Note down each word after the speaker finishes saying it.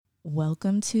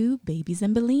Welcome to Babies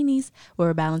and Bellinis, where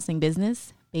we're balancing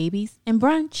business, babies, and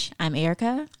brunch. I'm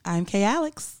Erica. I'm Kay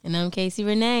Alex. And I'm Casey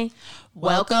Renee.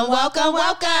 Welcome.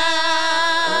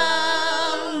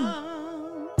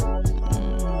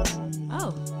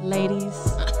 Oh, ladies.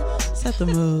 Set the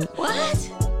mood.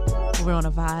 What? We're on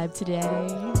a vibe today.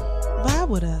 Vibe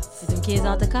with us. Get them kids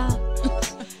out the car.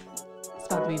 It's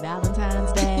about to be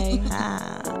Valentine's Day. We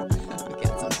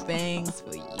got some things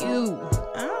for you.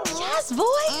 Yes, voice.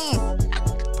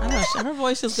 I know. Her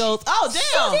voice just goes, oh,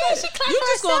 damn. She clapped You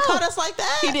just going to herself. cut us like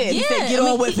that? He did. Yeah, He said, get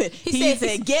on with it. He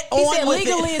said, get He on said, with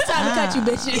legally, it. it's time to cut you,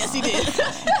 bitches. Yes, he did.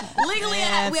 Legally,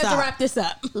 Man, we have to stop. wrap this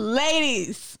up.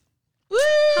 Ladies. Woo!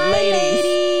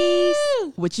 Ladies.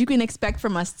 What you can expect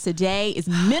from us today is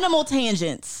minimal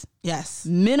tangents. Yes.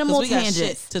 Minimal 'Cause we got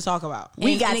tangents. shit to talk about.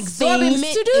 We got an exorbitant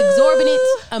things to do.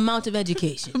 amount of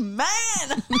education. Man.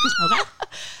 Okay.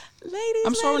 Ladies,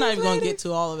 I'm sure we're not ladies, even going to ladies. get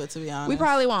to all of it, to be honest. We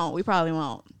probably won't.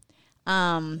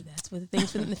 That's what the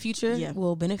things in the future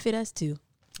will benefit us too.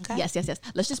 Okay. Yes.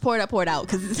 Let's just pour it out.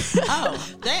 Cause Oh,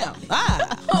 damn.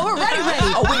 Ah. Oh, we're ready.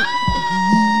 Oh,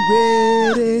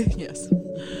 we ready. Yes.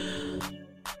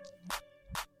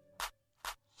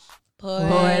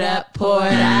 Pour it up, pour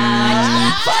it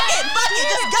out. Fuck it,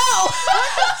 just go.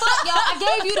 Fuck, y'all. I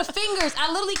gave you the fingers.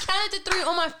 I literally counted to 3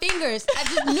 on my fingers. I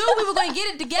just knew we were going to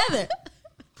get it together.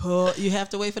 You have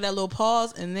to wait for that little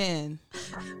pause and then.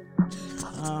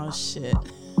 Oh, shit.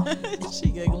 She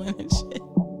giggling and shit.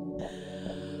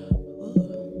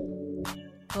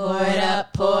 Pour it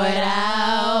up, pour it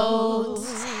out.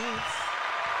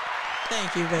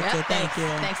 Thank you, Victor. Yep, Thank you.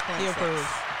 thanks. He approved.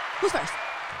 Who's first?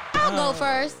 I'll go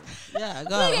first. Yeah,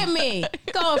 go. Look at me.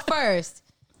 Going first.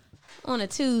 On a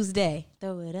Tuesday.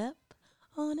 Throw it up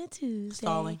on a Tuesday.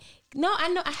 Stalling. No, I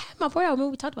know. I have my pour out. Remember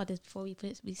we talked about this before we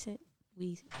hit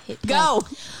Go.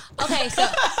 Okay, so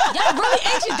y'all really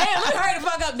anxious. Damn, let me hurry the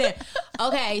fuck up there.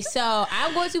 Okay, so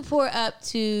I'm going to pour up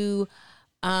to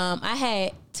I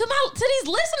had to these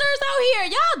listeners out here.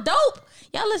 Y'all dope.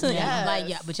 Y'all listen. Yes. Like,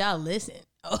 yeah, but y'all listen.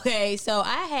 Okay, so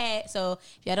if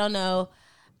y'all don't know,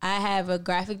 I have a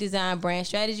graphic design brand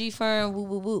strategy firm. Whoop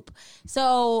whoop whoop.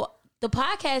 So the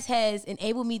podcast has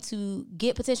enabled me to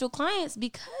get potential clients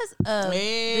because of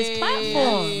this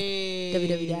platform.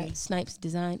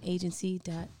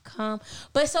 www.snipesdesignagency.com.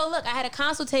 But so look, I had a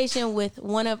consultation with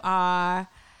one of our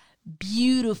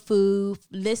beautiful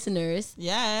listeners.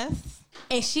 Yes.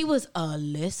 And she was a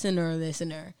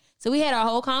listener. So we had our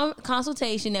whole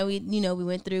consultation that we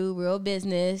went through, real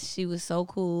business. She was so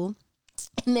cool.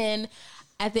 And then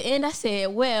at the end I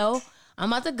said, well,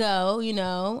 I'm about to go,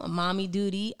 mommy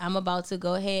duty. I'm about to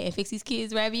go ahead and fix these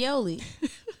kids' ravioli.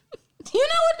 You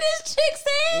know what this chick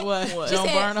said? What? Don't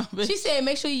burn them, bitch. She said,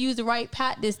 make sure you use the right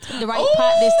pot this time. I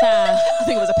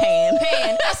think it was a pan.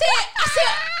 I said,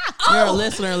 oh, You're a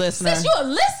listener. Since you're a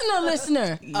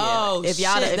listener. Oh, if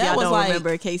y'all shit. don't was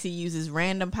remember, Casey uses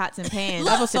random pots and pans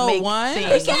Episode to make 1?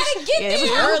 things. We gotta get Yeah, it was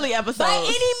there. early episodes. By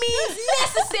any means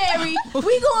necessary,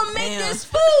 we gonna make Damn. this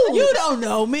food. You don't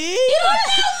know me. You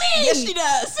don't know me. Yes, she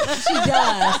does. She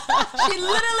does. She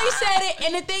literally said it,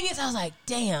 and the thing is, I was like,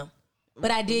 damn. But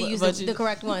I did use the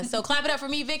correct one. So clap it up for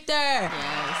me, Victor. Yes.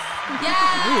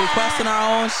 Yeah. We requesting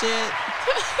our own shit.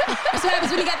 That's what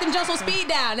happens when you got them jumps on speed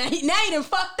down. Now you done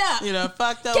fucked up. You know,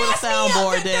 fucked up with a Gas me up,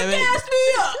 soundboard, Victor, damn it. gas me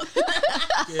up.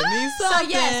 Give me So something.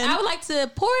 yes, I would like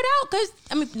to pour it out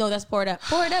that's pour it up.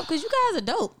 Pour it up because you guys are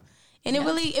dope. And it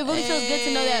really feels good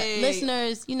to know that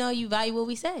listeners, you value what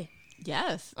we say.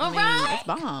 Yes. All right.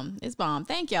 It's bomb.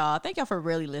 Thank y'all for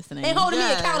really listening. And holding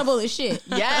me accountable as shit.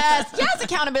 Yes,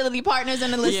 accountability partners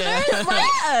and the listeners. Yeah. Right?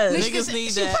 Yes. Niggas need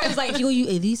She that. probably was like, at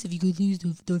least if you could use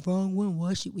the wrong one,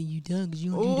 wash it when you done because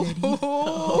you don't do that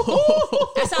either.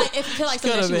 That's how it feel like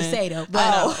something she would say though. But I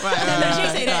know. Right. she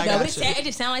didn't say that I though. But got you. it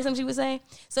just sounded like something she would say.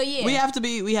 So yeah, We have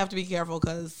to be careful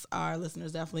because our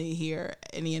listeners definitely hear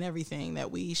any and everything that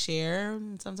we share.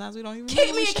 And sometimes we don't even keep know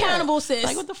me we share. accountable, sis.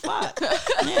 Like what the fuck?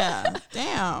 Yeah.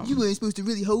 Damn. You ain't supposed to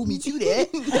really hold me to that.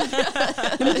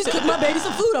 Let me just cook my baby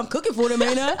some food. I'm cooking for them,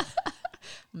 ain't I?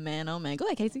 Man, oh man. Go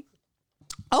ahead, Casey.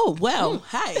 Oh well.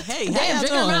 Hey. Damn, how y'all drink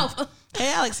her doing? mouth.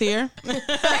 Hey, Alex here. Hey, girl.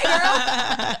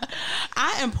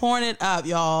 I am pouring it up,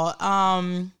 y'all.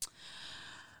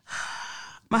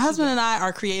 My husband and I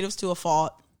are creatives to a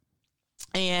fault.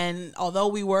 And although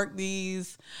we work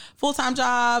these full-time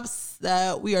jobs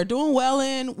that we are doing well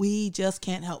in, we just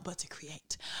can't help but to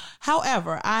create.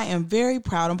 However, I am very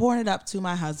proud. I'm pouring it up to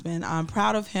my husband. I'm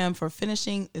proud of him for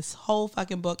finishing this whole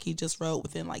fucking book he just wrote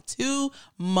within like 2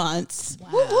 months.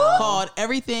 Wow. Called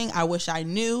Everything I Wish I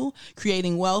Knew,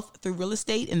 Creating Wealth Through Real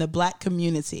Estate in the Black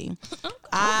Community.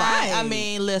 I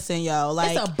mean, listen, yo,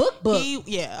 like it's a book.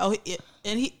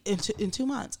 In 2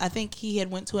 months, I think he had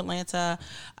went to Atlanta,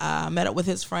 met up with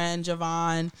his friend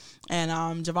Javon,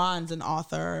 and Javon's an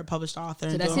author, published author.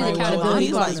 So that's his accountability.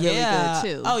 He's like, really good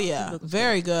too. Oh yeah,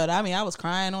 very good. I mean, I was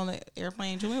crying on the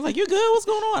airplane. Julian was like, "You good? What's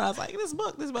going on?" I was like, "This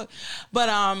book." But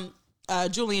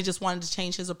Julian just wanted to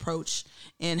change his approach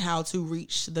in how to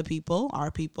reach the people,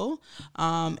 our people,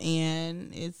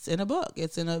 and it's in a book.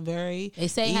 It's in a very They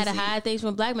say how to hide things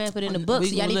from black man, put it in a book.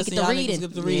 So y'all need to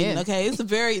get the reading. Okay, it's a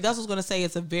very. That's what I was gonna say.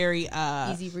 It's a very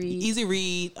easy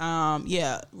read.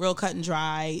 Real cut and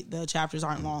dry. The chapters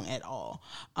aren't long at all.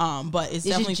 But it's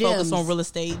definitely focused on real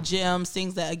estate, gems,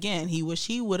 things that again he wish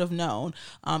he would have known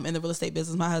in the real estate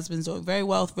business. My husband's doing very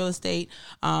well with real estate.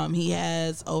 He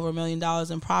has over $1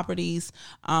 million in properties,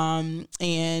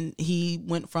 and he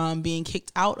went from being kicked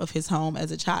out of his home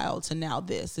as a child to now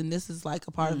this. And this is like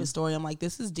a part of his story. I'm like,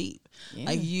 this is deep. Yeah.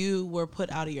 Like you were put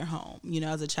out of your home,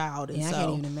 as a child. And I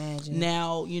can't even imagine.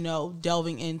 Now,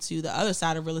 delving into the other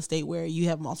side of real estate where you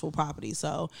have multiple properties.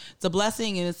 So it's a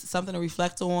blessing and it's something to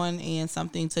reflect on and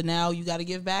something to now you got to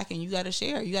give back and you got to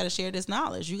share. You got to share this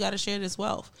knowledge. You got to share this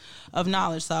wealth of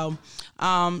knowledge. So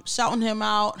shouting him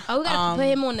out. Oh, we got to put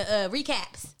him on the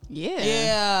recaps.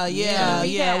 Yeah.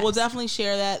 We'll definitely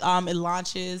share that. It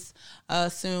launches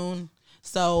soon,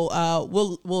 so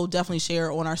we'll definitely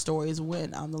share on our stories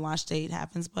when the launch date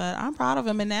happens. But I'm proud of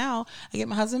him, and now I get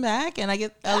my husband back, and I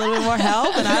get a little bit more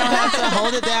help, and I don't have to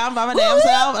hold it down by my damn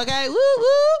self. Okay, woo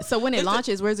woo. So when it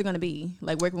launches, where's it going to be?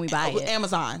 Like, where can we buy it?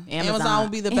 Amazon will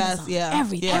be the best. Yeah,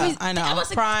 everything. I know.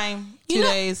 Prime 2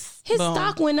 days. His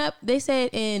stock went up. They said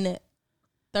in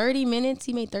 30 minutes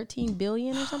he made $13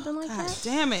 billion or something like that.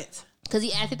 Damn it. Because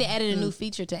I think they added a new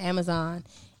feature to Amazon.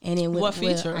 And then what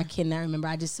feature? I cannot remember.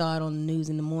 I just saw it on the news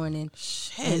in the morning.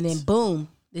 Shit. And then boom,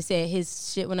 they said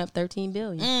his shit went up $13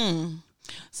 billion.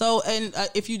 So, and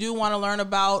if you do want to learn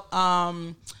about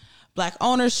black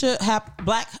ownership,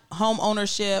 black home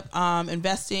ownership,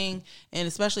 investing, and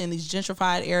especially in these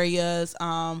gentrified areas,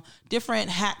 different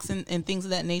hacks and things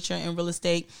of that nature in real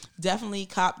estate, definitely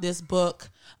cop this book.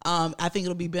 I think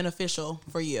it'll be beneficial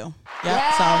for you.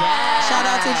 Yeah. So shout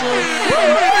out to Julie.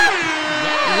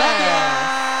 Love you.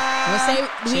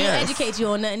 We didn't educate you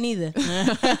on nothing either. We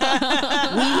heathen,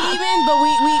 but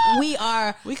we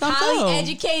are highly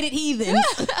educated heathens.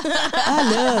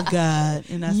 I love God,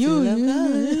 and I still love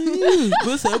God.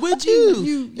 What's up with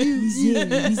you?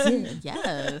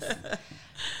 Yes.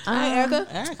 All right,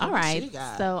 Erica. All right.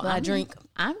 So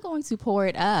I'm going to pour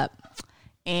it up,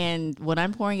 and what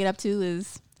I'm pouring it up to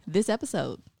is this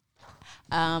episode.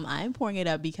 I'm pouring it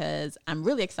up because I'm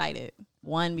really excited.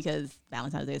 One, because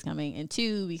Valentine's Day is coming, and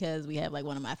two, because we have like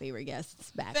one of my favorite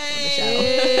guests back on the show.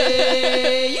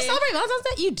 You celebrate Valentine's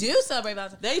Day? You do celebrate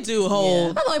Valentine's Day. They do a whole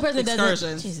I'm the only person that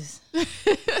excursions. doesn't.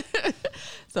 Jesus.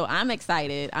 So I'm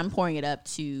excited. I'm pouring it up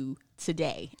to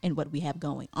today and what we have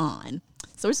going on.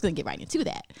 So we're just going to get right into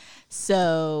that.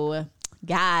 So,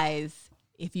 guys,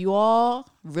 if you all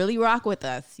really rock with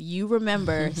us, you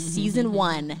remember season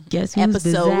 1,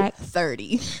 episode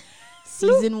 30.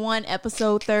 Season 1,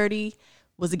 episode 30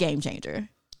 was a game changer.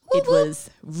 It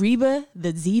was Reba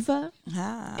the Diva,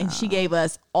 and she gave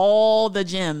us all the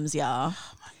gems, y'all.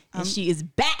 And she is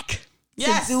back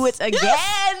to do it again.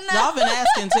 Yes. Y'all been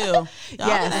asking too.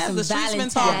 The streets been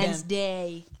talking. Valentine's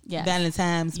Day. Yes.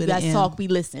 Valentine's. You guys talk, we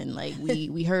listen. Like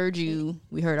we heard you,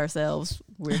 we heard ourselves.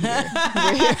 We're here.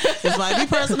 This might be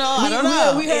personal. I don't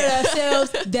know. We heard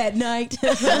ourselves that night.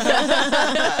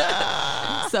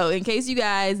 So in case you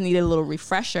guys need a little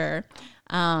refresher,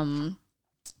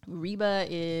 Reba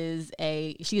is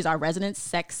our resident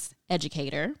sex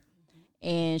educator,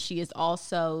 and she is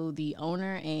also the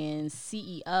owner and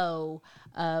CEO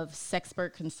of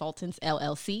Sexpert Consultants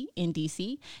LLC in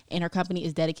DC, and her company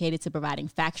is dedicated to providing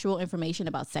factual information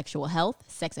about sexual health,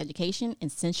 sex education,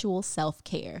 and sensual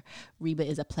self-care. Reba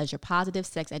is a pleasure-positive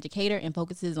sex educator and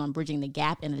focuses on bridging the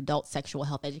gap in adult sexual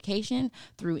health education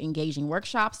through engaging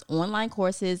workshops, online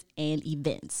courses, and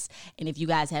events. And if you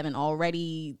guys haven't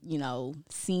already,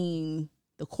 seen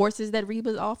the courses that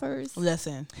Reba offers,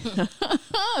 listen,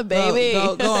 baby,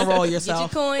 go and roll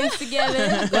yourself. Get your coins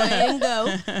together. Go ahead and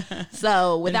go.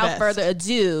 So, without further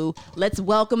ado, let's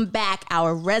welcome back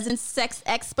our resident sex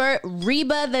expert,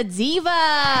 Reba the Diva. We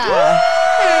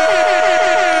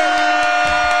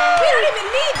don't even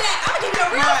need that. I'm gonna give you a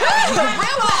real clap.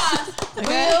 Real applause.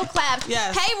 Okay. Real claps.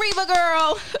 Yes. Hey, Reba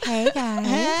girl. Hey guys.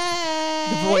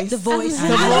 Hey. The voice.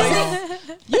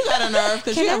 You got a nerve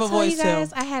because you have a voice you guys,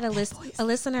 too. I had a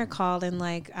listener called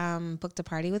and booked a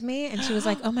party with me, and she was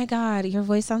like, "Oh my God, your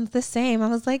voice sounds the same." I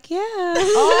was like, "Yeah."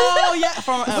 Oh yeah,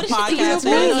 from a podcast.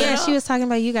 Yeah, she was talking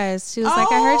about you guys. She was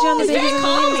like, "I heard you on the Babies and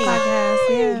Believers podcast."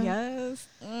 Yeah. Yes.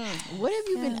 What have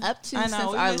you been up to I since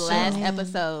know, we our miss last you.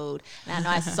 episode? And I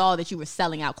know I saw that you were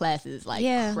selling out classes like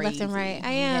crazy. Left and right.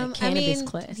 I had am. cannabis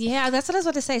class. Yeah, that's what I was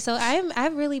about to say. So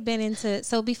I've really been into.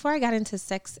 So before I got into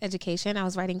sex education, I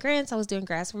was writing grants. I was doing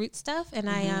grassroots stuff, and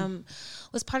I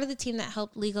was part of the team that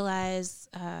helped legalize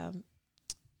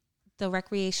the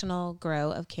recreational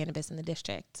grow of cannabis in the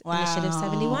district. Wow. Initiative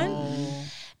 71.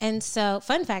 And so,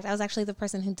 fun fact, I was actually the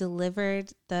person who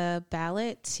delivered the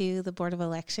ballot to the Board of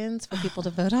Elections for people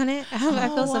to vote on it. I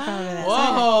feel so proud of that.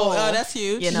 Whoa, that's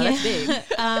huge. You know, that's big.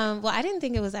 Well, I didn't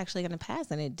think it was actually going to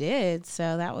pass, and it did.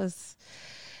 So that was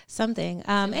something.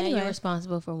 Anyway, you're Anyway,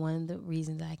 responsible for one of the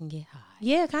reasons I can get high.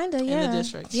 yeah, kind of, yeah. In the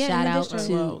district. Yeah, Shout in the out district.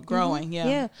 to- Well, growing. Yeah.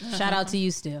 Yeah. Shout out to you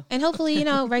still. And hopefully,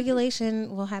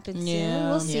 regulation will happen soon. Yeah,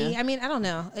 We'll see. yeah. I mean, I don't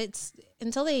know. It's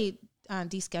until they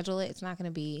deschedule it, it's not going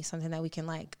to be something that we can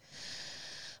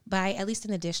buy, at least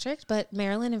in the district. But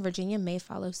Maryland and Virginia may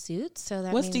follow suit. So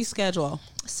that What's means, deschedule?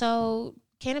 So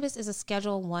cannabis is a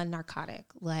Schedule 1 narcotic,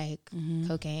 like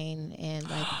cocaine and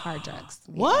hard drugs.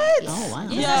 What? Oh, wow.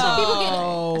 Yeah, that's why people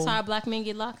get. That's why our black men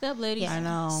get locked up, ladies. Yeah. I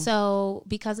know. So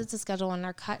because it's a Schedule 1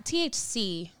 narcotic,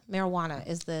 THC, marijuana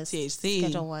is the THC.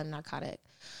 Schedule 1 narcotic.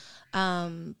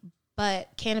 But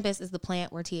cannabis is the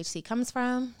plant where THC comes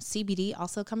from. CBD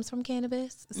also comes from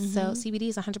cannabis. So CBD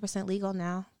is 100% legal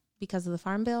now because of the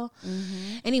Farm Bill.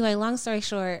 Anyway, long story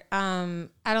short, because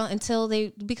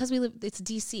we live, it's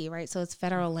DC, right? So it's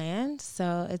federal land.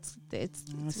 So it's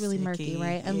really murky,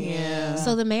 right? Yeah.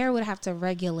 So the mayor would have to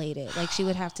regulate it. She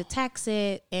would have to tax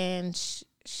it, and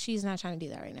she's not trying to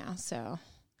do that right now. So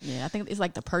Yeah, I think it's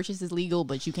like the purchase is legal,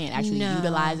 but you can't actually No.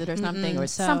 utilize it or something, or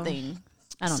So- something.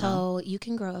 I don't know. So you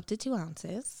can grow up to 2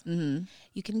 ounces. Mm-hmm.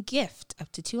 You can gift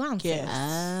up to 2 ounces.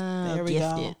 Yes. There we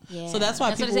Gifted. go. Yeah. So that's why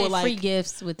That's what people they will say, free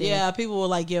gifts with it. Yeah, people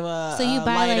will give a. So you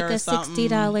buy lighter a or something.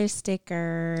 $60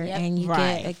 sticker, Yep. and you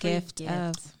Right. get a Free gift gift.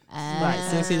 of Right,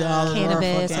 $60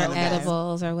 cannabis for or cannabis.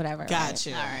 edibles or whatever. Got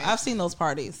you. I've seen those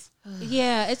parties.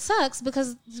 Yeah, it sucks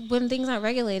because when things aren't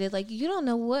regulated, you don't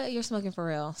know what you're smoking for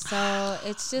real. So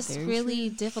it's just really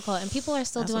difficult. And people are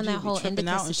still That's doing what that people be whole tripping indica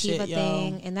out and sativa shit, yo.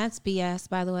 thing, and that's BS.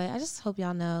 By the way, I just hope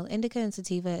y'all know indica and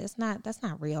sativa. That's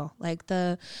not real.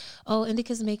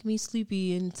 Indicas make me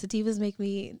sleepy and sativas make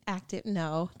me active.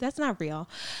 No, that's not real.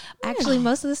 Actually,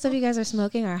 most of the stuff you guys are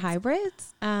smoking are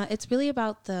hybrids. It's really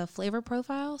about the flavor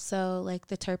profile. So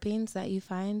the terpenes that you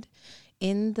find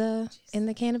in the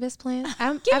cannabis plant.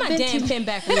 Get my damn pen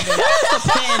back, Reba. It's a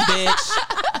pen,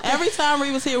 bitch. Every time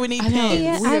Reba's here, we need pens.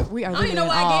 Yeah, We are I don't even know living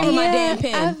why in I gave awe. her my damn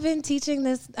pen. I've been teaching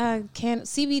this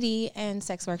CBD and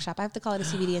sex workshop. I have to call it a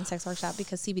CBD and sex workshop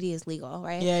because CBD is legal,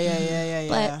 right? Yeah.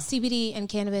 But CBD and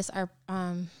cannabis are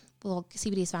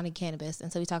CBD is found in cannabis,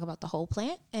 and so we talk about the whole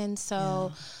plant. And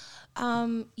so,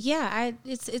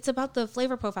 it's about the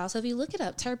flavor profile. So if you look it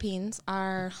up, terpenes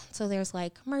are there's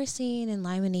myrcene and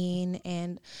limonene,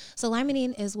 and so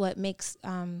limonene is what makes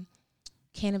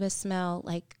cannabis smell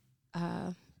like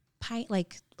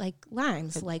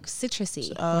limes, like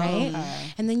citrusy, right?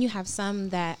 And then you have some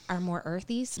that are more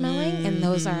earthy smelling, and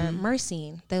those are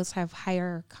myrcene. Those have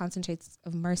higher concentrates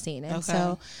of myrcene. And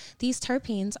so these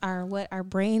terpenes are what our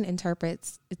brain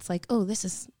interprets. It's this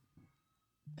is,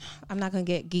 I'm not going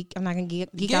to geek out on you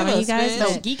guys. bitch.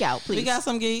 No, but- geek out, please. We got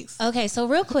some geeks. Okay, so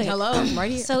real quick. Hello,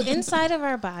 right here. So inside of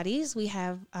our bodies, we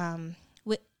have,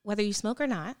 whether you smoke or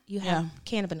not, you have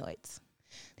cannabinoids.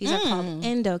 These are called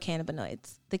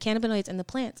endocannabinoids. The cannabinoids in the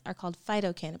plants are called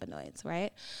phytocannabinoids,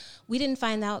 right? We didn't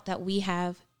find out that we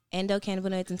have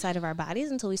endocannabinoids inside of our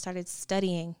bodies until we started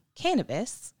studying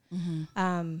cannabis in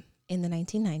the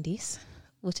 1990s,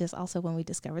 which is also when we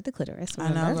discovered the clitoris. I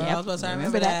know, Remember? bro. I was supposed to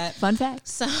remember that. Fun fact.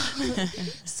 So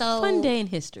Fun day in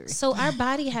history. So our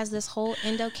body has this whole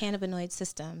endocannabinoid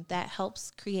system that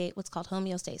helps create what's called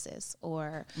homeostasis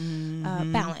or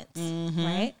balance,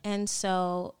 right? And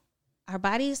so our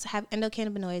bodies have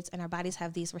endocannabinoids, and our bodies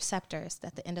have these receptors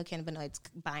that the endocannabinoids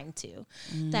bind to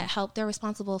that help. They're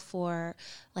responsible for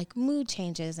mood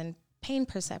changes and pain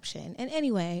perception. And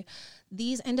anyway,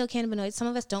 these endocannabinoids, some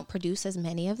of us don't produce as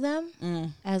many of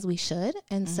them as we should.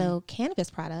 And so cannabis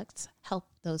products help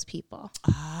those people,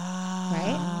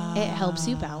 right? It helps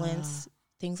you balance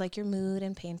things like your mood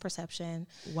and pain perception.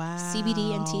 Wow.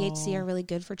 CBD and THC are really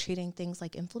good for treating things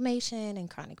like inflammation and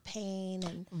chronic pain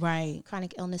and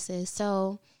chronic illnesses.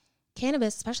 So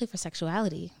cannabis, especially for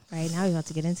sexuality, right? Now we're about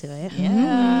to get into it.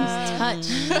 Touch.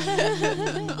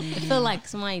 I feel like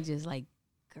somebody just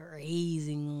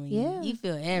grazingly. Yeah. You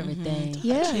feel everything.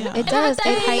 Yeah, it does.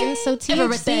 It heightens. So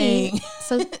Everything.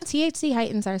 THC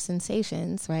heightens our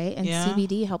sensations, right? And Yeah.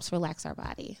 CBD helps relax our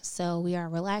body. So we are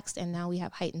relaxed, and now we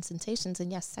have heightened sensations.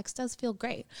 And yes, sex does feel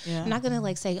great. Yeah. I'm not gonna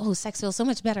like say, oh, sex feels so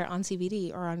much better on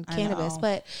CBD or on cannabis, know.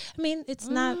 but I mean, it's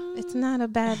not a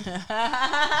bad thing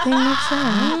to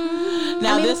try.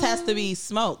 Now this has to be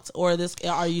smoked, or this?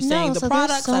 Are you saying the so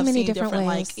products? there's so I've many seen different ways.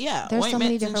 like There's so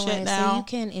many ointments and different shit ways. now. So you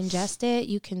can ingest it,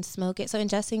 you can smoke it. So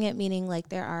ingesting it meaning like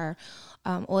there are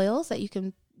oils that you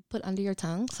can put under your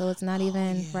tongue, so it's not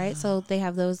even right. So they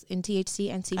have those in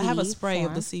THC and CBD. I have a spray form.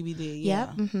 of the CBD. Yep.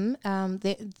 Yeah.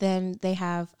 Mm-hmm. Then they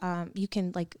have you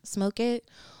can like smoke it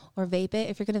or vape it.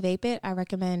 If you're gonna vape it, I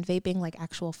recommend vaping like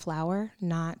actual flower,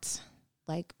 not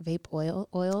like vape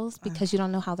oils, because you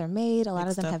don't know how they're made. A lot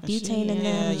of them have butane in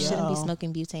them. You shouldn't be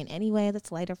smoking butane anyway.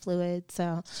 That's lighter fluid.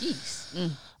 So,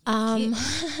 and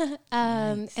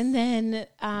then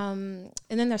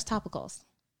there's topicals.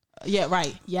 Yeah,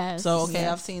 right. Yes. So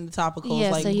I've seen the topicals. Yeah,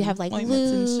 like so you have like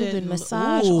ointments and lube shit and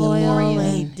massage Ooh. oil.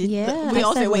 Did And, yeah, we I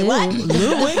all said say, wait, what? lube.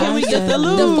 Lube, where can we get the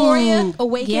lube? Euphoria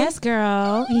awaken. Yes,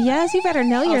 girl. Yes, you better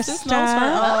know your Sis stuff. knows her.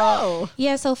 Oh.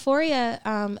 Yeah, so Foria,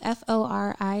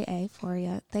 Foria,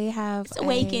 Foria, they have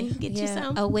Awaken. Get you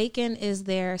some. Awaken is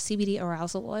their CBD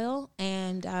arousal oil,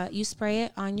 and you spray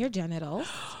it on your genitals.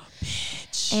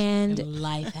 And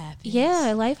Life happens.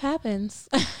 yeah, life happens.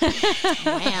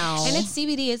 Wow. And it's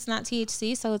CBD, it's not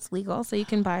THC, so it's legal, so you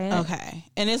can buy it. Okay,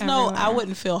 and it's Everywhere. I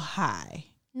wouldn't feel high.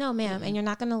 No, ma'am, and you're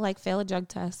not gonna like fail a drug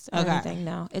test or Okay. anything.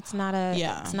 No, it's not a.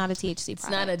 Yeah. It's not a THC. It's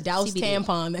not a doused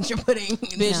tampon that you're putting.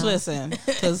 Bitch, listen,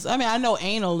 because I mean I know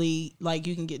anally like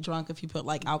you can get drunk if you put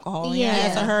like alcohol in your Yeah.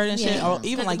 ass. I heard and shit, Yeah. or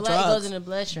even like the blood drugs. goes in the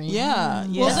bloodstream. Yeah,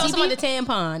 yeah. Well, it's also the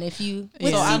tampon. If you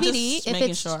With So I'm CBD, just if making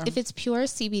it's sure. if it's pure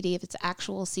CBD, if it's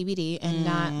actual CBD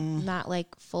and not like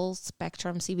full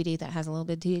spectrum CBD that has a little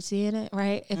bit of THC in it,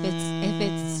 right? If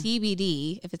it's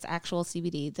CBD, if it's actual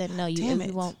CBD, then no, you Damn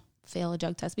it. won't fail a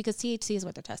drug test because THC is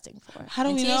what they're testing for. How do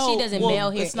And we THC know? doesn't mail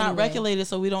here It's not anyway. regulated,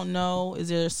 so we don't know. Is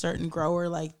there a certain grower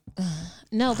like?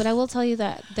 No, but I will tell you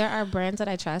that there are brands that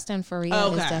I trust, and Foria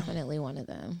is Okay. definitely one of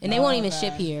them. and they won't even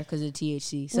ship here because of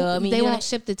THC. So I mean, they you won't don't-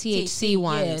 ship the THC yeah,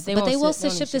 ones, they but won't they will ship- they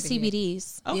won't ship the ship it here.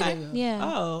 CBDs. Okay. Yeah, they will. Yeah.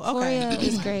 Oh, okay. Foria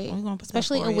is great, We're gonna put that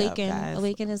especially Foria up, Awaken. guys.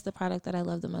 Awaken is the product that I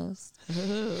love the most.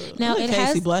 Now Look at it Casey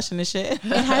has blushing and shit.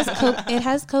 it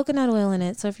has coconut oil in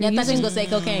it. So if Yeah, you're I thought you using was gonna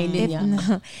say cocaine, didn't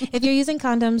you? if you're using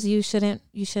condoms, you shouldn't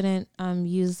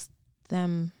use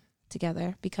them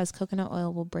together because coconut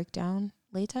oil will break down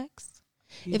latex.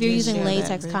 If you're using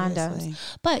latex condoms,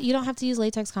 but you don't have to use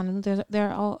latex condoms. There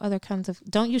are all other kinds of.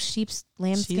 Don't use sheep's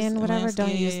lambskin, whatever. lambskin,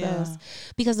 Don't use yeah. those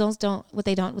because those don't. What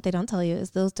they don't tell you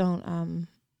is those don't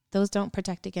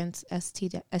protect against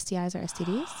STIs or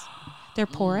STDs. They're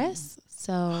porous,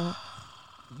 so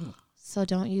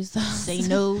don't use those. Say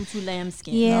no to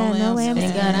lambskin. Yeah, no Thank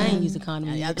lambskin. God I ain't use a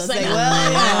condom. I either. was gonna say, well,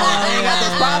 I ain't got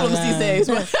those problems these days.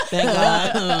 Thank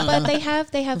God. But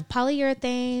they have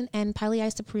polyurethane and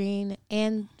polyisoprene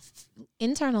and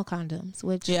internal condoms,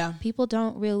 which people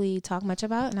don't really talk much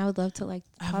about. And I would love to like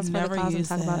pause for the never cause and used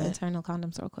talk about that. internal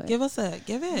condoms real quick. Give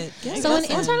it. So an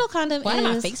internal condom Why am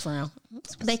I is face frown?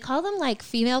 they call them like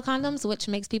female condoms, which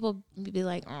makes people be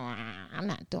like, I'm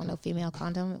not doing no female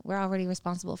condom. We're already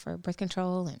responsible for birth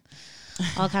control and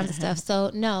all kinds of stuff.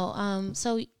 So no,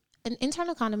 so an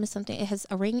internal condom is something, it has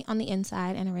a ring on the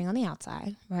inside and a ring on the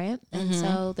outside, right? And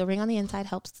so the ring on the inside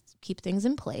helps keep things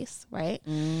in place, right?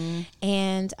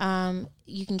 And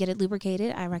you can get it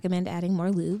lubricated. I recommend adding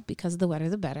more lube because the wetter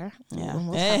the better.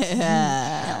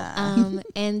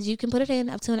 And you can put it in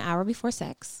up to an hour before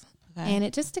sex. Okay. And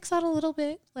it just sticks out a little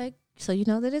bit, like, so you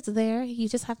know that it's there. You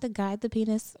just have to guide the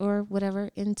penis or whatever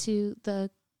into the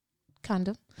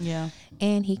condom. Yeah.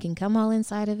 And he can come all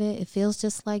inside of it. It feels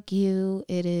just like you.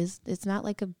 It's not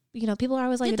like a, people are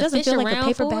always like, it doesn't feel like a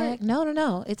paper bag.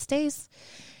 No. It stays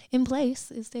in place.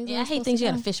 It stays. Yeah, I hate things you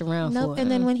got to fish around for. And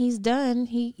then when he's done,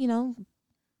 he,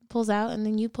 pulls out and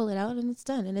then you pull it out and it's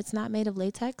done. And it's not made of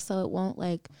latex, so it won't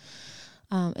like,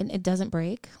 and it doesn't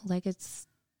break. Like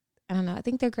I don't know. I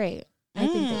think they're great. I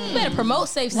think you better promote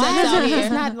safe sex Why out is here.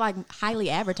 it's not like highly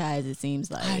advertised? It seems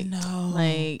like I know.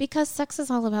 like because sex is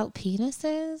all about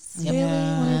penises, Yeah.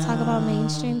 really, when we talk about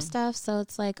mainstream stuff. So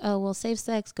it's like, oh, well, safe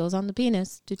sex goes on the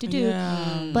penis.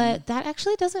 Yeah. But that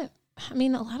actually doesn't, I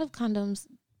mean, a lot of condoms,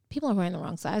 people are wearing the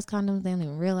wrong size condoms. They don't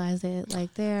even realize it.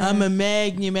 Like they're. I'm a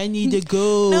magnum. I need to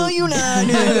go. no, you're not.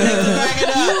 You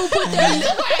put that in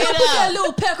the Put that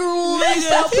little pecker rule and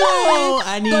stop playing.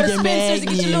 I need Go to your Spencer's and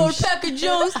get your little magnums. pecker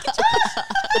Jones.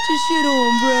 Put your shit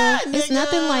on, bro. It's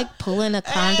nothing like pulling a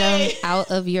condom out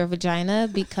of your vagina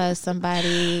because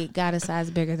somebody got a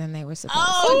size bigger than they were supposed to.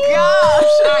 Oh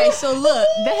gosh! All right, so look,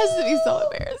 That has to be so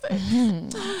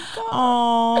embarrassing.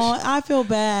 Oh, I feel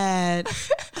bad.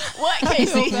 what, I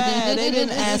feel Casey? bad. They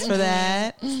didn't ask for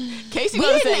that. Casey, We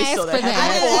wanna didn't say ask so for that. that.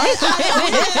 I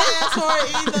didn't ask for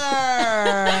it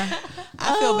either.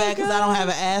 I feel bad because I don't have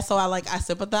an ass, so I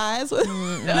sympathize with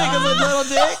niggas with little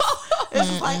dicks. It's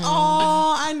just like,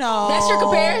 oh, I know. That's your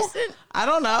comparison? I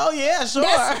don't know. Yeah, sure.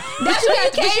 That's where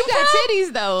you came You got from?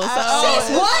 titties though, so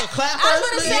Sis, what? Clap I was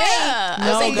first, going to say. yeah. I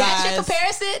was No, like, that's your guys.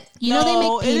 comparison? You know they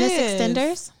No, make it penis is.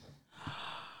 extenders?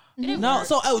 No,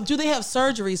 so do they have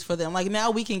surgeries for them? Like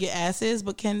now we can get asses,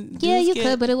 but can Yeah, dudes you get-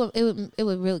 could, but it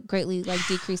would really greatly like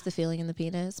decrease the feeling in the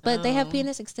penis. But they have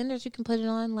penis extenders. You can put it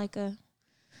on like a.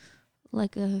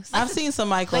 I've seen some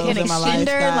like micros an in my life, extender,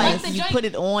 guys. like the you joint- put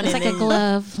it on It's and like a then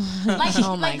glove. Like,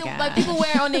 Oh my like, God. like people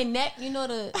wear on their neck, you know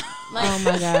the like. Oh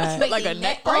my God. like a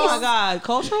neck Oh brace. my god,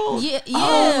 cultural. Yeah, yeah.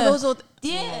 Oh, those are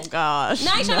yeah. oh gosh.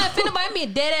 Now you trying to offend nobody? I'm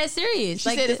being dead ass serious. She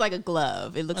said it's like a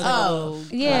glove. It looks like a little.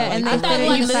 Yeah, and I they thought fit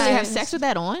you it literally have inside. sex with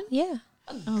that on. Yeah.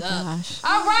 Oh gosh.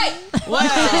 all right. So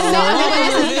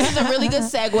I mean, this is a really good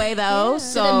segue though.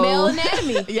 So the male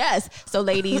anatomy. Yes. So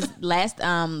ladies, last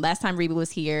time Reba was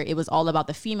here, it was all about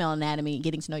the female anatomy,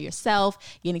 getting to know yourself,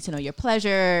 getting to know your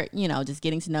pleasure, just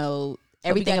getting to know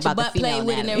everything you got about the your butt female played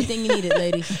with and anatomy. everything you needed,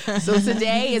 ladies. So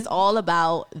today is all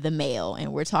about the male,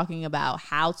 and we're talking about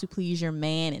how to please your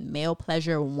man and male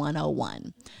pleasure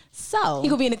 101. So He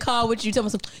gonna be in the car with you,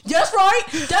 telling me, "That's right,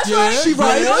 that's right, she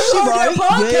right, she right.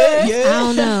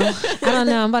 I don't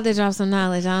know. I'm about to drop some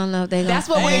knowledge. I don't know if they gonna. that's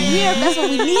what we're here. That's what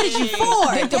we needed you for.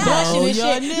 Get the blushing and your shit.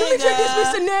 Let me drink this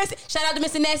nigga. Mr. Nasty. Shout out to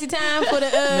Mr. Nasty Time for the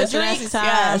Mr. drinks. Nasty Time.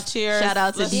 Yes. Cheers. Shout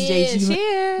out to Let's- DJ Yeah, G.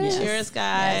 cheers. Yes. Cheers,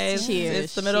 guys. Cheers.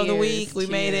 It's the middle of the Cheers. week. We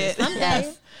made it. Cheers.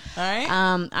 Yes. All right.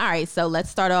 All right, so let's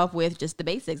start off with just the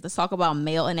basics. Let's talk about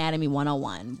male anatomy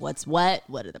 101. What's what?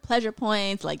 What are the pleasure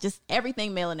points? Like just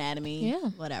everything male anatomy. Yeah.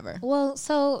 Whatever. Well,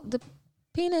 so the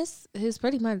penis is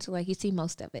pretty much like you see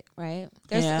most of it, right?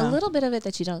 There's Yeah. a little bit of it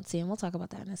that you don't see, and we'll talk about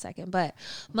that in a second. But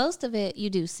most of it you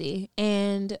do see,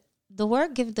 and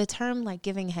the term like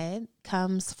giving head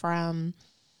comes from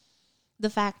the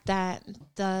fact that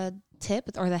the tip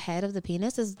or the head of the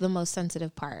penis is the most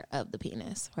sensitive part of the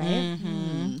penis, right?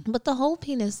 But the whole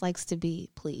penis likes to be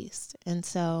pleased, and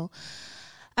so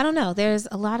I don't know. There's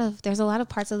a lot of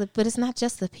parts of it, but it's not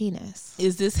just the penis.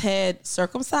 Is this head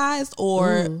circumcised or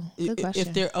Ooh, good if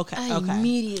question. they're okay? I Okay.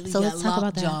 immediately So got let's talk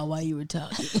about that. lockjaw while you were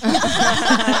talking.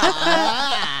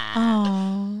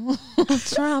 Oh,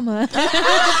 trauma.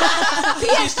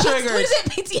 She's triggered. What is it?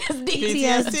 PTSD.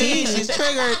 PTSD. She's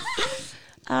triggered.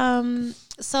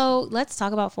 So let's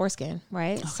talk about foreskin,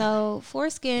 right? Okay. So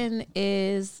foreskin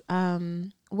is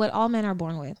what all men are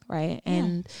born with, right?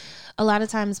 And a lot of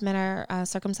times men are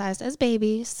circumcised as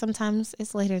babies. Sometimes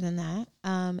it's later than that.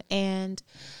 And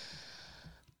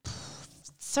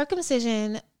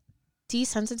circumcision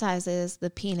desensitizes the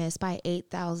penis by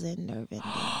 8,000 nerve endings.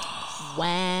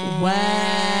 Wow.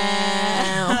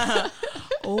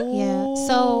 Yeah.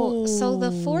 So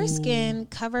the foreskin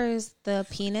covers the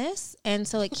penis, and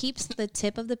so it keeps the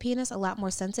tip of the penis a lot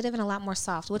more sensitive and a lot more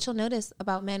soft. What you'll notice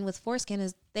about men with foreskin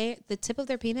is the tip of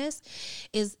their penis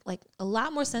is like a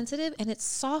lot more sensitive and it's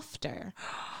softer.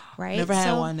 Right? Never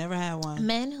had one.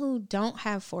 Men who don't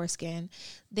have foreskin,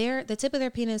 the tip of their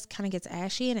penis kind of gets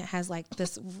ashy and it has like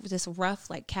this rough,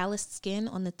 like calloused skin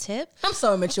on the tip. I'm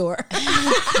so immature.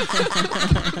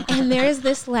 And there is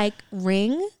this like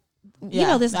ring. You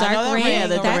know, this I know dark that ring. ring. Yeah,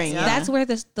 the ring, yeah. That's where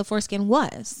the foreskin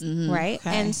was, right?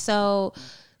 Okay. And so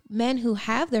men who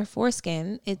have their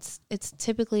foreskin, it's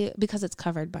typically because it's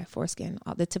covered by foreskin.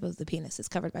 The tip of the penis is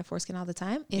covered by foreskin all the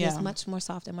time. It is much more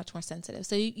soft and much more sensitive.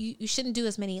 So you shouldn't do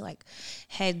as many like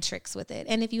head tricks with it.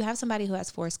 And if you have somebody who has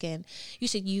foreskin, you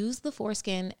should use the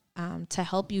foreskin to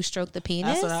help you stroke the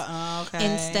penis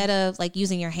instead of like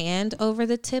using your hand over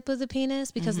the tip of the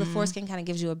penis, because the foreskin kind of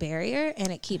gives you a barrier and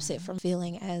it keeps it from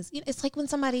feeling as, it's like when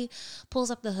somebody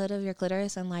pulls up the hood of your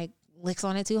clitoris and like licks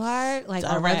on it too hard, like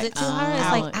or rubs it too hard.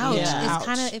 It's like ouch. Yeah. It's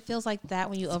kind of, it feels like that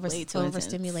when you way too intense.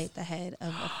 overstimulate the head of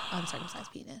an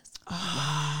uncircumcised penis.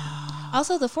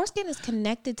 Also, the foreskin is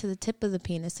connected to the tip of the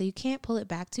penis, so you can't pull it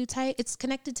back too tight. It's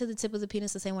connected to the tip of the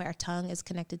penis the same way our tongue is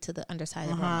connected to the underside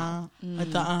of our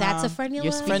mouth. That's a frenulum.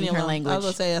 You're speaking her language. I was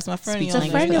gonna say that's my frenulum. It's a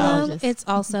language frenulum. pathologist. It's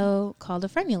also called a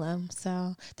frenulum.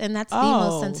 So, and that's the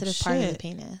most sensitive part of the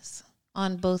penis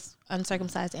on both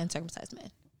uncircumcised and circumcised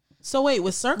men. So wait,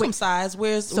 with circumcised,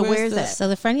 where's that? So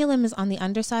the frenulum is on the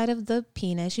underside of the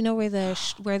penis. You know where the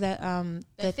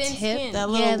thin tip, skin. that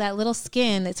little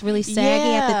skin. It's really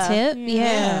saggy at the tip.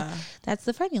 Yeah. That's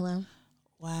the frenulum.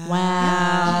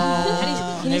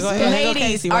 Wow.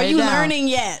 Ladies, are you learning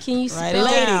yet? Can you Write it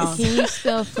spell down. Can you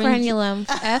spell Frenulum.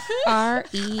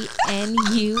 Frenulum.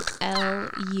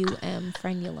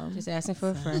 Frenulum. Just asking for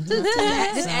a friend.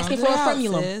 Just asking for a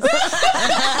frenulum.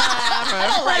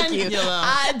 I don't like you.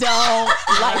 I don't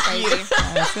like you.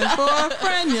 Asking for a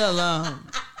frenulum.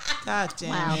 God damn.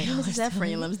 Wow. What is that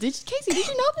frenulums? Casey, did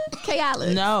you know this?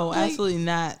 K-Island. No, absolutely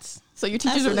not. So your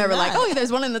teachers were never like, oh, yeah,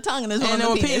 there's one in the tongue and there's one in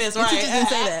the penis. Your right? teachers didn't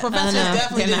say that. Professors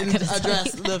definitely didn't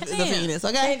address the penis.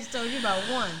 Okay. I just told you about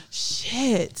one.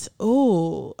 Shit.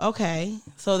 Ooh. Okay.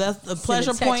 So that's the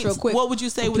pleasure points. real quick. What would you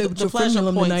say would the your pleasure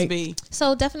frenulum points tonight. be?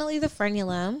 So definitely the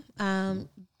frenulum.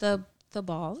 The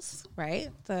balls, right?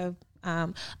 There's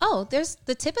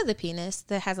the tip of the penis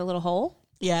that has a little hole.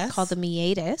 Yes. Called the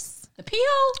meatus. The pee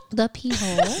hole? The pee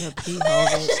hole. The pee hole,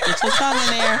 bitch. Get your tongue in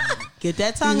there. Get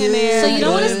that tongue in there. So you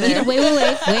don't want Get it to in there.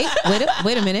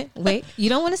 wait a minute. Wait. You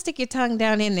don't want to stick your tongue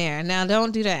down in there. Now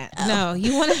don't do that. No,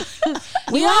 you want to.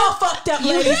 We all fucked up,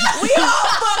 ladies. We all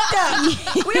fucked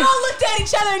up. We all looked at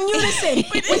each other in unison.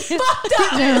 We fucked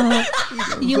up. No.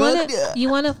 You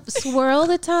want to swirl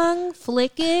the tongue,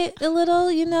 flick it a little,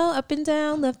 up and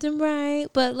down, left and right.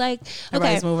 But like,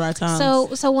 Everybody's moving our tongues.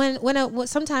 So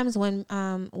sometimes when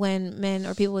men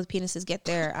or people with penises get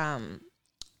their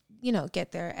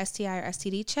get their STI or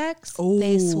STD checks,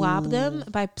 they swab them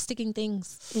by sticking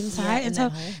things inside, and so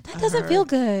that doesn't feel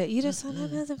good. You just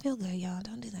that doesn't feel good, y'all.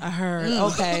 Don't do that. I heard.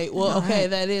 Okay. Well, okay.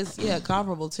 That is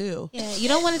comparable too. Yeah, you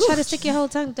don't want to try to stick your whole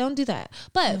tongue. Don't do that.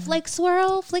 But like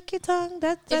swirl, flick your tongue.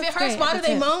 That's If it hurts, great. why do That's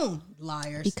they it. moan?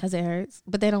 Liars. Because it hurts,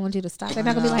 but they don't want you to stop. They're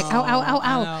not gonna be like, ow, ow, ow,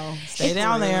 ow. No. Stay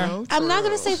down there. I'm not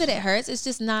gonna say that it hurts. It's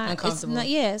just not. It's Uncomfortable. not.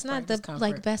 Yeah, it's not the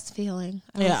Discomfort. best feeling.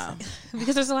 Yeah.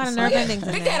 Because there's a lot of nerve endings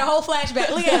in Vic there. had a whole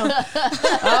flashback. Look at him.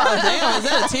 Oh damn! Is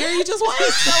that a tear you just wiped?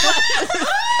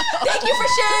 Thank you for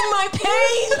sharing my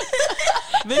pain.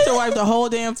 Victor wiped the whole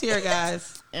damn tear,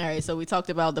 guys. All right, so we talked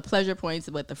about the pleasure points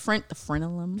with the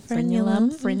frenulum,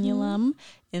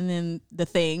 and then the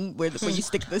thing where you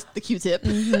stick the Q-tip.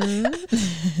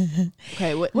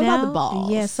 Okay, what about the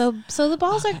balls? Yeah, so the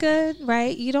balls are good,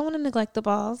 right? You don't want to neglect the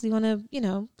balls. You want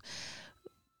to,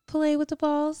 play with the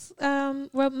balls,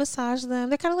 massage them.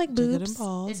 They're kind of like boobs.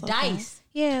 It's dice.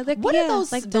 Yeah, What are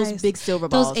those like those dice. big silver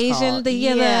balls Those Asian, called?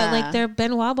 like they're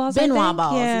Benoit balls. I Benoit think.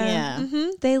 balls, Yeah,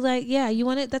 yeah. They you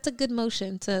want it. That's a good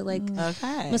motion to like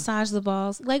Okay. massage the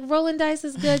balls. Like rolling dice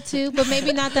is good too, but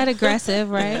maybe not that aggressive,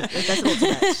 right? That's a little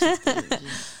too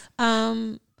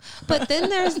much. But then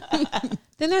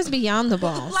there's beyond the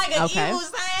balls. Like an Okay. evil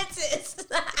scientist.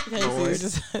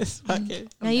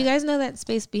 Now you guys know that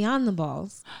space beyond the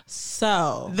balls.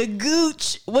 So The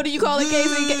gooch. What do you call it,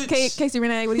 Gooch. Casey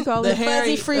Renee? What do you call the it?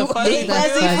 hairy freeway. fuzzy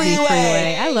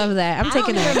freeway. I love that. I'm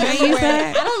taking that. Can Can I use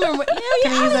that? I don't remember. Can I I use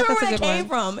don't that? remember That's a where that good came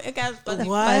one. from. It got fuzzy.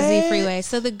 What? Fuzzy freeway.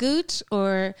 So the gooch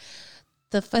or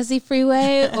the fuzzy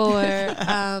freeway or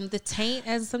the taint,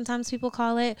 as sometimes people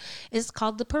call it, is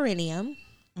called the perineum.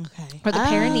 Okay. Or the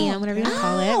perineum, whatever you want to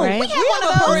call it, right? We have one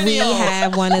of those. We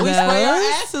have one of We those. spray our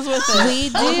asses with it. We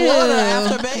With water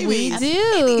after do. babies. We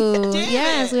do. Damn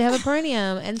Yes, it. we have a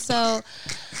perineum. And so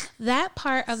that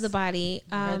part of the body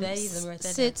Write that down.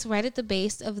 sits right at the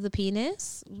base of the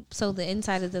penis. So the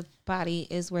inside of the body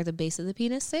is where the base of the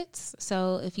penis sits.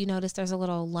 So if you notice there's a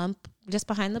little lump just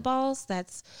behind the balls,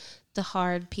 that's the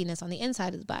hard penis on the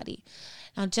inside of the body.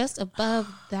 Now just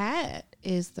above that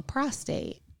is the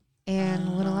prostate.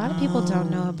 And what a lot of people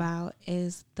don't know about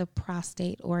is the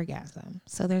prostate orgasm.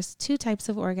 So there's two types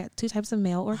of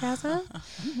male orgasm.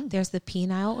 There's the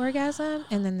penile orgasm,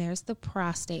 and then there's the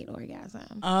prostate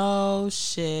orgasm. Oh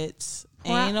shit.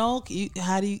 Anal.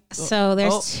 How do you? So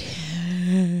there's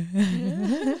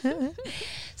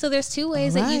so there's two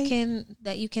ways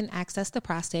that you can access the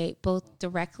prostate, both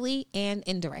directly and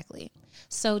indirectly.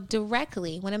 So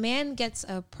directly, when a man gets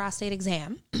a prostate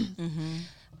exam,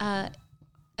 a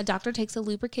doctor takes a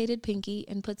lubricated pinky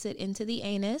and puts it into the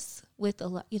anus with a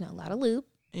lot of lube.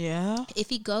 Yeah. If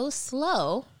he goes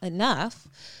slow enough,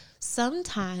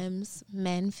 sometimes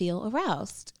men feel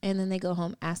aroused, and then they go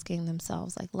home asking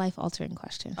themselves like life-altering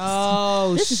questions.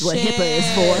 Oh, This is what HIPAA is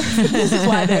for. This is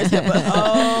why there's HIPAA.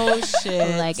 Oh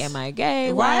shit. Like, am I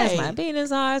gay? Why is my Right.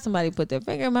 penis hard? Somebody put their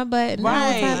finger in my butt. And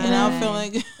Right. now what's And I'm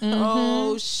happening? feeling.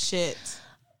 Oh shit.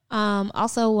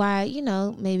 Also, why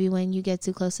maybe when you get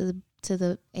too close to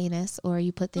the anus or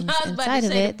you put things I was about to inside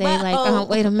of say it, the they like, butthole.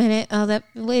 wait a minute,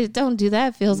 don't do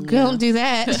that. Feels good. Don't do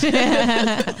that.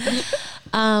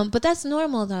 But that's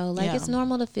normal though. Like Yeah. it's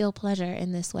normal to feel pleasure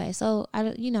in this way. So a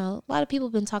lot of people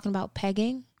have been talking about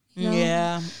pegging. You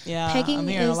know? Yeah. Pegging I'm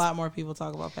hearing a is- lot more people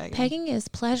talk about pegging. Pegging is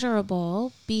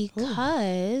pleasurable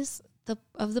because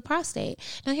of the prostate.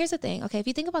 Now, here's the thing. Okay, if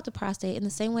you think about the prostate, in the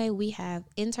same way we have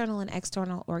internal and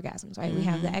external orgasms, right? We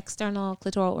have the external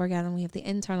clitoral orgasm. We have the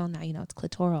internal. Now you know it's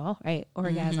clitoral, right?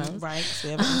 Orgasms, Right. So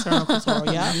they have an internal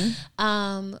clitoral.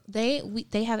 Yeah.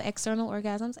 They have external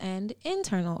orgasms and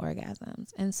internal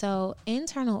orgasms, and so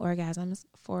internal orgasms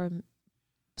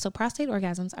prostate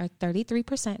orgasms are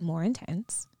 33% more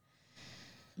intense.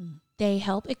 They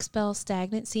help expel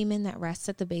stagnant semen that rests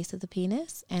at the base of the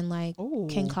penis and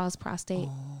can cause prostate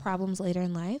problems later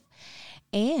in life.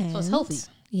 And So it's healthy.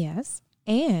 Yes.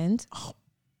 And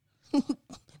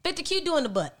Fit the cute doing the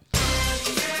butt.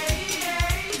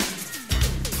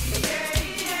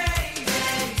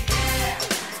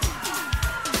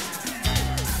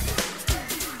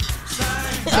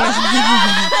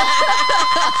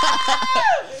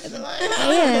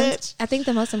 and I think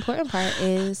the most important part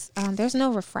is there's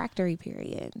no refractory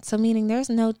period. So meaning there's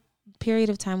no period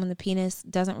of time when the penis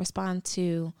doesn't respond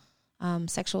to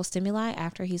sexual stimuli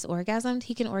after he's orgasmed.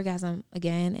 He can orgasm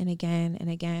again and again and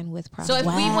again with So prostate.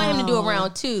 if we want him to do a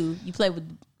round 2, you play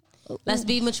with. Let's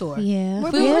be mature. Yeah.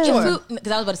 If we were mature,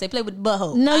 because I was about to say play with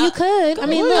butthole. No, you could. I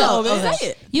mean, look.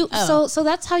 Say it. So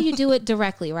that's how you do it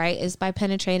directly, right? Is by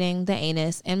penetrating the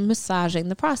anus and massaging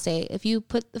the prostate. If you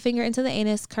put the finger into the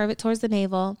anus, curve it towards the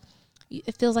navel,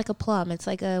 it feels like a plum. It's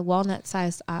like a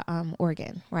walnut-sized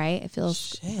organ, right? It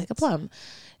feels like a plum.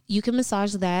 You can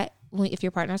massage that if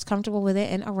your partner's comfortable with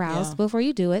it and aroused before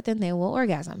you do it. Then they will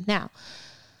orgasm. Now,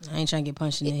 I ain't trying to get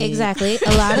punched in the head. exactly. A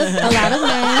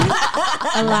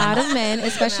lot of men,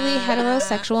 especially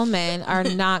heterosexual men, are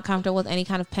not comfortable with any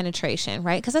kind of penetration,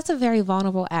 right? Because that's a very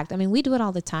vulnerable act. I mean, we do it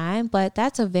all the time, but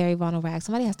that's a very vulnerable act.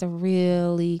 Somebody has to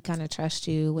really kind of trust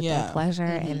you with their pleasure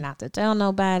and not to tell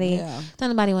nobody. Yeah. Tell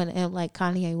nobody when, like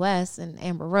Kanye West and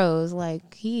Amber Rose, like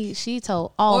she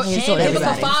told all his and Vivica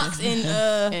everybody. Fox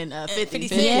and 50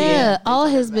 Cent. yeah, all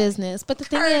his business. But the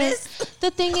thing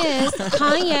is,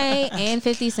 Kanye and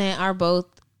 50 Cent are both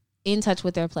in touch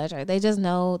with their pleasure. They just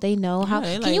know. They know how.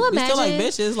 Yeah, Can you imagine?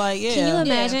 We still like bitches. Like, yeah. Can you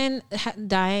imagine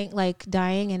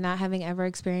dying and not having ever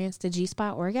experienced a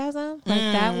G-spot orgasm? Like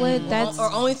that would. That's Or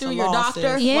only through your loss,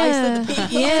 doctor. sis. yeah,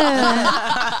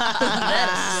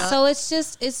 yeah. So it's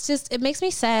just it makes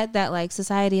me sad that like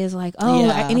society is like,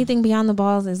 anything beyond the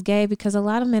balls is gay, because a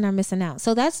lot of men are missing out.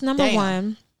 So that's number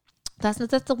one. That's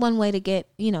the one way to get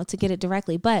it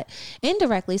directly, but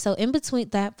indirectly. So in between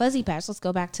that fuzzy patch, let's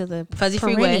go back to the Fuzzy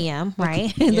freeway. perineum,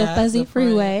 right? The fuzzy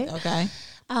freeway. Okay.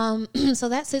 So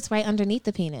that sits right underneath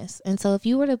the penis, and so if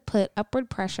you were to put upward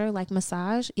pressure, like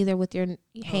massage, either with your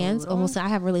hands, almost. I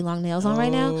have really long nails on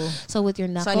right now, so with your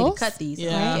knuckles. So I need to cut these.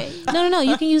 Yeah. Okay. No.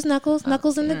 You can use knuckles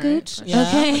in the gooch. Yeah.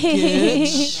 Okay.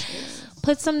 Gooch.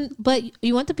 Put some, but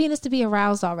you want the penis to be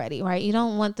aroused already, right? You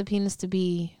don't want the penis to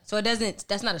be. So it doesn't.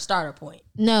 That's not a starter point.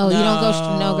 No, you don't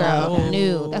go. No, girl.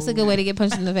 No, that's a good way to get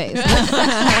punched in the face.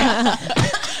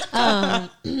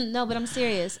 No, but I'm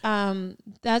serious.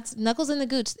 That's knuckles in the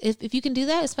gooch. If you can do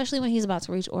that, especially when he's about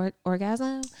to reach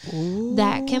orgasm,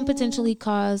 that can potentially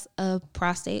cause a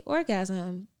prostate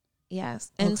orgasm.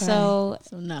 Yes, and so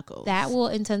knuckles. that will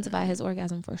intensify his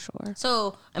orgasm for sure.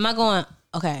 So am I going?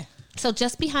 Okay. So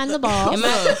just behind the balls,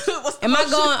 Am I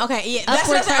going? Okay. Yeah.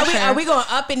 Upward pressure. Are we going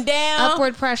up and down?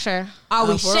 upward pressure. Are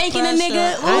we shaking a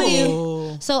nigga? I do.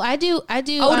 Ooh. So I do.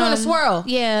 Oh, we're doing a swirl.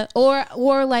 Yeah,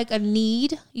 or like a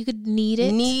knead. You could knead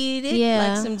it. Need it? Yeah.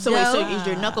 Like some So wait, so dough? is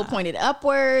your knuckle pointed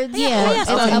upwards? Yeah, it's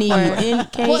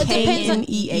upward. Well, it depends on-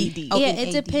 N-K-N-E-A-D. Yeah,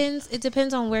 it depends. It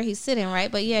depends on where he's sitting,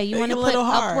 right? But yeah, you want to it a put little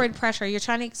hard. upward pressure. You're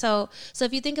trying to. So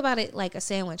if you think about it like a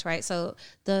sandwich, right? So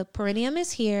the perineum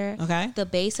is here. Okay. The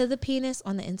base of the penis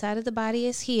on the inside of the body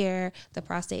is here. The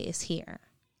prostate is here.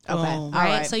 Okay. Boom. All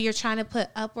Right? right. So you're trying to put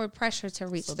upward pressure to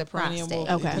reach the perineum prostate.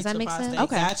 will Okay. Does that reach make the sense?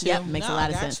 prostate. Okay. Got you. Yep. Makes a No, lot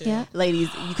of got sense. you. Yeah. Ladies,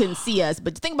 you couldn't see us,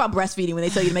 but think about breastfeeding when they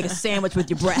tell you to make a sandwich with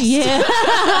your breast. Yeah.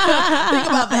 Think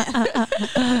about that.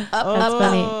 That's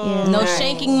funny. Yeah. No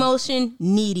shanking motion,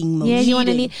 kneading motion. Yeah, you want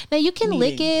to Kneading. need. Now you can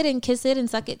lick Kneading. it and kiss it and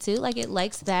suck it too. Like it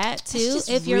likes that too. It's just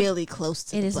if you're, really close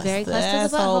to it the is bust. very close to the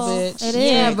Asshole, butthole. bitch. It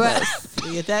is. Yeah, bro.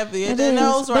 Get that It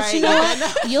nose is. right. But you know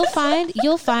what?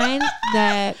 You'll find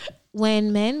that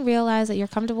when men realize that you're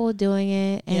comfortable with doing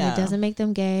it and Yeah. it doesn't make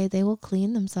them gay, they will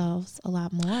clean themselves a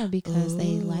lot more because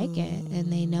they like it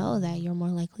and they know that you're more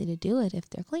likely to do it if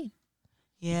they're clean.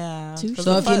 Yeah. So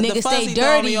So if your nigga stay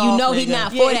dirty, you know he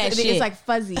not for that it's, shit. it's like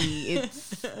fuzzy.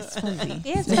 It's fuzzy.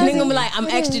 Yeah, it's The nigga gonna be like, I'm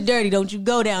It extra is. dirty. Don't you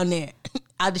go down there.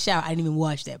 Out the shower. I didn't even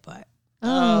watch that part.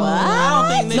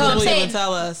 I don't think No, niggas I'm will saying- even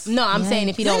tell us. No, I'm saying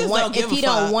if he Niggas don't want, don't give if he a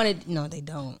don't fuck. want it, no, they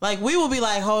don't. Like we will be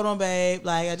like, hold on, babe.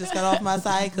 Like I just got off my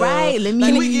cycle. Right, let me-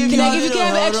 Like, can we Can I give you y'all can I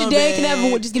have an hold extra on, day? Can I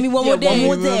babe. have just give me one more day? one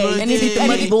more day. I need to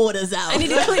Muddy borders out. I need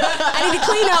to clean. I need to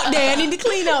clean out there. I need to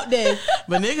clean out there.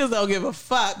 But niggas don't give a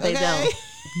fuck. They Okay? don't.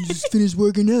 You just finished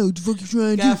working out. What the fuck you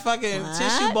trying to do? Got fucking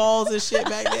tissue balls and shit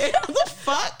back there. What the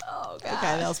fuck? Oh, God.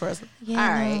 Okay, that was personal. Yeah, All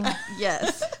right. no.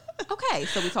 Yes. Okay,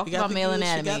 so we talked You got about the male gooch,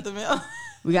 anatomy. You got the male.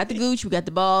 We got the gooch, we got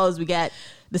the balls, we got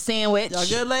the sandwich. Y'all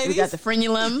good, ladies? We got the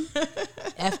frenulum.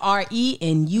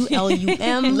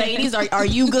 FRENULUM. Ladies, are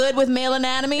you good with male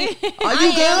anatomy? Are I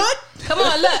you am. good? Come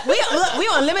on, look, we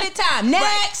on limited time.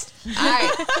 Next. All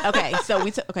right. Okay. So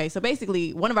so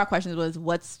basically, one of our questions was,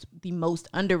 what's the most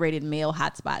underrated male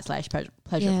hotspot /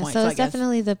 pleasure Yeah, point? so I it's guess-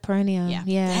 definitely the perineum. Yeah.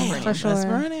 Yeah, Damn, for sure. That's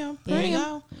perineum. There you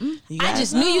go. You I guys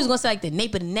just knew you was gonna say like the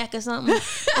nape of the neck or something.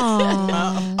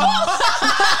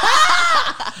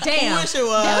 Damn. Wish it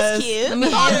was. That was cute. Let me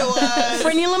Thought add it was.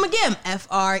 frenulum again.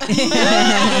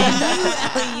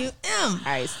 FRENULUM. All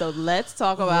right. So let's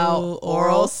talk about Ooh,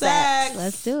 oral sex.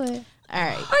 Let's do it. All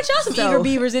right. Aren't y'all some So- eager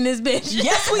beavers in this bitch?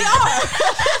 Yes, we are.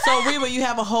 So, Reba, you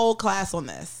have a whole class on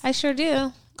this I sure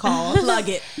do. called Plug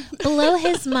it. Below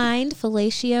His Mind,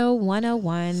 Fellatio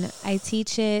 101. I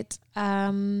teach it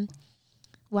on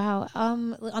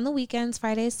the weekends,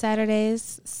 Fridays,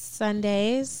 Saturdays,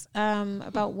 Sundays,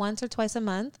 about once or twice a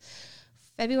month.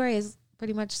 February is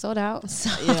pretty much sold out.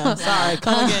 So. Yeah, sorry.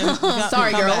 Come again.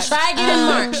 Sorry, Come girl. back. Try again in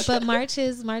March. But March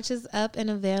is up and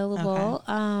available.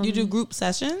 You do group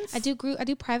sessions? I do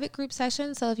private group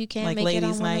sessions. So if you can't Like make it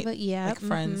on ladies' one night? of it, yeah, Like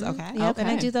friends, okay. Yep, and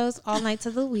I Okay. do those all nights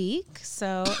of the week.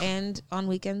 So and on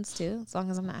weekends too, as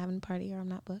long as I'm not having a party or I'm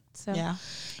not booked. So Yeah.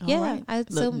 yeah, All right. it's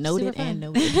Look, so noted super fun. and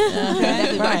noted.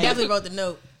 Okay, right. Definitely wrote the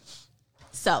note.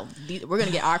 So we're gonna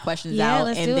get our questions Yeah, out,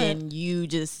 let's and do then you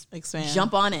just Expand.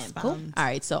 jump on in. Expound. Cool. All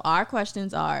right. So our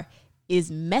questions are: is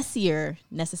messier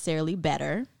necessarily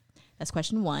better? That's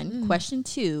question one. Question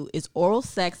two: is oral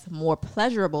sex more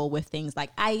pleasurable with things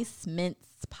like ice, mints,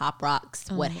 pop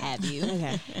rocks, what have you?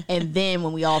 Okay. And then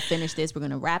when we all finish this, we're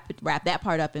gonna wrap that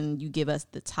part up, and you give us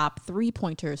the top 3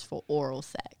 pointers for oral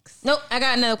sex. Nope, I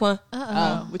got another one.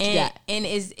 What you And, got? and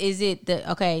is it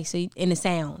the okay? So in the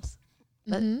sounds,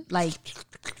 like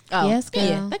Oh, Yes, girl.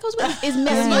 yeah, that goes with is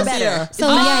messier better. So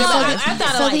oh, yeah, so, I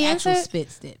thought so like the actual answer.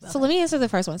 spit stip. So let me answer the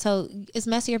first one. So is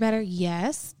messier better?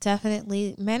 Yes,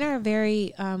 definitely. Men are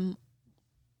very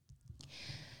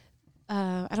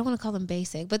I don't want to call them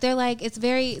basic, but they're like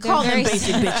they're Call them very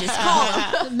basic bitches.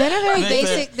 Call them. Men are very Makes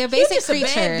basic. They're basic just a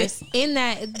bad creatures in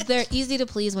that they're easy to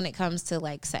please when it comes to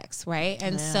like sex, right?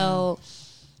 And so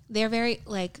they're very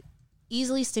like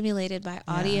easily stimulated by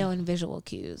audio and visual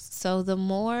cues. So the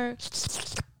more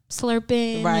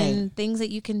slurping Right. and things that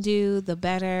you can do, the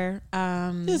better.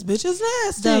 This bitch is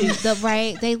nasty. The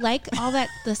right, they like all that,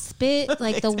 the spit,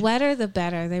 like the wetter the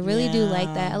better. They really do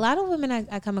like that. A lot of women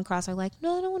I come across are like,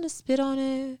 no, I don't want to spit on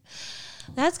it.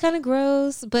 That's kind of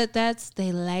gross, but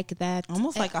they like that.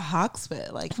 Almost like a hawk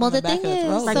spit, like from Well, the the back thing of the is,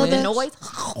 throat. Like so the the- noise.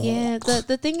 Yeah,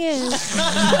 the thing is,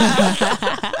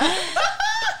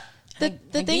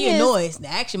 the thing Your is, noise. The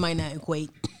action might not equate.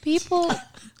 people,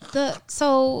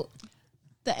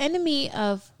 the enemy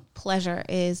of pleasure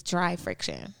is dry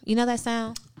friction. You know that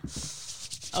sound?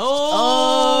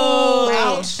 oh,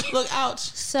 ouch. Look, ouch.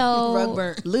 So Rug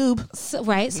burnt. Lube.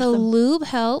 right, so lube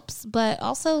helps, but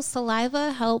also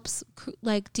saliva helps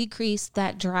like decrease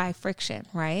that dry friction,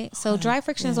 right? So dry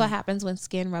friction is what happens when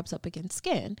skin rubs up against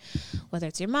skin, whether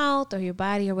it's your mouth or your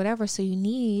body or whatever. So you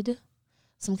need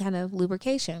some kind of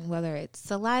lubrication, whether it's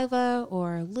saliva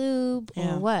or lube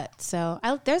or what. So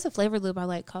there's a flavored lube I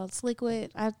like called Sliquid.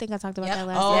 I think I talked about that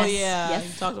last Oh, time. yeah.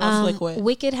 Yes. You talked about Sliquid.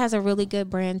 Wicked has a really good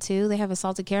brand too. They have a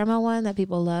salted caramel one that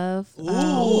people love.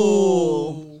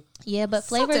 Ooh. Yeah, but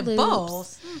flavored Salted lubes,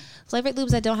 balls. flavored lubes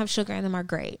that don't have sugar in them are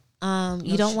great.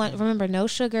 You don't want, remember, no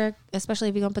sugar, especially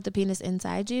if you're gonna put the penis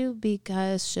inside you,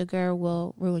 because sugar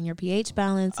will ruin your pH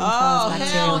balance and cause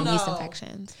bacterial and yeast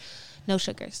infections. No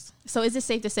sugars. So is it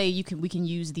safe to say we can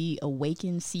use the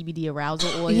Awaken CBD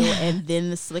arousal oil and then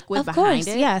the Sliquid Of behind course,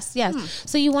 it? yes.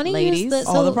 So you want to Ladies, use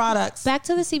all the products. Back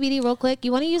to the CBD real quick.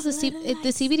 You want to use the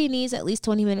CBD needs at least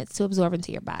 20 minutes to absorb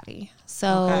into your body.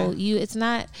 So it's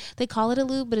not, they call it a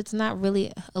lube, but it's not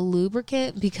really a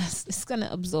lubricant because it's gonna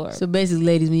absorb. So basically,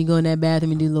 ladies, when you go in that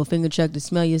bathroom and do a little finger chuck to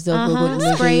smell yourself, real quick, to make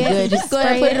sure Spray you're it. good. Just go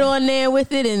ahead and Spray put it on there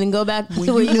with it, and then go back to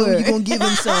where You you know were. you're gonna give him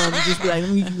some. Just be like,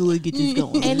 let me go get this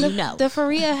going. And know. the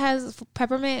Faria has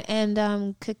peppermint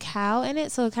and cacao in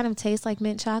it, so it kind of tastes like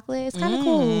mint chocolate. It's kind of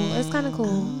cool. It's kind of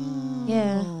cool.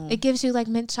 Yeah, it gives you like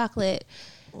mint chocolate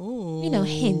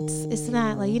hints. It's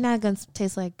not like you're not gonna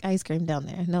taste like ice cream down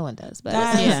there. No one does. But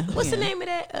What's the name of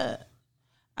that?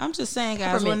 I'm just saying, guys,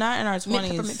 Peppermint. we're not in our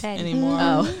Peppermint 20s patty. anymore.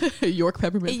 Oh, York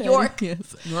peppermint. patty. York.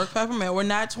 Yes. York peppermint. We're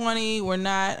not 20. We're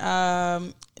not.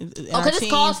 Because it's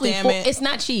costly. Damn it. It's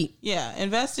not cheap. Yeah,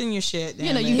 invest in your shit.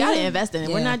 You know, you gotta invest in it.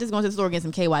 We're Yeah. not just going to the store and get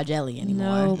some KY jelly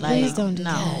anymore. No, please don't do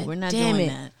that. No, we're not Damn doing it.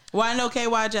 that. Why no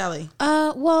KY jelly?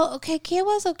 Well, okay,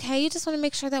 KY's okay. You just want to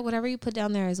make sure that whatever you put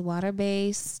down there is water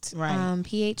based, Right.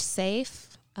 pH safe.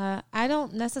 I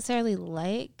don't necessarily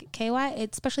like KY,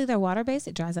 especially their water based.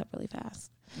 It dries up really fast.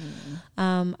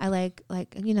 I like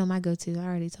my go to. I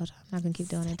already told you I'm not gonna keep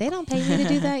doing it. They don't pay me to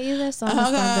do that either, so I'm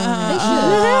gonna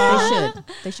stop doing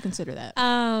it. They should consider that.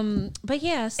 But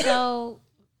yeah, so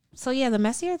yeah, the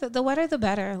messier, the wetter, the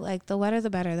better. Like the wetter, the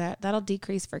better. That'll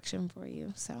decrease friction for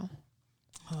you. So.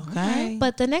 Okay.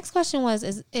 But the next question was,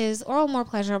 is oral more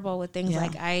pleasurable with things Yeah.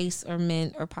 like ice or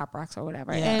mint or Pop Rocks or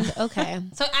whatever? Yeah. And okay.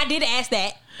 So I did ask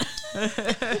that.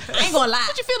 I ain't gonna lie.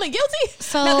 You feeling guilty?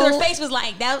 So No, 'cause her face was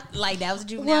like that was a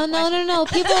juvenile. well, question. no.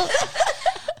 People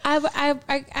I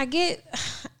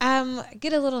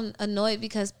get a little annoyed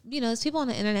because, there's people on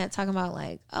the internet talking about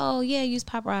like, oh yeah, use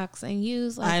Pop Rocks and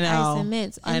use like I know. ice and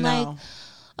mints. And I know. like,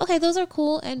 okay, those are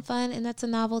cool and fun, and that's a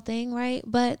novel thing, right?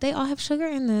 But they all have sugar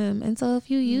in them, and so if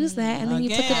you use that and then you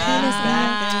put the penis in,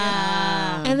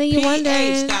 and then you pH, wonder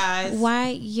guys. why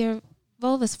your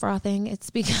vulva's frothing, it's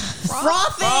because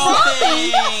Frothing.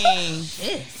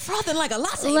 Frothing like a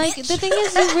lassie. like the thing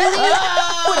is you really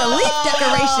with a leaf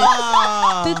decoration.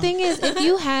 the thing is if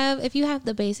you have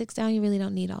the basics down, you really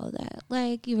don't need all of that.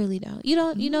 Like you really don't.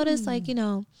 You notice like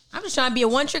I'm just trying to be a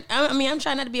one trick. I'm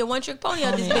trying not to be a one trick pony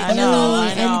on this bitch. I know.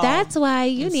 and that's why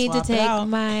you And need to swap it take out.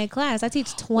 my class. I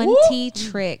teach 20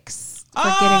 tricks for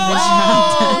getting the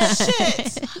job Oh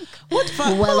shit! What the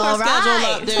fuck? Well, Pull our all schedule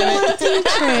right. up, dude. done.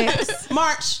 20 tricks.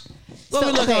 March. What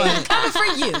we looking at? Coming for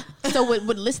you. So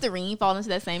would Listerine fall into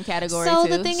that same category So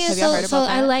too? the thing Have is, y'all heard so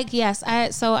about I that? like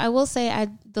I will say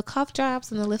the cough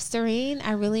drops and the Listerine.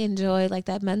 I really enjoy like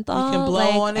that menthol. You can blow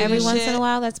like, on it every and once shit? in a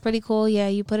while. That's pretty cool. Yeah,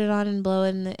 you put it on and blow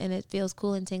it, and it feels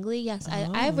cool and tingly. Yes,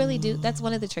 I really do. That's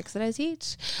one of the tricks that I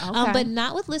teach. Okay. But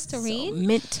not with Listerine.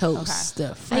 Mentos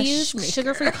stuff. I use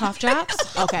sugar-free cough drops.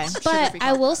 Okay, But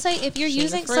I will say if you're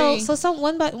using Sugar-free. so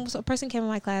a person came in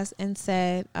my class and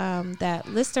said that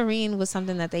Listerine was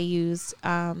something that they used,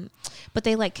 but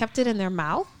they like kept it in their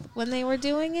mouth when they were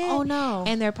doing it. Oh, no.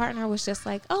 And their partner was just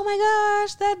like, "Oh my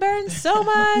gosh, that burns so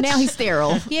much." now he's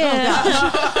sterile. Yeah.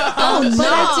 But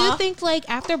I do think like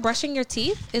after brushing your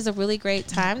teeth is a really great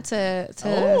time to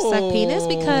suck penis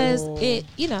because it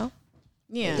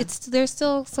Yeah, there's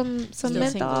still some Still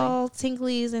menthol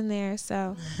tinglies in there.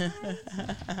 So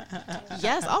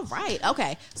yes. All right.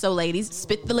 Okay. So ladies,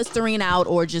 spit the Listerine out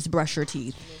or just brush your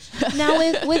teeth. now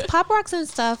with Pop Rocks and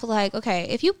stuff, like, okay,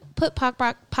 if you put Pop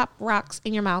Rocks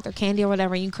in your mouth or candy or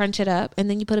whatever, and you crunch it up and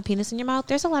then you put a penis in your mouth,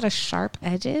 there's a lot of sharp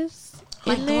edges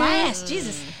in there. Glass.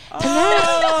 Jesus. And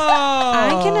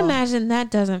that, I can imagine that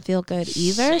doesn't feel good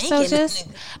either. So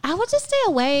I would just stay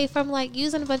away from like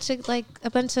using a bunch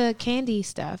of candy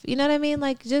stuff. You know what I mean?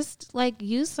 Like just like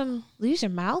use your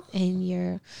mouth and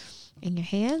your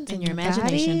hands and your your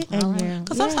imagination. body and your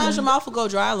Because sometimes your mouth will go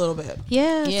dry a little bit.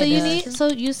 yeah. Yeah, So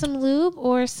it does. use some lube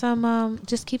or some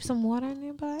just keep some water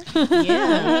nearby.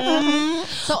 Yeah.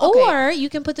 So or you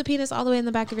can put the penis all the way in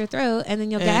the back of your throat and then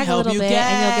you'll And gag a help little you bit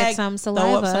and you'll gag. get some Throw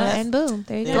saliva up some ass. and boom,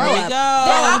 there you There go. you go.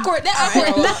 That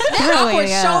awkward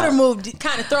shoulder move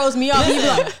kind of throws me off. You be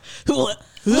like,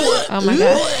 Oh my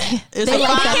god. It's They a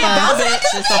like fine that, line,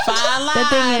 bitch. It's a fine line. The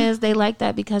thing is, they like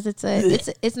that because it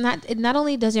not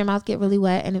only does your mouth get really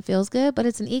wet and it feels good, but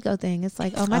it's an ego thing. It's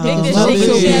like, oh my dick is so big.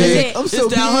 big. Yeah, I'm It's so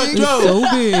down her big. throat. So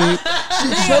big.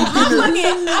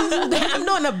 I'm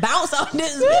doing a bounce on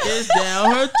this bitch. It's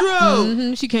down her throat.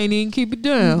 Mhm, she can't even keep it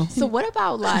down. So what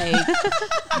about like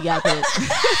you got this?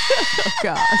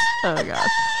 Oh gosh.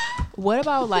 What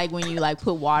about like when you like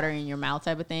put water in your mouth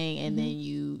type of thing and then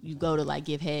you go to like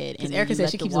give head and then Erica you said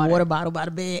let she the keeps a water bottle by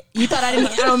the bed. You thought I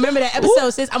don't remember that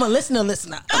episode, sis? I'm a listener.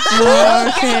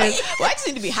 Okay. Well, I just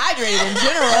need to be hydrated in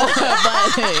general,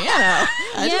 but you know. Yeah,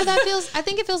 I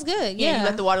think it feels good. Yeah, Yeah, you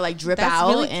let the water like drip that's out.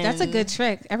 really, and that's a good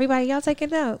trick. Everybody, y'all taking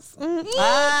notes. I don't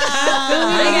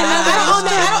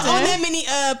own that many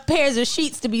pairs of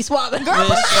sheets to be swapping. Girl,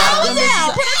 put a towel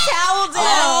down. Put a towel down.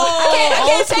 I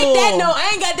can't take that. No, I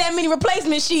ain't got that many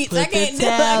replacement sheets. I can't do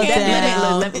it. I can't do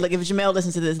that. Look, if Jamel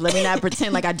listens to this, let me not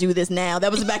pretend like I do this now.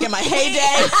 That was back in my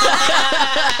heyday.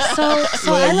 So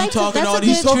I like talking that's all a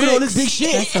these good working on this big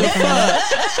shit.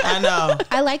 I know.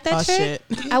 I like that Oh, trick.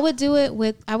 shit. I would do it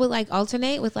with, I would like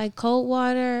alternate with like cold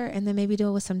water and then maybe do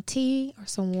it with some tea or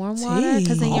some warm water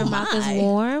because then your mouth is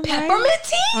warm. Peppermint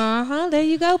tea? There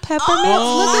you go. Peppermint.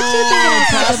 Look at you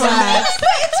thinking of peppermint.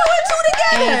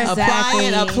 Exactly.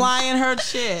 Applying her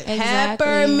shit. Exactly.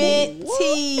 Peppermint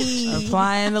tea.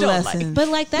 Applying the lesson. But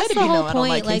like that's Let it the be whole known I don't point.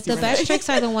 like Like Casey the best tricks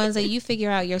are the ones that you figure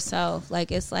out yourself.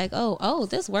 Like it's like, oh,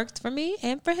 this worked for me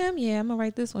and for him. Yeah, I'm gonna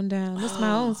write this one down. This is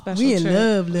my own special trick.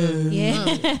 love.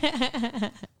 Yeah.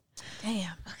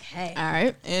 Damn. Okay. All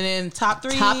right. And then top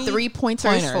three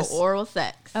pointers for oral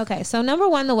sex. Okay, so number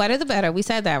 1, the wetter the better. We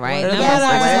said that, right? Wetter the Number better.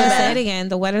 1, Wetter the let's better. say it again.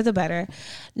 The wetter the better.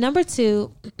 Number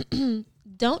 2,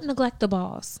 don't neglect the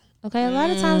balls. Okay, a lot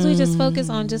of times we just focus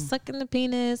on just sucking the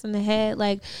penis and the head.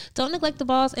 Like, don't neglect the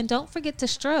balls and don't forget to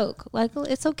stroke. Like,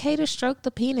 it's okay to stroke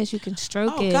the penis. You can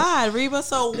stroke it. Oh God, Reba!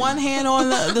 So one hand on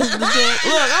the dick. Look,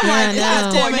 I'm like, know.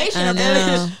 coordination. I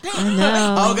know.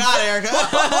 Oh God, Erica! I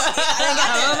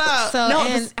don't know. So No,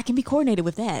 and, I can be coordinated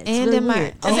with that. It's and really in my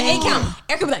weird. That's an 8 count.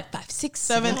 Erica be like 5, 6,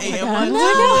 7, 8, and God. 1.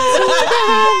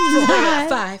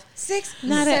 5, 6,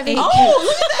 not 7, an 8. Oh,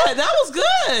 look at that! That was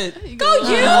good. Go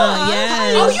you.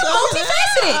 Yes. Oh, you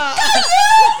multifaceted. Go you.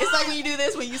 It's like when you do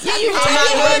this when you Yeah, you I'm turn not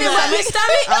your doing head and rub that. your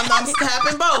stomach.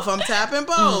 I'm tapping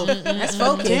both. That's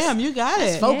focus. Damn, you got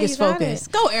it. Focus, you got focus.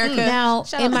 it. Go, Erica. Now,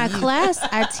 Shout in out my to you. class,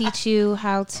 I teach you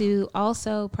how to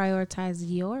also prioritize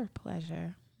your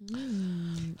pleasure.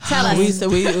 Tell us. We said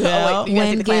we. Well, You gotta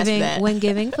take the class for that. When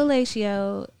giving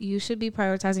fellatio, you should be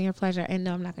prioritizing your pleasure. And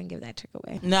no, I'm not going to give that trick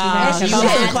away. no, guys You should come to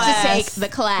the have to class. take the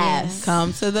class.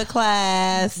 Come to the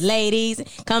class. Ladies,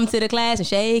 come to the class and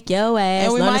shake your ass.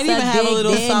 And we Learn might to even suck have a dick,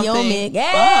 little then your something. mic.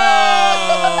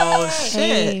 Yeah. Oh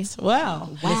shit! Wow.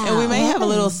 And we may have a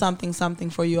little something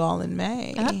for you all in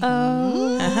May.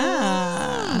 Uh-oh.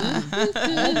 Uh-huh.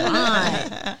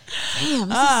 Damn,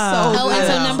 this Oh, and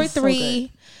so Yeah. number So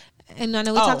 3, and I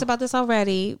know we Oh. talked about this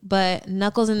already, but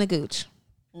knuckles in the gooch.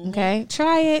 Okay?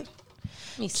 Try it.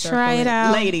 Try it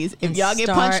out. ladies, if y'all get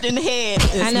Start- punched in the head,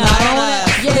 I know. not I don't want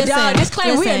us. to. Yeah, dog,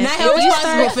 disclaimer, we are not held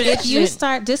responsible for this If you shit.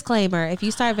 start, disclaimer, if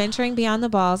you start venturing beyond the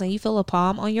balls and you feel a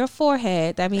palm on your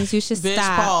forehead, that means you should Bitch,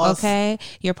 stop. pause. Okay,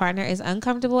 your partner is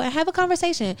uncomfortable and have a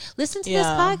conversation. Listen to this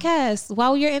Yeah. podcast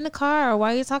while you're in the car or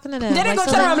while you're talking to them. Then they Like, gonna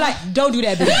so turn that- around and be like, don't do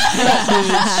that,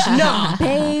 bitch. No,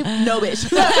 babe, no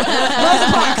bitch.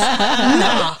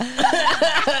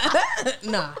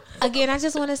 nah. Again, I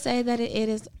just want to say that it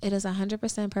is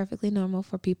 100% perfectly normal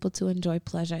for people to enjoy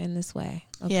pleasure in this way.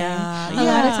 Okay? Yeah, A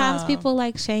lot of yeah. times people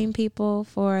like shame people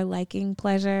for liking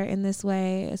pleasure in this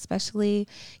way, especially,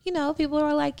 people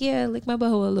are like, yeah, lick my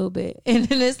butthole a little bit. And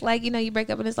then it's like, you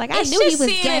break up and it's like, I knew he was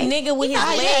seeing gay. a nigga with his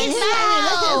legs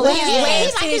out. With his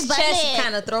legs and his chest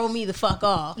kind of throw me the fuck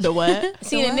off. The what?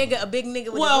 Seeing a big nigga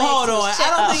with Well, his legs hold and on. his I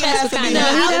don't think it has chest to be. kinda- No,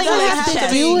 he I don't doesn't think have to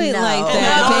has do it No. like No,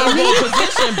 that, baby.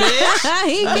 position, bitch.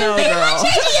 He No, can, girl.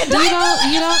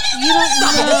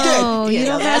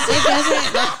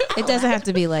 it doesn't have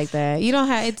to be like that. You don't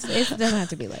have, it doesn't have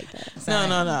to be like that. No.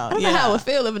 I don't know how it would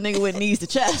feel if a nigga with knees to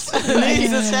chest. Knees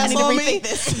to chest I need to on me. rethink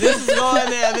this. This is going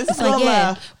there. This is Like, going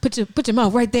yeah, left. put your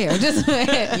mouth right there. Just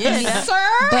Yes, sir.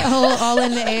 butthole all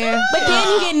in the air. But then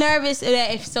you get nervous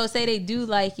that if say they do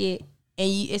like it and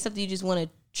it's something you just want to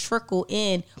trickle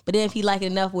in, but then if he like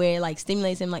it enough where it like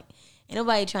stimulates him, like ain't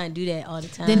nobody trying to do that all the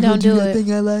time. Then don't do it.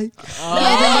 I like.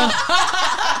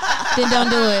 Then don't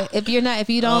do it. If you're not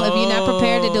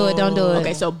prepared to do it, don't do it.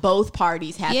 Okay, so both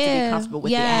parties have to be comfortable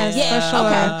with yes, the act. for sure.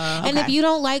 Okay. And if you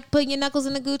don't like putting your knuckles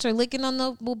in the gooch or licking on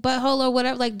the butthole or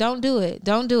whatever, like don't do it.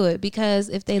 Don't do it because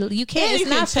if you can't, Yeah, it's you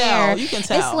not can fair. tell. You can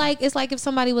tell. It's like if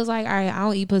somebody was like, all right, I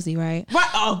don't eat pussy, right? Right.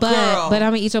 Oh, But girl. I'm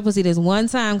gonna eat your pussy this one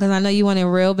time because I know you want it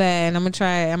real bad, and I'm gonna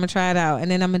try it. I'm gonna try it out,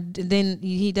 and then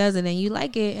he does it, and you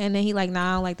like it, and then he like,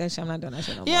 nah, I don't like that shit. I'm not doing that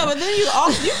shit no Yeah, more. but then you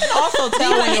can also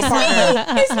tell when your partner.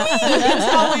 You can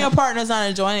tell when your partner's not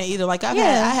enjoying it either. Like I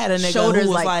had a nigga Shoulders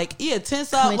who was like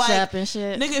tense up, clench like up and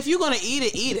shit. nigga, if you're gonna eat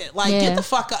it, eat it. Like Yeah. get the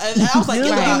fuck out. And I was like,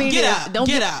 get out. Don't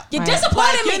Get get- out. You're Right.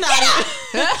 disappointing me. You're Get not. out.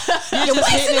 You're just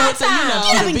hitting it with the,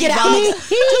 Get up and get out. beatbox. Just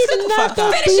get the fuck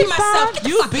out. Finishing myself. Get the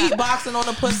You fuck out. beatboxing on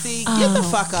the pussy. Get the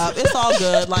fuck up. It's all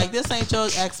good. Like this ain't your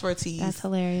expertise. That's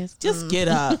hilarious. Just get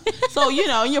up. So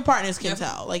and your partners can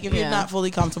tell. Like if you're Yeah. not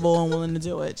fully comfortable and willing to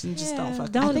do it, then just don't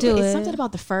fuck. Don't I think do it's it. something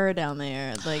about the fur down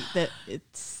there, like that.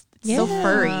 It's so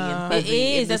furry and It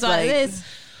fuzzy. is. That's It's all like, it is.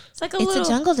 It's like a It's little. a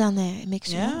jungle down there. It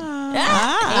makes you. Yeah.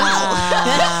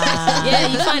 Yeah,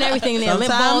 you find everything in there. Lip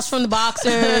Sometimes- balms from the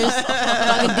boxers,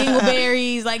 fucking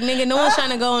dingleberries. Like, nigga, no one's trying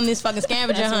to go on this fucking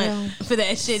scavenger hunt for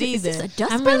that shit either. It's a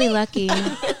dust I'm bunny? really lucky. I'm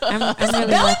really lucky.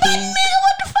 Nigga,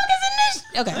 what the fuck is in this?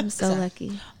 Okay, I'm so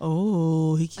lucky.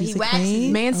 Oh, he keeps He it waxes,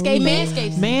 clean.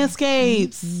 manscapes.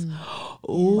 Manscapes.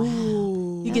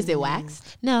 Ooh. He gets it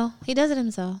waxed. No, he does it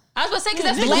himself. I was about to say, because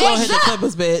that's the Niggas gonna legs hit the up.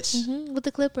 clippers, bitch. With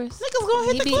the clippers. Niggas gonna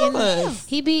hit the be in clippers.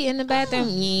 He be in the bathroom.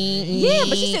 Yeah,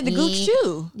 but she said the gooch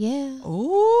too. Yeah.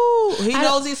 Ooh, he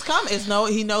knows he's coming.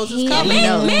 He knows it's coming.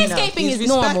 Manscaping He's is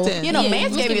normal. respecting. You know, Yeah,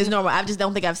 manscaping is normal. I just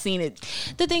don't think I've seen it.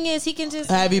 The thing is, he can just.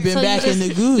 Have you been so back in just-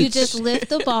 the gooch? You just lift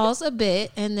the balls a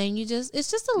bit, and then it's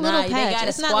just a little Nah, they patch. gotta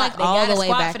It's not squat. like They all gotta the way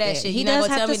squat back for that there. shit. He You not does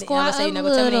gonna have tell to me- squat I'm gonna say a you not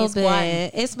gonna tell me he little ain't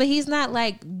squatting. bit. But he's not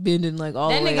like bending like all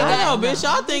That the way nigga down. I know, bitch.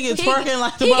 Y'all think it's twerking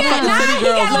like the He got motherfucking city he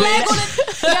girls, got a leg on bitch.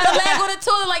 the, he got a leg on the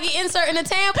toilet like he inserting a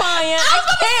tampon in. I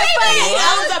can't fucking.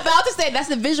 I was about to say that's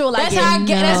the visual I That's get. how I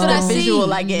get. That's what I That's the see.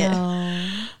 visual I get.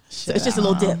 So it's just a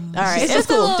little dip. All right, it's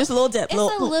cool. Just a little dip. It's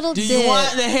a little Do dip. you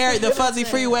want the fuzzy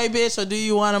freeway, bitch, or do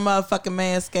you want a motherfucking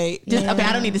manscape? Just, okay,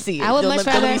 I don't need to see it. I would much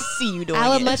Let me rather see you doing I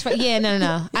would it. much rather. Yeah,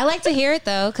 no. I like to hear it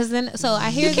though, because then I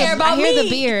hear care about I hear me. the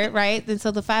beard, right? And so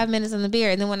the 5 minutes in the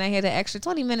beard, and then when I hear the extra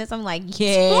 20 minutes, I'm like,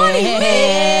 yeah, 20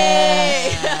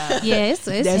 yeah, it's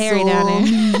hairy down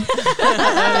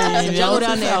there. Jungle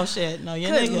down there. Oh shit, no,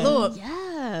 your Good nigga. Lord.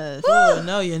 Yes. Oh,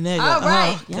 no, your nigga. All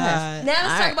right. Oh, God. Now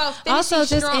let's talk about finishing Also,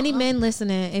 just strong. any men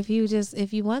listening, if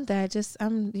you want that, just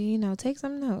take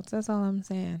some notes. That's all I'm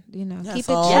saying. That's Keep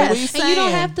it all chill. we And you don't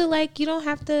saying. have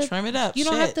to Trim it up. You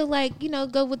don't Shit. have to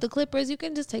go with the clippers. You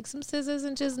can just take some scissors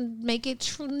and just make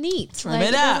it neat. Trim like,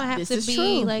 it up. doesn't have This to is be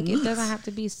true. like it doesn't have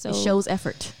to be so. It shows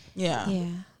effort. Yeah. Yeah.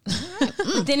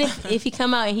 But then if he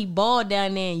come out and he bald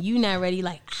down there and you not ready,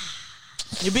 like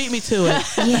You beat me to it.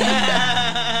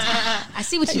 I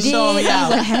see what you You're showing me did, out.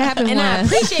 What happened and I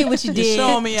was appreciate what you You're did.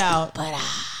 showing me out.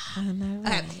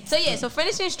 Okay. So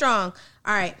finishing strong.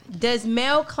 All right. Does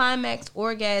male climax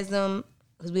orgasm,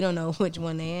 because we don't know which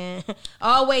one they are,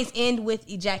 always end with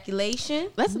ejaculation?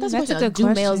 That's That's a a question. good Do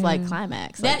males question. like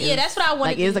climax? That- Like, that's what I wanted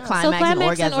Like, to is a know. climax, So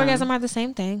climax and and orgasm are the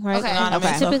same thing, right? Okay.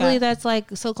 Okay. Typically, Okay. that's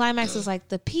climax is like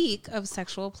the peak of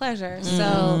sexual pleasure.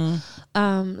 So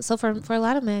for a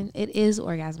lot of men, it is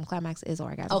orgasm. Climax is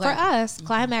orgasm. Okay. For us,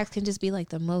 climax can just be like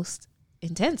the most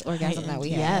intense orgasm that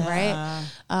we have, right?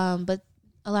 But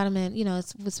a lot of men,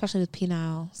 it's especially with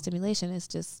penile stimulation, it's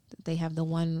just they have the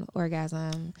one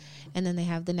orgasm and then they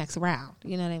have the next round.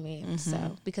 You know what I mean?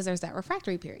 So because there's that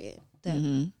refractory period.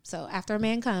 So after a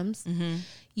man comes,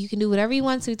 you can do whatever you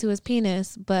want to his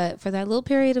penis, but for that little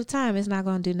period of time, it's not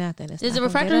going to do nothing. It's Does not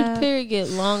the gonna get refractory up. period get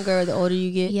longer the older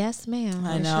you get? Yes, ma'am.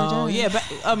 I It know. sure does. Yeah, but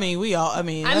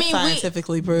that's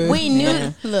scientifically proved. We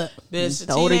knew. Look, Bitch,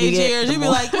 The older you teenage get, years, the you be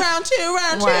more- like, round two.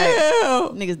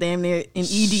 Niggas damn near in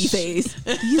ED phase.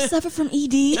 Do you suffer from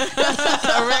ED?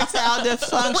 Erectile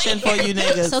dysfunction for you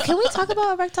niggas. So can we talk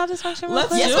about erectile dysfunction real Let's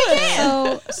quick?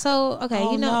 do it. So okay,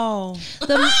 Oh, no.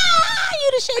 the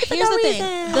you the shade for here's no the reason.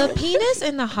 thing: the penis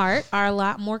and the heart are a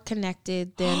lot more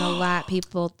connected than a lot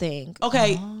people think.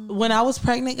 Okay, when I was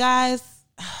pregnant, guys,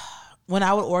 when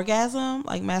I would orgasm,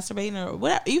 like masturbating or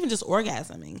whatever, even just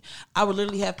orgasming, I would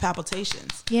literally have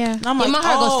palpitations. Yeah. And I'm Yeah, like, my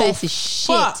heart goes oh, fast as shit.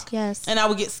 fuck. Yes. And I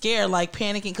would get scared, like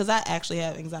panicking, because I actually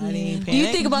have anxiety and do you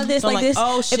panic. think about this So I'm like this?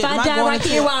 Oh shit! If am I die going right into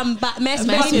here a- while I'm masturbating, Right.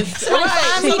 somebody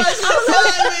find me. Somebody's gonna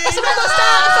find me. Somebody gonna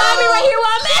find me right here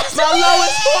while I'm My masturbating.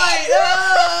 lowest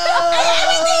point.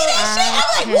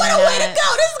 I'm like, what a way to go!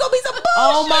 This is gonna be some bullshit.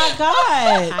 Oh my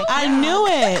god! I knew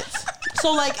it.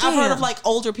 So like I've heard of like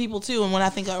older people too, and when I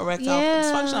think of erectile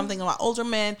dysfunction, I'm thinking about older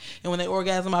men, and when they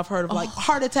orgasm, I've heard of like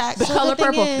heart attacks. The color thing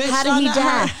purple. is- How did he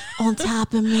die? On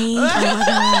top of me. Oh my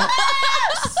god.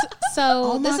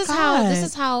 So my this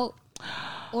is how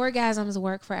orgasms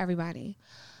work for everybody.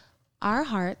 Our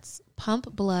hearts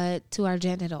pump blood to our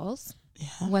genitals,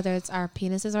 whether it's our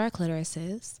penises or our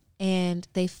clitorises, and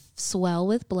they swell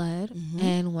with blood.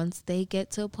 And once they get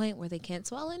to a point where they can't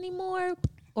swell anymore,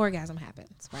 orgasm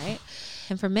happens, right?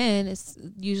 And for men, it's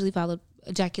usually followed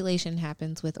ejaculation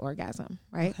happens with orgasm,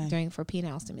 right? For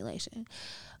penile stimulation.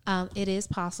 It is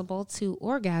possible to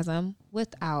orgasm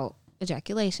without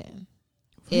ejaculation.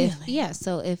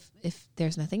 So if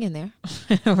there's nothing in there,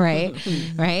 right?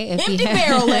 If Empty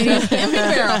barrel, ladies. Empty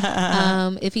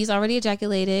barrel. if he's already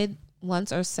ejaculated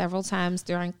once or several times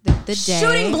during the day,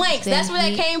 Shooting blanks. then That's where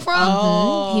that came from.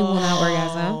 he will not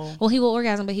orgasm. Well, he will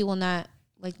orgasm, but he will not.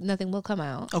 Like nothing will come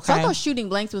out. Okay. So I thought shooting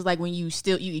blanks was like when you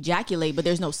ejaculate, but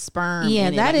there's no sperm. Yeah,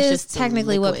 in it. that Like, it's is just the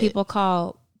technically what liquid. people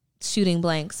call shooting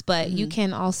blanks. But you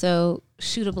can also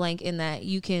shoot a blank in that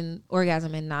you can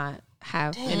orgasm and not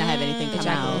have and not have anything come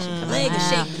out. ejaculation come Leg out. is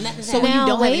shaking. Nothing's So when you Now,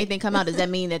 don't wait. have anything come out, does that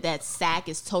mean that sack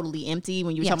is totally empty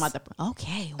when you're Yes. talking about the?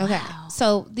 Okay. Wow. Okay.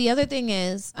 So the other thing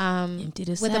is Empty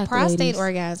the with a sack, prostate ladies.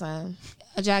 orgasm,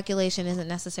 ejaculation isn't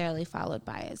necessarily followed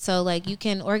by it. So like you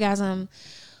can orgasm,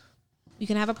 you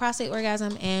can have a prostate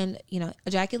orgasm and,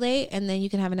 ejaculate, and then you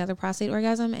can have another prostate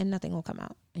orgasm and nothing will come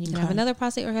out. And you can have another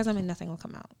prostate orgasm and nothing will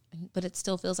come out. But it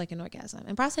still feels like an orgasm.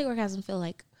 And prostate orgasms feel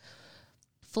like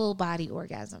full body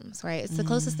orgasms, right? It's the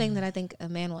closest thing that I think a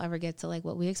man will ever get to like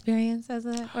what we experience as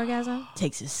an orgasm.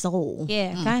 Takes his soul.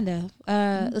 Yeah, kind of.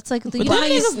 It's like you know how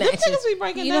you snatch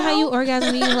you know how you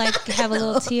orgasm, you like have a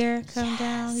little tear come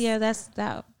down. Yeah,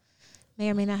 that may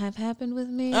or may not have happened with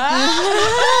me.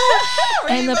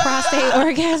 And the prostate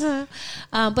orgasm,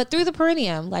 but through the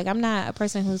perineum. Like I'm not a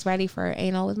person who's ready for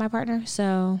anal with my partner,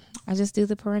 so I just do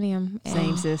the perineum.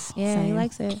 Same, sis. Yeah, Same. he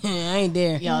likes it. I ain't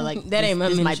there. Y'all like that ain't my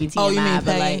this might be TMI, you mean but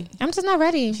Peggy? like I'm just not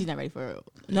ready. she's not ready for it.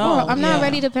 No, I'm not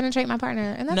ready to penetrate my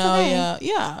partner, and that's okay.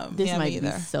 yeah. This yeah, might me be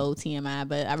either. so TMI,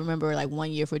 but I remember like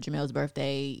one year for Jamel's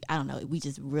birthday, I don't know, we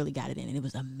just really got it in and it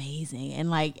was amazing. And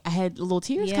like I had little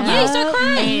tears come Yeah, out. you start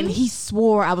crying. And he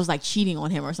swore I was like cheating on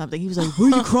him or something. He was like,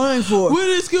 "What are you crying for?" What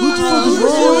is going Like,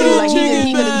 on?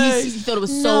 he thought it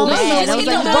was so bad. I was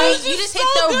like, You just hit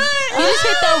the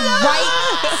right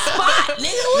spot,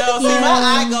 nigga. No, see, my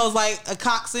eye goes like a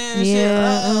coxswain and shit.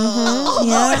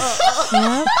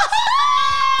 Yeah.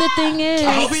 The thing is,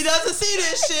 I hope he doesn't see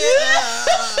this shit.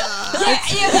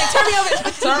 Yeah, turn me over.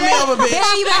 Turn me over, bitch.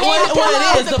 There you go. What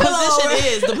it is, The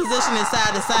the position is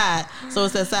side to side. So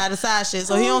it's that side to side shit.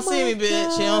 So he don't see me,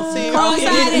 bitch. He don't see me.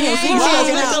 Cross-eyed and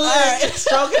He's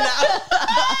stroking out.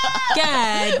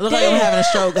 God, Look like I'm having a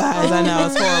stroke, guys. I know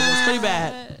it's horrible. It's pretty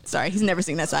bad. Sorry, he's never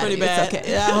seen that side Pretty of you. bad. It's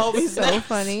okay. Yeah, I hope he's so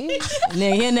funny.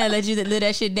 Nigga, he'll never let you live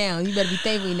that shit down. You better be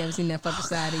thankful you never seen that fucking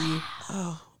side of you.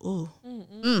 Ooh.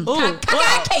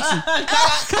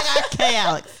 Okay,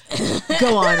 Alex.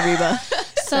 Go on, Reba.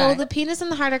 So the penis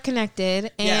and the heart are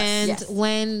connected, and Yes.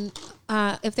 when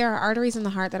if there are arteries in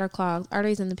the heart that are clogged,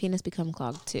 arteries in the penis become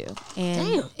clogged too,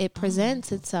 and it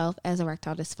presents itself as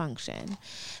erectile dysfunction.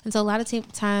 And so a lot of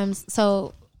times,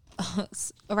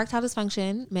 erectile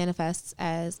dysfunction manifests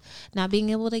as not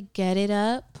being able to get it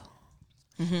up,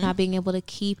 not being able to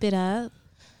keep it up,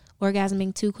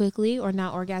 orgasming too quickly, or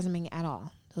not orgasming at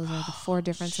all. Those are the 4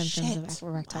 different symptoms of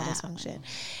erectile dysfunction.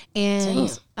 And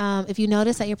if you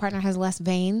notice that your partner has less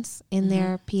veins in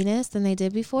their penis than they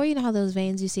did before, you know how those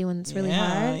veins you see when it's really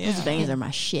hard? Those veins are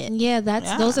my shit. Yeah,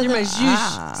 those are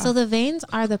the so the veins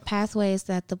are the pathways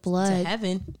that the blood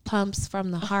Heaven. pumps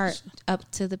from the heart up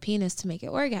to the penis to make it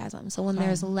orgasm. So when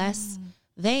there's less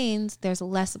veins, there's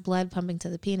less blood pumping to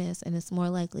the penis, and it's more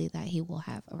likely that he will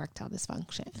have erectile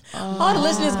dysfunction. All the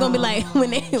listeners gonna be like,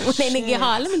 when they get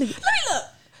hard, let me look.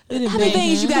 How many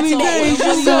veins you got today?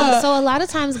 So a lot of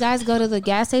times guys go to the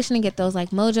gas station and get those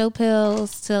like Mojo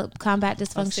pills to combat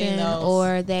dysfunction,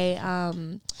 or they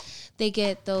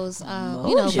get those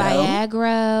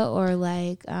Viagra or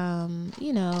like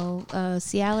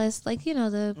Cialis, like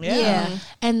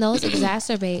and those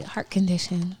exacerbate heart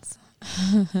conditions.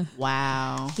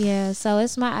 Wow. Yeah, so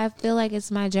I feel like it's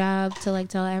my job to like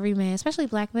tell every man, especially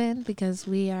black men, because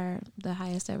we are the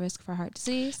highest at risk for heart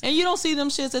disease. And you don't see them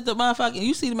shits at the motherfucking.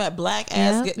 You see them at black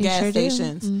ass gas sure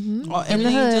stations. Or In the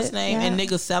everything you hood, just named, and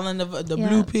niggas selling the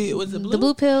blue pill. What's the blue? The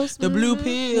blue pills. The blue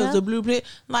pills. The blue pill.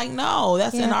 Like no,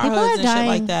 that's in our people hoods are and shit like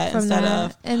dying that. from Instead that.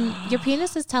 of And your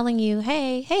penis is telling you,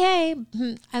 hey,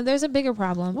 and there's a bigger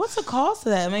problem. what's the cause to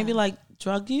that? Maybe like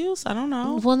drug use. I don't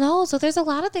know. Well, no. So there's a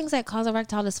lot of things that cause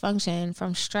erectile dysfunction,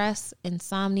 from stress,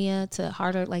 insomnia, to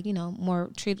harder,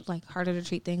 harder to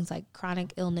treat things like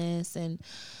chronic illness and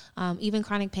even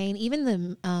chronic pain. Even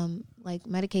the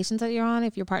medications that you're on.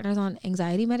 If your partner's on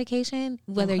anxiety medication,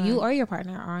 whether you or your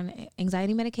partner are on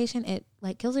anxiety medication, it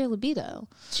kills your libido.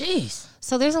 Jeez.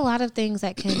 So there's a lot of things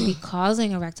that can be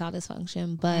causing erectile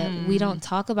dysfunction, but we don't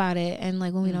talk about it. And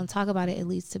when we don't talk about it, it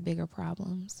leads to bigger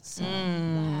problems. So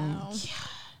Wow.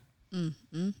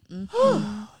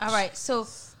 All right. So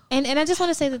And I just want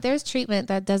to say that there's treatment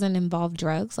that doesn't involve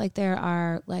drugs. Like there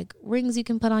are rings you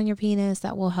can put on your penis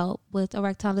that will help with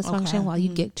erectile dysfunction while you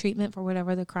get treatment for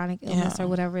whatever the chronic illness or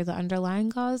whatever the underlying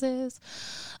cause is.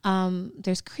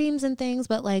 There's creams and things,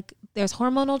 but there's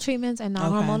hormonal treatments and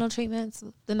non-hormonal treatments.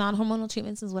 The non-hormonal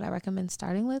treatments is what I recommend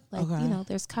starting with.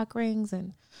 There's cock rings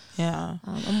and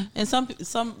and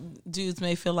some dudes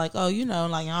may feel like, I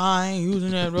ain't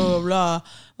using that, blah blah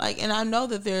blah. And I know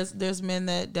that there's men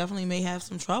that definitely may have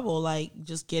some trouble,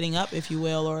 just getting up, if you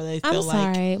will, or they feel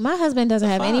I'm sorry, my husband doesn't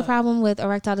have any problem with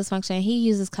erectile dysfunction. He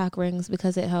uses cock rings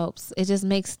because it helps. It just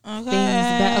makes things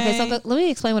better. Okay, so let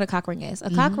me explain what a cock ring is. A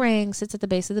cock ring sits at the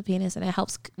base of the penis and it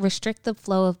helps restrict the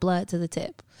flow of blood to the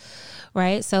tip.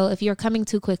 Right? So if you're coming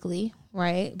too quickly,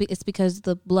 right? It's because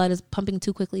the blood is pumping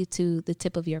too quickly to the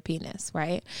tip of your penis,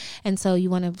 right? And so you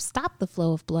want to stop the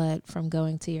flow of blood from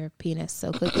going to your penis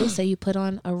so quickly. So you put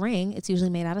on a ring. It's usually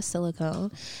made out of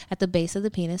silicone at the base of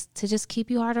the penis to just keep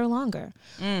you harder longer.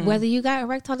 Whether you got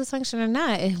erectile dysfunction or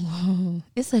not,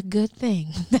 it's a good thing.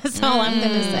 That's all I'm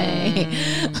going to say.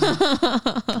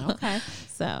 Okay.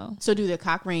 So do the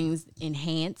cock rings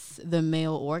enhance the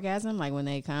male orgasm? Like when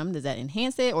they come, does that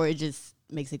enhance it, or it just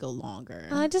makes it go longer?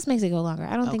 it just makes it go longer.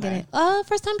 I don't think it.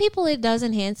 For some people, it does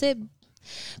enhance it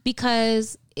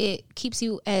because it keeps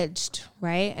you edged,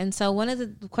 right? And so one of the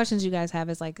questions you guys have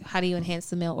is like, how do you enhance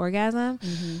the male orgasm?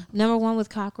 Number one, with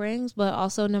cock rings, but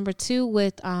also number two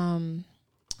with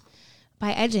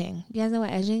by edging. You guys know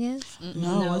what edging is?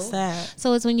 No, what's that?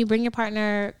 So it's when you bring your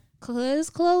partner as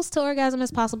close to orgasm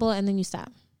as possible, and then you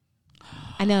stop.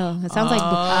 I know it sounds like.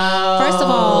 First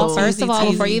of all,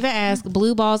 before you even ask,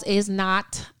 blue balls is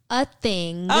not a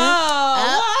thing.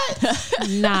 What?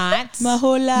 Not My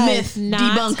whole life. Myth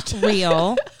not debunked.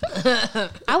 real.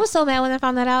 I was so mad when I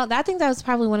found that out. I think that was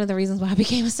probably one of the reasons why I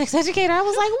became a sex educator. I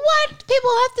was like, "What?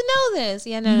 People have to know this."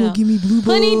 Yeah, no. Give me blue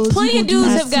balls. Plenty of dudes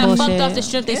have got bullshit. fucked off the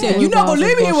strip. They said, You're not gonna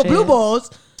leave me here with blue balls.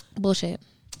 Bullshit.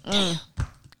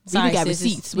 Reba got sis,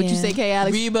 receipts. What you yeah. say, K.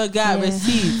 Alex? Reba got Yeah.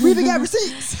 receipts. Reba got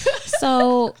receipts.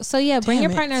 So yeah, bring Damn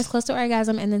your it. partner as close to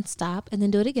orgasm and then stop and then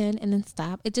do it again and then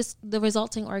stop. It just, the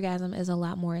resulting orgasm is a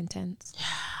lot more intense.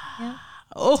 Yeah.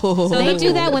 Oh, They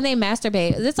do that when they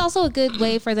masturbate. It's also a good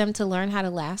way for them to learn how to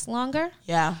last longer,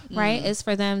 Yeah. right? Is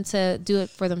for them to do it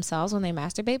for themselves when they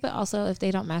masturbate, but also if they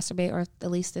don't masturbate, or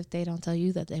at least if they don't tell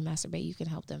you that they masturbate, you can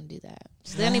help them do that.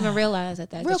 So they don't even realize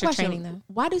that Real you're question. training them.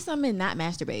 Why do some men not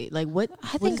masturbate? Like what? I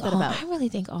what think is that about? I really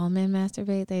think all men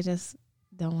masturbate. They just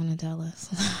don't want to tell us.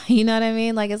 You know what I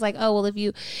mean? Like, it's like, oh well, if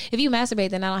you masturbate,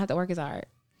 then I don't have to work as hard.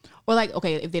 Or like,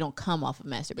 okay, if they don't come off of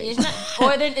masturbation. it's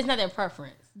not, it's not their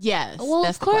preference. Yes. Well,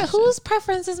 that's of the course, question. whose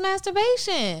preference is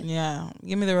masturbation? Yeah.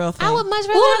 Give me the real thing. I would much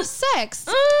rather have sex.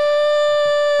 Mm.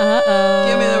 Uh-oh.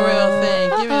 Give me the real thing.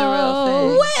 Give me the real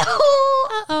thing.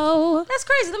 Uh-oh. That's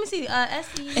crazy. Let me see.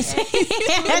 SE.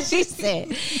 She said.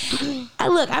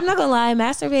 Look, I'm not gonna lie.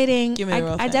 Masturbating, Give me the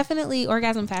real I thing. definitely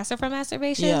orgasm faster from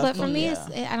masturbation. Yeah, but for me,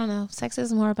 yeah. I don't know. Sex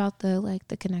is more about the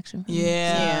connection. For me.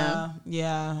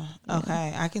 Yeah.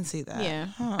 Okay, I can see that. Yeah.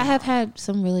 Huh. I have had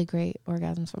some really great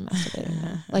orgasms from masturbating.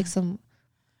 Though. Like some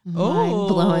mind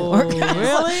blowing orgasms.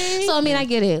 Really? So I mean, I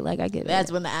get it. Like I get That's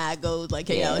it. when the eye goes like,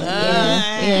 K. Alex.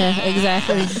 Yeah,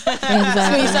 exactly. That's when you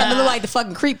Exactly. start to look like the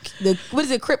fucking creep. What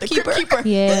is it? Crypt keeper.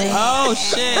 Yeah. Oh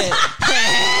shit.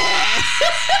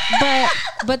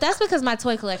 But that's because my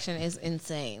toy collection is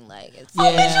insane. Like it's Oh,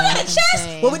 bitch, you got a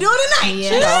chest. What we doing tonight?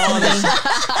 Yeah.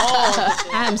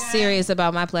 I'm serious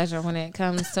about my pleasure when it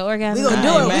comes to orgasm. We gonna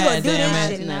do it. We mad, gonna do damn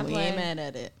this it. shit. Not We play. ain't mad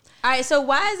at it. All right. So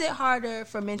why is it harder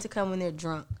for men to come when they're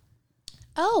drunk?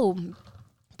 Oh,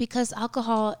 because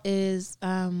alcohol is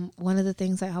one of the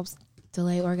things that helps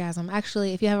delay orgasm.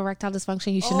 Actually, if you have erectile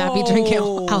dysfunction, you should not be drinking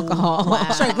alcohol.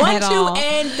 Strike 1, at 2, all.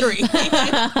 and 3.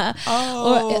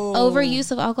 Or overuse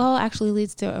of alcohol actually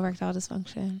leads to erectile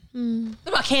dysfunction.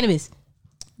 What about cannabis?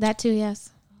 That too, yes.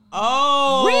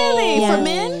 Oh. Really? Yeah. For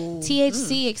men?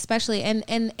 THC especially, and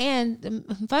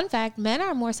fun fact, men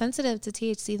are more sensitive to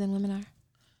THC than women are.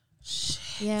 Shit.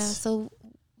 Yeah, so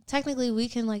technically we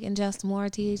can like ingest more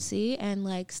THC and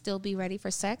like still be ready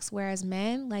for sex, whereas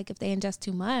men, like if they ingest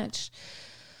too much,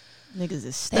 Niggas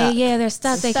is stuck. they're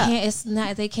stuck. They're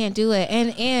stuck. They can't do it,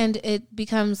 and it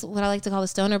becomes what I like to call a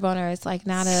stoner boner. It's like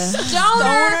not a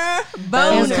Stoner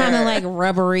boner. It's kind of like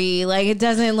rubbery. Like it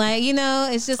doesn't like,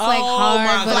 it's just like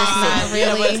hard, but it's not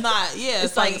Yeah, but really. it's not. Yeah,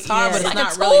 it's like it's hard, yeah. but it's like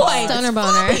not a really toy. hard. Stoner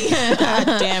boner.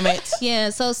 God damn it. Yeah,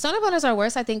 so stoner boners are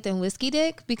worse, I think, than whiskey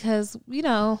dick because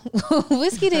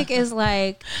whiskey dick is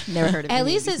like Never heard of at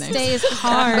any least of it these names. stays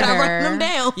harder. But I wrote them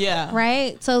down. Yeah.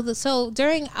 Right? So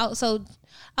during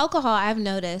alcohol, I've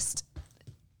noticed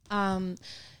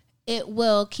it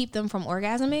will keep them from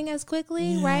orgasming as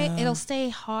quickly, right? It'll stay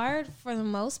hard for the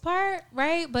most part,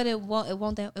 right? But they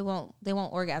won't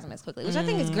orgasm as quickly, which I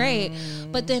think is great.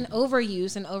 But then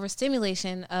overuse and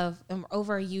overstimulation of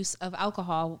overuse of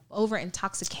alcohol, over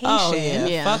intoxication Oh yeah.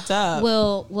 Yeah. Fucked up.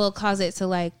 will cause it to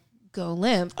like go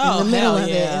limp Oh, in the middle hell of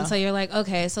it. yeah. And so you're like,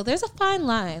 okay, so there's a fine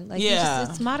line. Like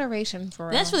it's moderation for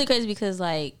real. That's really crazy because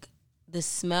like the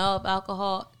smell of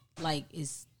alcohol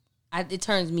it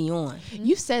turns me on.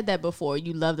 You said that before.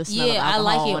 You love the smell of Yeah, I alcohol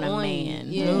like it on a on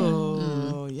man. you. Yeah.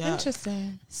 Oh, Yeah.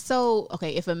 Interesting. So,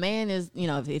 okay, if a man is,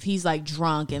 if he's like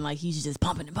drunk and like he's just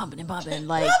pumping and pumping and pumping,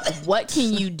 like what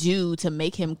can you do to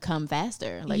make him come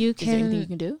faster? Like, is there anything you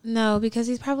can do? No, because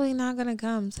he's probably not gonna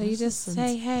come. So you just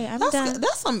say, "Hey, I'm done."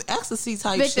 That's some ecstasy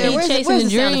type Victor, shit. where's Chasing the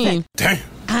dream.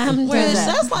 I'm Bitch, done.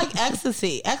 that's like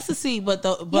ecstasy, but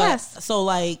Yes. so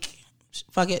like,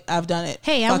 fuck it, I've done it.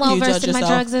 Hey, I'm Fuck well you, versed judge in my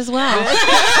yourself. drugs as well.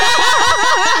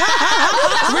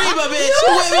 Reba, bitch,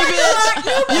 you with me,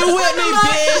 bitch. You with me,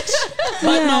 bitch.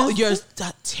 But no, you're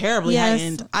terribly Yes.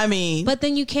 heightened. I mean, But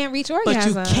then you can't reach but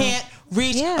orgasm. you can't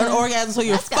reach Yeah. an orgasm, so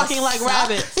you're fucking like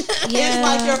rabbits. Yeah. It's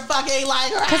like you're fucking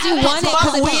like rabbits. because you want it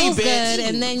because it Fuck feels weed, bitch. good,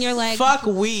 and then you're like, Fuck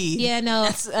weed. yeah, no.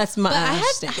 That's my But I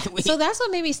understanding. had, so that's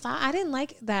what made me stop. I didn't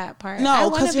like that part. No, I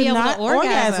want 'cause to be you're able not to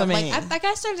orgasm. orgasming.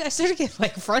 I started getting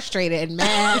like frustrated and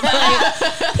mad.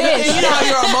 And you know how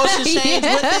your emotions change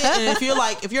Yeah. with it. And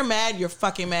if you're mad, you're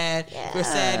fucking mad. You're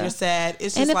sad, you're sad.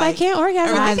 It's just And if like, I can't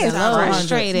orgasm, I everything's get times 100.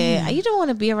 frustrated. You don't want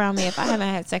to be around me if I haven't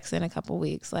had sex in a couple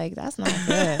weeks. Like that's not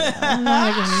good. I'm not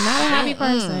a happy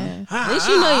person. At least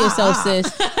you know yourself,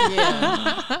 sis.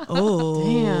 Yeah.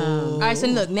 Oh, All right, so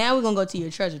look, now we're gonna go to your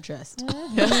treasure chest.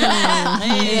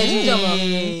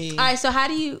 Hey. All right, so how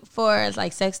do you, for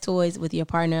like sex toys with your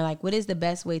partner, like what is the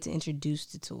best way to introduce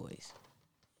the toys?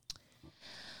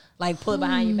 Like pull it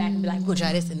behind your back and be like, "We'll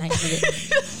try this tonight."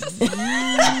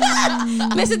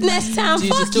 This is next time. Do you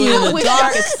Fuck just do it you. in the Wish dark?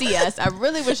 y'all could see us. I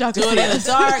really wish y'all could Do it see in the us.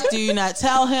 dark. Do you not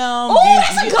tell him? Oh, do you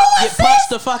that's a get, good one, get sis. punched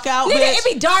the fuck out, Nigga, bitch?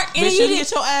 it be dark and Bitch, you you did-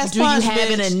 get your ass Do you punched, have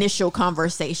an bitch. initial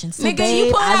conversation? So, Nigga, babe,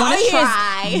 you pull I out want all to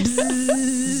yours.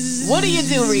 try. What do you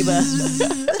do, Reba?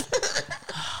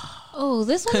 Oh,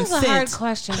 this one is a Consent. hard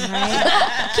question, right?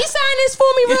 Can you sign this for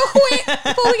me real quick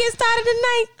before we get started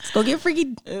tonight? Let's go get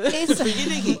freaky.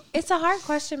 It's a hard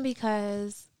question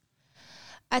because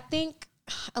I think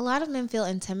a lot of men feel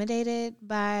intimidated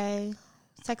by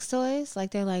sex toys.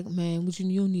 Like they're like, "Man,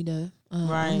 you don't need that.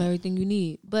 Right. I'm everything you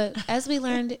need." But as we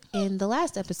learned in the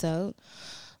last episode,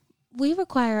 we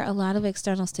require a lot of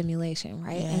external stimulation,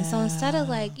 right? And so instead of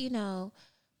like,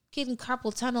 getting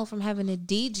carpal tunnel from having a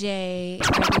DJ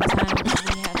every time we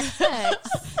have sex,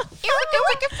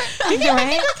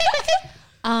 right?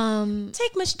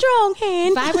 Take my strong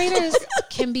hand. Vibrators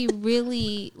can be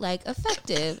really like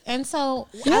effective, and so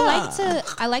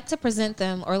I like to present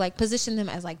them or like position them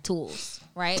as like tools,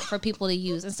 right, for people to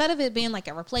use instead of it being like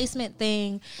a replacement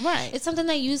thing. Right. It's something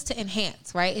they use to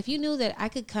enhance, right? If you knew that I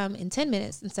could come in 10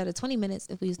 minutes instead of 20 minutes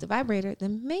if we used a vibrator,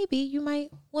 then maybe you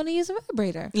might want to use a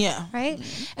vibrator. Yeah. Right.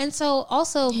 And so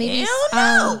also maybe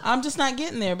I'm just not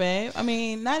getting there, babe. I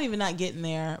mean, not even not getting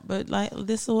there, but like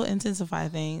this will intensify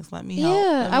things. Let me help. yeah,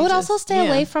 Let me I would just- also stay yeah.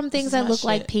 away from This things is that my look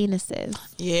like shit. penises.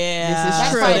 Yeah,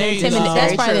 That's true. probably There the you go.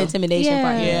 that's probably the intimidation Yeah.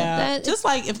 part. Yeah, That- just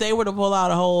like if they were to pull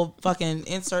out a whole fucking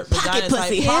insert vagina pussy.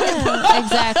 type Yeah,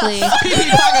 exactly.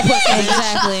 pocket pussy.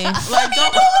 Exactly. Like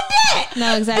don't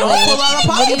No, exactly. Don't pull out a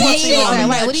What do you pocket need? pussy on me.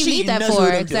 Right, what do you need that That's for? what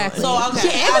I'm doing. Exactly. So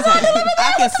okay,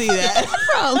 I can see that.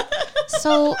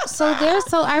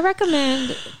 So I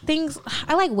recommend things.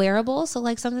 I like wearables. So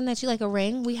like something that you like a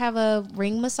ring. We have a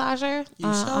ring massager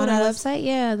on our us. website.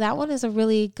 Yeah, that one is a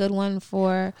really good one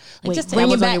for like Wait, just to bring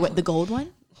bring it it back. back. The gold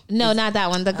one? No, not that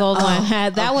one. The gold one.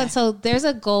 That okay. one. So there's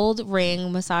a gold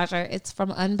ring massager. It's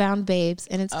from Unbound Babes,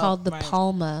 and it's called the right.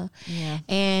 Palma. Yeah.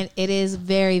 And it is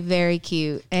very, very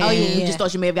cute. And Oh, you just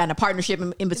thought you may have gotten a partnership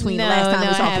in between No, the last time no,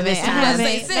 we I talked to this haven't. time. I haven't.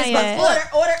 Say, sis, Not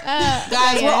yet. order.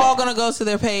 Guys, we're all gonna go to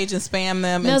their page and spam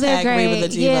them No, and they're tag great. Reba the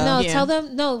Diva. Yeah, no, Yeah. tell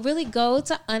them really go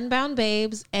to Unbound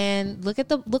Babes and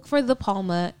look for the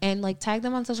Palma and like tag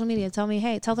them on social media. Tell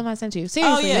them I sent you. Oh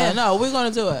Seriously. yeah, no, we're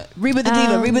gonna do it. Reba the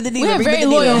Diva, Reba the Diva, we're Reba very the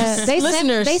Diva. loyal. Yeah,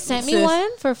 Listeners, they sent me sis.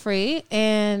 one for free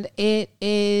and it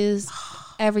is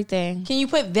everything. Can you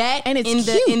put that And it's in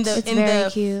cute. It's very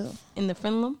cute. in the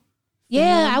frenulum?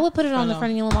 Yeah, I would put it on the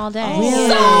frenulum all day. Really?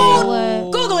 Yeah, I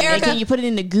would. Google it, And Erica. can you put it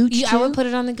in the gooch Yeah, I too? would put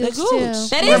it on the gooch too. gooch.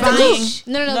 That We're is the buying- gooch.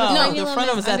 No, No, the frenulum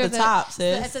frenulum is at under the top,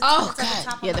 sis. Oh,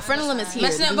 God. Yeah, the frenulum is here.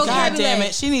 Messing up God vocabulary. damn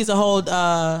it, she needs a whole A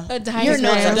diagram. You're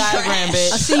not a diagram,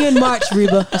 bitch. I'll see you in March,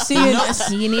 Reba. I'll see you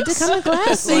in You need to come to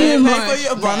class. See you in Pay March.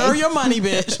 for run her your money,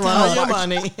 bitch. Run her your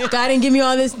money. God didn't give me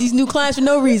all these new clients for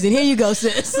no reason. Here you go,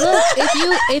 sis. Look,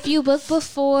 if you book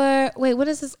before, wait, what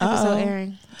is this episode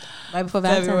airing? Right before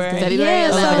February. Valentine's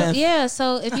Day. Yeah, 11th.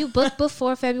 so if you book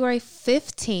before February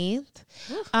 15th,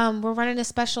 we're running a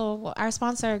special. Our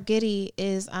sponsor Giddy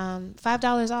is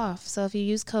 $5 off. So if you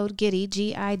use code Giddy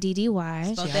GIDDY,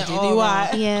 Spelled that all wrong.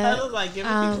 GDY. Yeah. I was like, give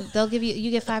me they'll give you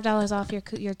get $5 off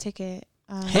your ticket.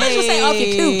 Let's just say off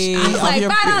your cooch. I was like,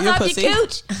 $5 off pussy. your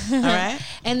cooch. All right.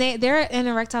 And they're an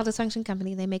erectile dysfunction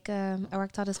company. They make a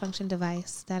erectile dysfunction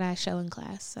device that I show in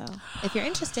class. So if you're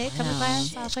interested, come to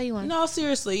class. I'll show you one. No,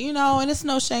 seriously, and it's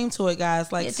no shame to it,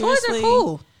 guys. Like, Toys seriously. are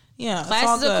cool. Yeah, Classes it's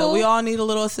all are good. cool. We all need a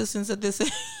little assistance at this.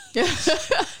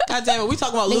 God damn it, we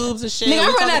talking about lubes and shit. Nigga, I We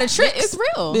run talking- out of tricks. It's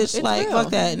real. Bitch, It's like, real.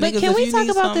 fuck that. But Niggas, can if we you talk need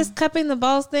about this some- cupping the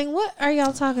balls thing? What are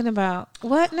y'all talking about?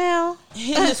 What now?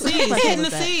 Hitting the C's. Hitting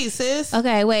the C's, sis.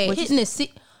 Okay, wait. Hitting the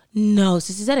seat. No,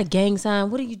 sis, is that a gang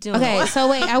sign? What are you doing? Okay, so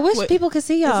wait. I wish people could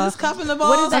see y'all. Is this cupping the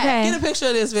balls? What is that? Okay. Get a picture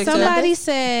of this, Victor. Somebody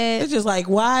said It's just like,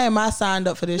 why am I signed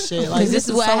up for this shit? Like, This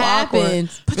is what so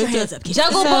happens. Put your hands up.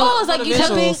 Juggle So, balls like you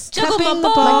cupping- juggle my cupping the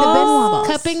balls. balls, balls.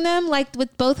 cupping them like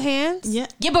with both hands. Yeah.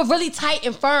 Yeah, but really tight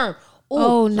and firm. Ooh,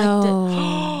 Oh like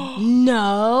no.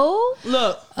 no.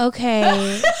 Look.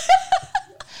 Okay.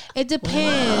 It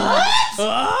depends.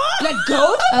 Let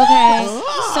go. Okay.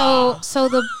 So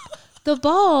the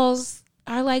balls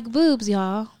are like boobs,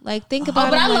 y'all. Like think Oh, about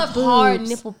but them I like love boobs. hard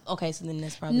nipple. Okay, so then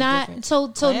that's probably Not different. so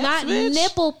Plants, not bitch.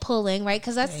 nipple pulling, right?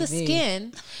 Because that's the Baby.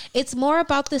 skin. It's more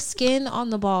about the skin on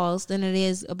the balls than it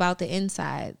is about the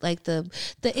inside. Like the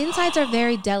insides are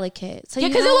very delicate. So Yeah,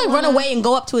 you because don't they'll like run wanna- away and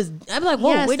go up to his. I'd be like,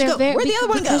 whoa, Yes, where'd you they're go? very- Where'd the other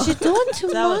one go? Because you're doing too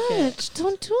Delicate. much.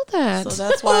 Don't do that. So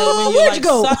that's why when you're Where'd like you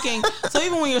go? sucking, so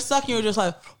even when you're sucking, you're just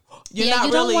like, you're yeah, not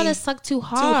you really don't want to suck too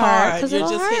hard. too hard. Because You're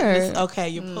it'll just hurt. hitting this. Okay,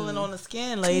 you're pulling on the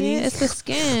skin, Yeah, ladies. it's the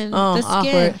skin. Oh, the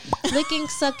skin. awkward. Licking,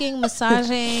 sucking,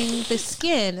 massaging. The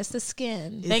skin. It's the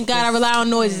skin. Thank God I rely on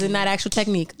noises and not actual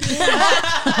technique.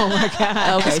 Oh my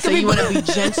god. Okay, so you want to be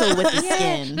gentle with the Yeah.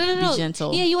 skin. No. Be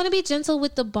gentle. Yeah, you want to be gentle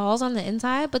with the balls on the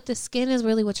inside, but the skin is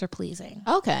really what you're pleasing.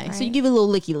 Okay, so you Right. give it a little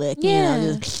licky lick. Yeah. You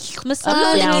know, just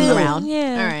Massage down it. and around.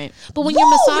 Yeah. All right. But when you're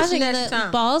Woo, massaging it's next the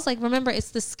time. balls, like remember, it's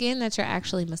the skin that you're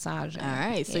actually massaging. All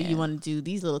right. So Yeah. you want to do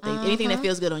these little things. Anything that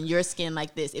feels good on your skin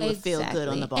like this, it would feel good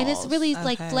on the balls. And it's really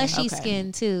like Okay. fleshy Okay.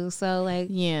 skin too. So like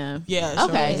yeah. Yeah. Sure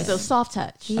Okay. is. So soft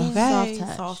touch. Okay. Soft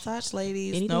touch. Soft touch,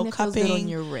 ladies. Anything no that feels cupping. good on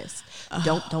your wrist.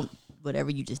 Don't.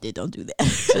 Whatever you just did, don't do that.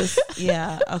 Just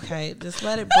yeah, okay. Just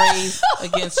let it brace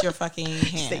against your fucking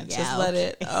hand. yeah, Just let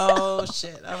it. Oh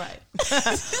shit! All right.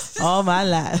 All my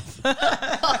life,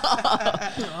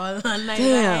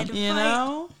 Damn. you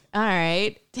know. All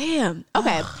right. Damn.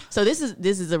 Okay. So this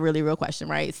is a really real question,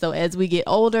 right? So as we get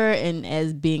older and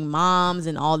as being moms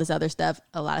and all this other stuff,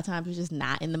 a lot of times we're just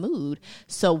not in the mood.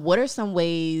 So what are some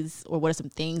ways or what are some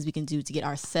things we can do to get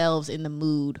ourselves in the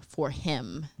mood for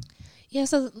him? yeah.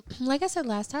 So like I said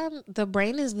last time, the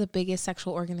brain is the biggest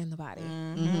sexual organ in the body,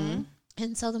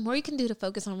 and so the more you can do to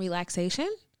focus on relaxation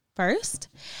first,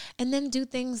 and then do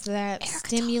things that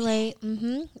stimulate.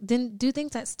 Then do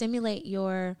things that stimulate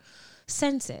your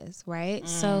senses, right?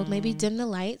 So maybe dim the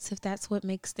lights if that's what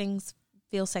makes things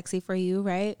feel sexy for you,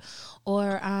 right?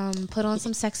 Or put on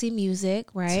some sexy music,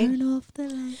 right? off the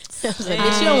lights.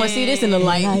 Bitch, you don't want to see this in the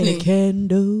light.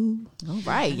 candle. All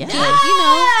right. Yeah. You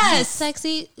know,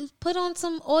 sexy. Put on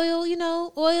some oil. You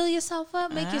know, oil yourself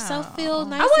up, make yourself feel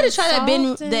nice. I want and to try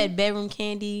soft and- that bedroom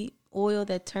candy oil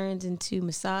that turns into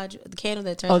massage. The candle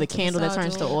that turns. Oh, the into candle that massage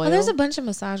turns to oil. oil. Oh, there's a bunch of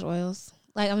massage oils.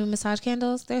 Massage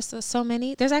candles. There's so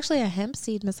many. There's actually a hemp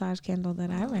seed massage candle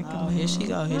that I recommend. Oh, here she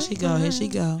go. Here she go. Here she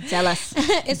go. Tell us.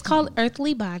 It's called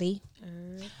Earthly Body.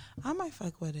 I might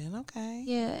fuck with it. Okay.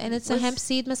 Yeah, and it's a hemp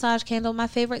seed massage candle. My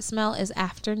favorite smell is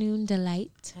Afternoon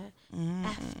Delight.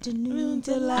 Afternoon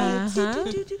delight.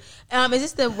 Uh-huh. Is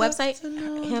this the website?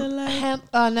 Hemp.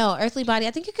 Oh no, Earthly Body.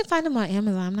 I think you can find them on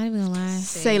Amazon. I'm not even gonna lie.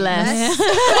 Say less.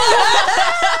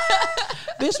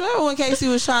 Bitch, remember when Casey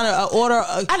was trying to order?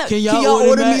 know. Can y'all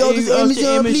order me off this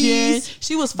Amazon, please?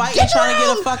 She was fighting trying to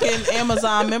get a fucking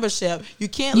Amazon membership. You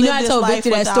can't You live know, I this told life Victor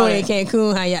that without story it. in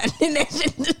Cancun. How y'all did that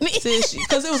shit to me.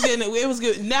 Because it was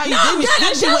good. Now you didn't.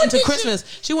 Then she went into Christmas.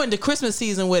 She went into Christmas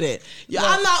season with it. Yeah,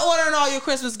 I'm not ordering all your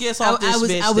Christmas gifts off this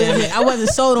bitch. damn it. I wasn't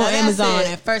sold on Now that's Amazon it.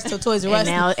 at first till Toys R Us. And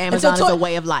now Amazon is a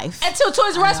way of life. Until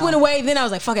Toys R Us went away, then I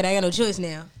was like, fuck it, I got no choice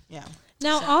now. Yeah.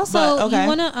 Now, also, But, okay. you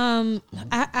wanna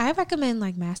I recommend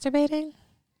like masturbating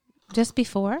just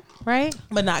before, right?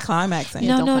 But not climaxing.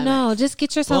 No, don't no, climax. no. Just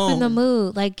get yourself in the Boom.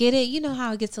 mood. Like, get it. You know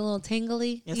how it gets a little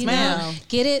tingly. Yes, you ma'am. know?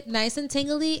 Get it nice and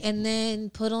tingly, and then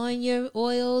put on your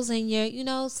oils and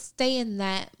your, stay in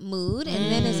that mood, and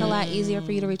then it's a lot easier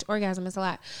for you to reach orgasm. It's a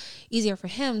lot easier for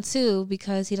him too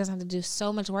because he doesn't have to do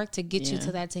so much work to get you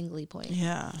to that tingly point.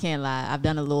 Yeah. Can't lie. I've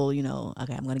done a little,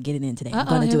 okay, I'm going to get it in today. I'm Uh-oh,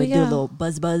 going to here do we it. Do a go. little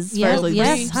buzz Yes, first.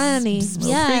 yes, honey. Freaking-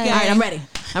 Yeah. All right, I'm ready.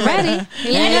 Ready?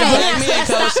 Yeah, blame me,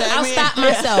 Coach. I I'll stop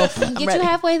myself. Get you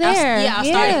halfway there. I'll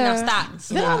start it and I'll stop.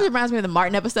 That always reminds me of the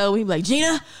Martin episode. He'd be like,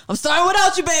 Gina, I'm starting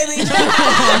without you, baby.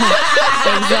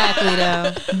 Exactly,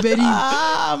 though. Betty.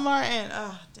 Martin.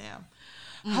 Oh, damn.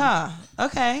 Huh.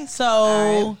 Okay.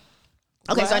 So.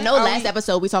 Okay, so I know last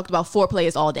episode we talked about foreplay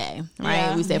is all day, right?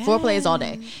 Yeah. We said foreplay is all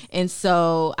day. And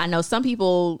so I know some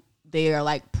people, they are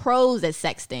like pros at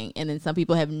sexting, and then some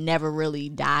people have never really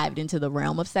dived into the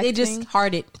realm of sexting. They just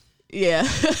heart it. Yeah.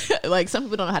 Like some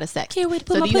people don't know how to sex. Can't wait to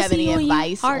put so my do you have pussy any on you.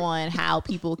 advice Heart. on how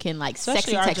people can like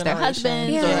Especially sexy our text their generation.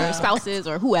 husbands Yeah. or spouses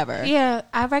or whoever? Yeah,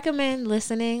 I recommend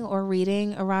listening or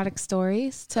reading erotic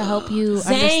stories to help you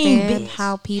Same, understand bitch.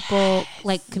 how people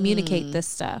like communicate this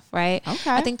stuff, right?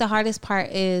 Okay. I think the hardest part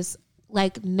is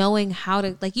like knowing how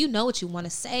to, like, you know what you want to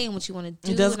say and what you want to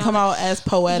do. It doesn't and come all out as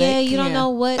poetic. Yeah, you don't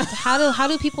know how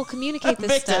do people communicate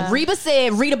this Victim. stuff? Reba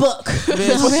said, read a book. No,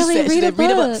 really, She read a said,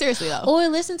 read a book. book. Seriously though. Or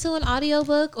listen to an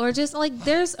audiobook, or just like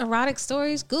there's erotic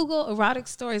stories. Google erotic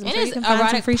stories. I'm And sure you there's can find some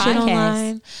erotic free shit podcasts.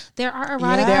 online. There are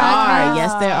erotic There podcasts. are.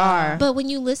 Yes, there are. But when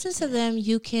you listen to them,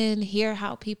 you can hear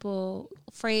how people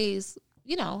phrase,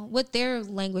 you know, what their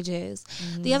language is.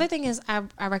 The other thing is I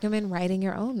recommend writing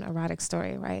your own erotic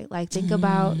story, right? Like think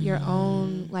about your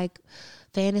own like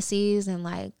fantasies and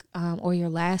like or your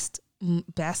last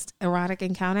best erotic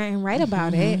encounter and write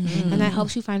about it, and that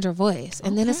helps you find your voice.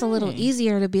 And then it's a little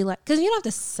easier to be like, because you don't have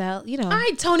to sell, you know. All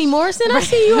right, Toni Morrison, I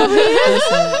see you over here.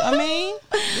 I mean,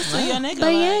 this is your nigga.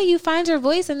 But yeah, like, you find your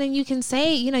voice, and then you can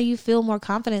say, you know, you feel more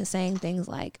confident saying things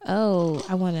like, "Oh,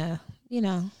 I want to," you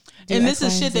know. do and X,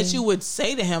 this is Y, shit and that Z. you would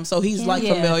say to him, so he's like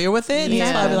Yeah. familiar with it. And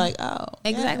Yeah. so I'd be like, oh,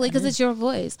 Exactly, because it's your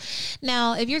voice.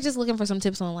 Now, if you're just looking for some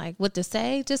tips on like what to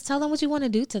say, just tell them what you want to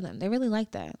do to them. They really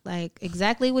like that. Like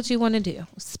exactly what you want to do.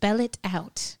 Spell it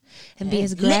out and be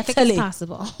as graphic as Literally.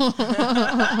 possible.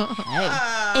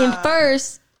 And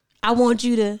first, I want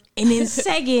you to, and then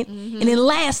second, and then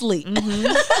lastly.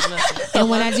 And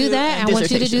when I do that, I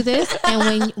want you to do this.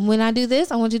 And when I do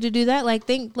this, I want you to do that. Like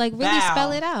think, like really Bow.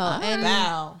 spell it out. And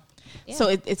wow. So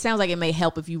it sounds like it may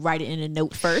help if you write it in a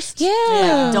note first.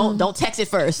 yeah. Don't text it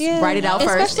first. Yeah. Write it out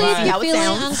first. Especially if See you're how it feeling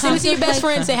sounds. Send it to your best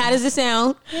friend and say, how does it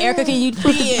sound? Erica, can you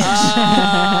proof this?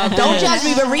 Don't judge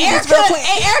me, but read this Erica, real quick.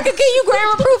 hey, Erica, can you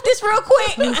grammar proof this real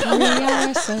quick? We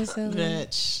are so silly.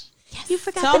 Bitch. You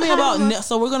forgot Tell the me power. about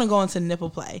so we're gonna go into nipple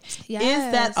play. Is that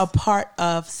Yes. a part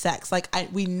of sex? Like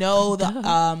we know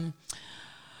the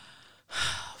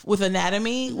with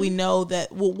anatomy, we know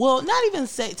that well not even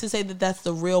say that that's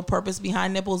the real purpose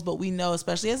behind nipples, but we know,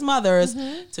 especially as mothers,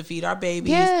 to feed our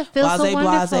babies. Yeah, it feels so blase,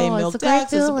 wonderful. milk It's a great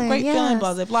ducts, it's a feeling, great feeling. yes.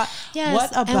 Blase, blah. Yes.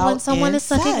 What about and when someone in is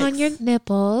sucking sex? on your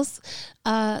nipples,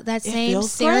 that same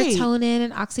feels great. serotonin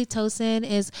and oxytocin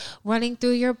is running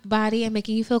through your body and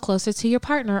making you feel closer to your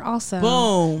partner. Also,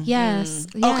 Boom. Yes.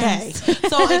 Okay, yes.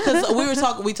 so because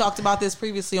we talked about this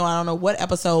previously on I don't know what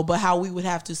episode, but how we would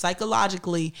have to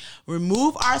psychologically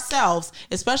remove ourselves,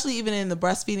 especially even in the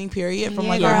breastfeeding period, from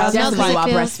like our girl, husbands. Definitely Like, while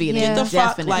feels- breastfeeding. yeah. the fuck,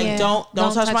 Definitely. like Yeah. don't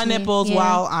Don't touch my touch me. nipples Yeah.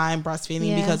 while I'm breastfeeding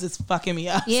Yeah. because it's fucking me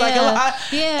up. Yeah,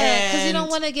 because you And don't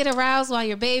want to get aroused while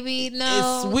your baby.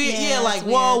 No, it's weird. Yeah, it's like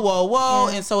weird. whoa,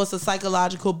 Yeah. and so it's a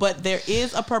psychological, but there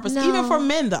is a purpose, No. even for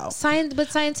men though. But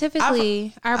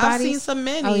scientifically, our I've bodies. seen some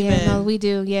men Oh even. yeah, no, we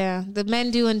do. Yeah, the men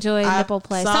do enjoy nipple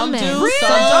play. some men do, some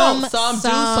don't. Some do,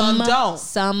 some don't.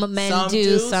 Some men Some do,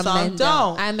 do, some some men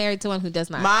don't. I'm married to one who does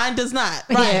not. Mine does not,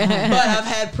 right? But I've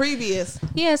had previous.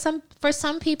 Yeah, for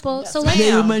some people. So ma'am. let's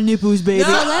Play with my nipples, baby.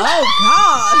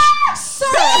 Oh gosh,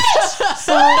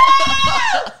 so.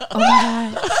 Oh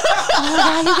my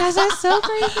god, you guys are so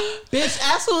crazy. bitch,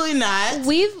 absolutely not. I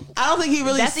don't think he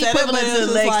really That's said equivalent it, but to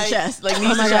it's legs like, to chest. Like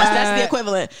knees to my chest. God. That's the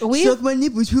equivalent. Suck my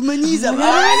nipples, put my knees up. All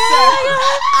right, sir.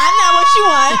 I'm not what you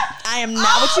want. I am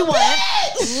not what you want.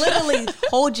 Literally,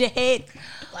 hold your head.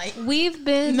 Like, We've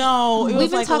been No, it We've was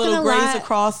been like a talking little a graze lot.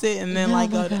 across it, and then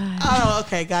like my a. God. Oh,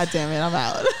 okay, god damn it, I'm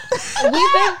out.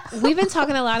 we've been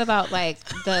talking a lot about like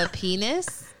the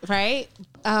penis, right?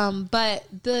 But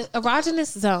the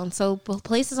erogenous zone, so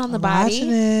places on the body,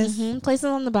 Erogenous. places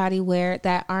on the body where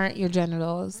that aren't your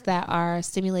genitals that are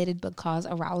stimulated but cause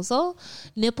arousal.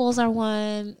 Nipples are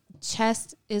one,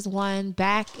 chest is one,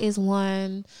 back is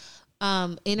one,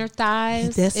 inner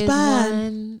thighs That's is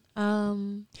fine.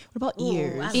 one. What about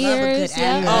ears? I Ears, love a good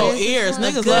yeah. ear. Oh, Ears is ears, one.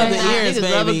 niggas Good love the eye. ears, Niggas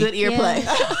baby. love a good ear Yeah. play.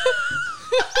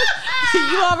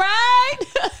 You all right?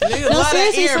 Niggas No, love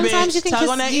seriously, that ear, sometimes bitch. you can Tug kiss,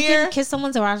 on that you ear. can kiss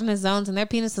someone's erogenous zones and their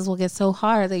penises will get so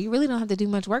hard that you really don't have to do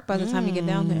much work by the time you get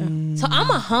down there. so I'm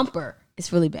a humper.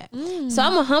 It's really bad. So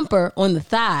I'm a humper on the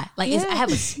thigh. Like I Yeah.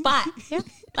 have a spot,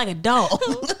 like a dog.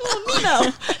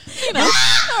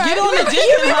 Get on the dick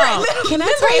and hump. Can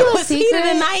I tell you a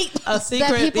secret? A That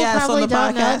secret, people yes, on probably the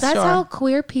don't know. podcast. That's Sure. how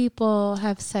queer people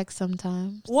have sex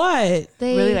sometimes. What?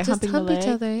 They Really, like just humping the hump each leg?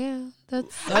 other. Yeah,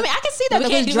 that's I mean, I can see that We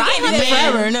because can't dry do that humping.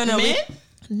 forever. No, Men?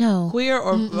 no Queer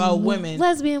or women?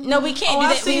 lesbian. No, we can't Oh, do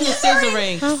I've that. seen the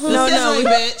scissoring. The No, scissoring, we-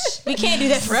 bitch. We can't do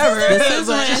that forever. The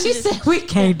scissoring. She said We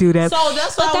can't do that. So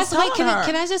that's But what I was that's wait. telling her.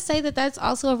 Can I just say that that's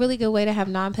also a really good way to have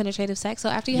non-penetrative sex. So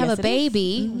after you have Yes, a it is.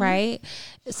 baby, right?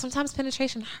 Sometimes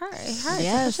penetration hurts. It hurts,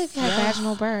 Yes. especially if you have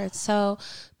vaginal birth. So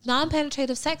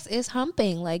non-penetrative sex is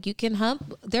humping. Like you can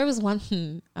hump. There was one.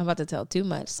 I'm about to tell too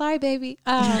much. Sorry, baby.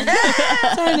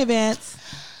 Sorry in advance.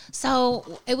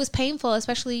 So it was painful,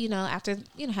 especially, after,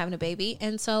 having a baby.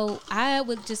 And so I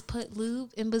would just put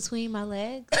lube in between my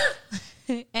legs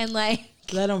and like,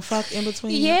 Let them fuck in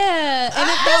between. yeah. And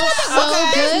it felt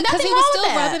so good because he was still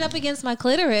with that. rubbing up against my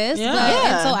clitoris. Yeah. But,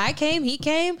 Yeah. And so I came, he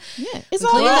came. Yeah. It's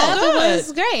Cleaned all up. good. It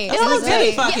was great. That's It was like titty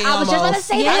great. fucking I was just almost. gonna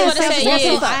say Yeah, that. I was so, gonna say,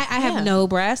 so yeah. I have no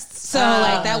breasts, so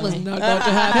like that was not going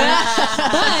to happen.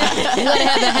 But you gotta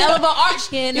have a hell of an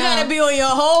arch. you You gotta be on your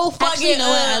whole fucking. Actually, you know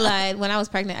what? I lied. When I was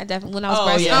pregnant, I definitely when I was Oh,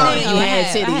 breastfeeding, yeah. You had I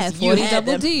titties. had You 40 had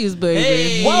double them. D's, baby.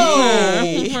 Hey.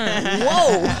 Whoa.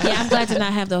 Yeah, I'm glad to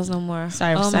not have those no more.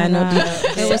 Sorry, oh side my note.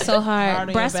 God. It was so hard. Hard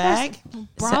in your bag.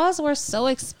 Bras were so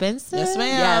expensive. Yes,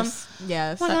 ma'am.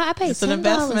 Yes. Oh my God, I paid It's an $10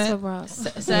 investment. for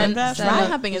bras. Dry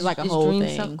humping is like a whole dream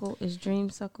thing. Suckle, is dream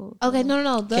suckle. Okay, no.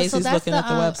 So Casey's that's looking the, at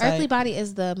the website. Earthly Body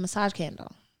is the massage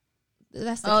candle.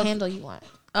 That's the Oh, candle you want.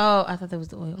 Oh, I thought that was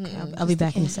the oil. Okay, I'll be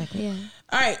back in a second. Yeah.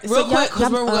 All right, real quick,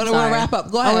 because we're going to wrap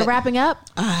up. Go Oh, ahead. we're wrapping up?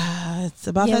 It's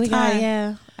about Yeah, that we got, time.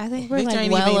 yeah. I think we're Victor like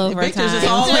ain't well even- over Victor's time. just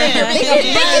all in.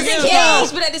 Victor's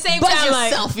engaged, but at the same Buzz time,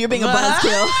 like, yourself. You're being a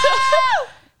buzzkill.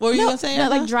 What were you going to say? No,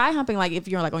 like Anna? dry humping, like if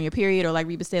you're like on your period or like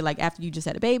Reba said, like after you just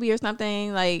had a baby or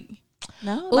something, like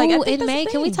no. Ooh, Like, I think in that's May,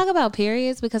 the can we thing. talk about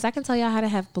periods? Because I can tell y'all how to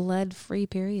have blood-free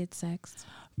period sex.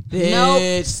 Bitch,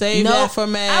 Nope. save Nope. that for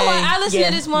May. I listened Yeah,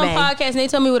 to this one May. podcast and they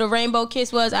told me what a rainbow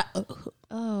kiss was.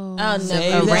 Oh. I'll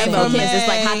Save never. A that rainbow for kiss. It's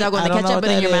like hot dog May. on I the don't know ketchup what in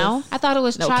that your is. mouth. I thought it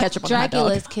was No, ketchup on a hot dog.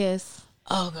 Dracula's kiss.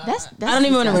 Oh god, That's I don't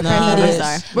even want to repeat No. I'm it.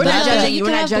 sorry. We're not No, judging you. We're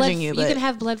can not have judging you, You but can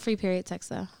have blood-free period sex,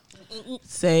 though.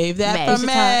 Save that May. for We should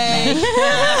May.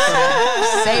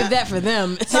 Save that for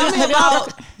them. Tell me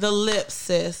about the lips,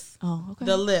 sis. oh, okay.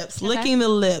 The lips, licking the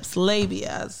lips,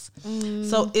 labias.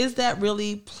 So is that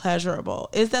really pleasurable?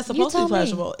 Is that supposed to tell be me.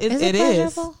 pleasurable? Is It it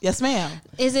is. pleasurable? Yes, ma'am.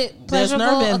 Is it There's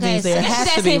pleasurable? nerve endings there. It She's has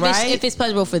to asking be, if it's, right? if it's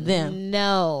pleasurable for them.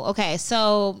 No. Okay,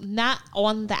 so not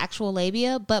on the actual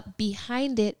labia, but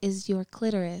behind it is your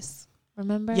clitoris.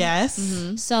 Remember? Yes.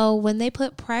 So when they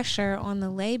put pressure on the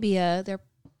labia,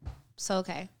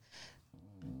 okay.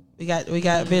 We got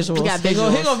visuals. We got Here go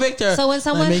visuals. Victor. So when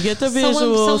someone Let me get the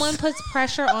visuals. someone puts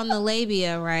pressure on the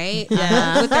labia, right?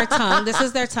 With their tongue. This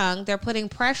is their tongue. They're putting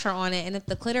pressure on it, and if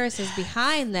the clitoris is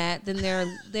behind that, then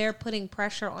they're putting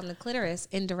pressure on the clitoris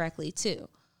indirectly too.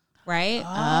 Right?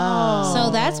 Oh.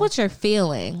 So that's what you're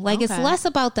feeling. Like it's Okay. less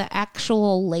about the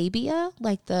actual labia,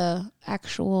 like the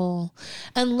actual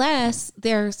unless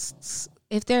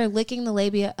if they're licking the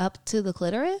labia up to the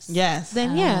clitoris. Yes.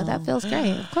 Then yeah, that feels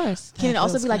great, of course. Can it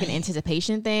also feels be like an great.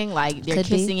 anticipation thing? Like they're Could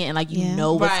be. kissing it and like you Yeah.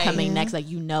 know what's Right. coming next. Like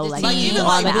you know, like like you even on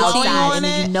like the blowing outside on and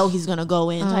then it. you know he's gonna go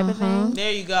in type of thing. There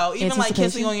you go. Even like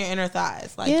kissing Anticipation. on your inner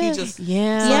thighs. Like Yeah. you just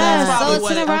Yeah. Yeah, that's probably so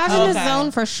it's an what it- erogenous okay.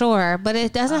 zone for sure, but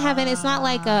it doesn't have any. It's not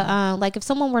like a like if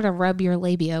someone were to rub your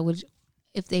labia,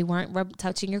 if they weren't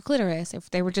touching your clitoris, if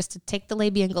they were just to take the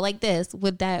labia and go like this,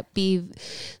 would that be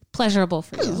pleasurable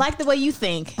for you? Like the way you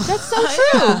think. That's so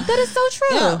true. That is so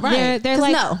true. Yeah, right. They're 'Cause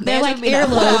like no, the they're answer like would be no.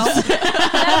 earlobes.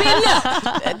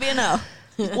 That'd be a no.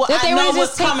 well, If I they were know to what's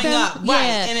just take coming them, up. Right.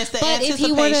 yeah. And it's the But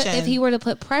anticipation. if he were to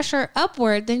put pressure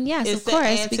upward, then yes, It's of the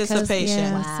course, because anticipation.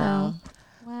 yeah, Wow.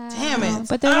 so Damn it.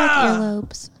 but they're like Ah.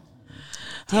 earlobes.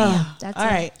 Damn. That's All it.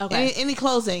 right. Okay. Any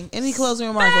closing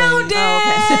remark, lady?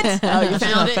 Oh, you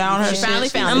found it. Found her She finally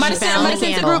shit. found I'm it. about She to send found the it to the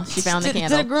candle. group. She found the to the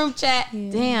candle. group chat.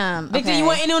 Damn. Victor, okay. you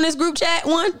want in on this group chat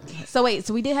one? So wait,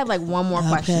 so we did have like one more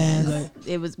question.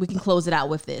 We can close it out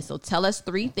with this. So tell us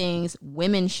 3 things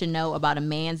women should know about a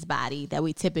man's body that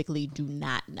we typically do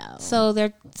not know. So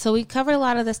we covered a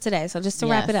lot of this today. So just to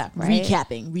wrap it up, right?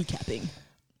 Recapping.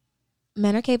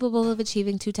 Men are capable of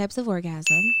achieving 2 types of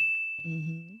orgasm.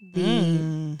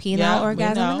 The penile Yeah, we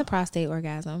orgasm know. and the prostate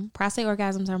orgasm. Prostate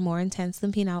orgasms are more intense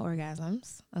than penile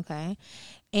orgasms. Okay.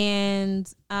 And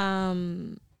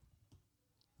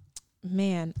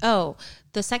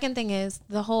the second thing is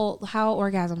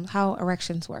how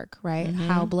erections work, right?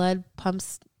 How blood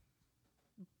pumps,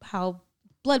 how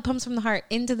blood pumps from the heart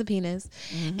into the penis,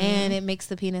 and it makes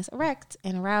the penis erect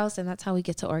and aroused, and that's how we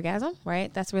get to orgasm,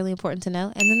 right? That's really important to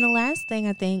know. And then the last thing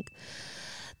I think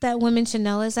that women should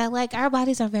know is that, like, our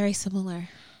bodies are very similar,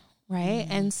 right?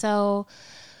 And so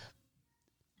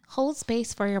hold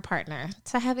space for your partner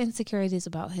to have insecurities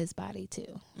about his body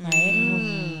too,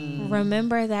 right?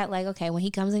 Remember that, like, okay, when he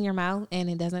comes in your mouth and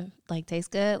it doesn't like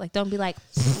taste good, like, don't be like,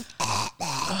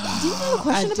 Do you have a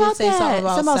question I did about say that? something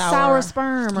about sour sour.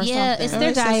 sperm or yeah, something. it's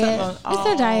their diet. It's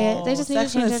their diet. They just need to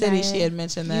Sex and change the their City, diet. she had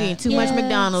mentioned that. You eat too much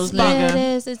McDonald's, Yeah, it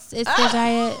nigga. is. It's their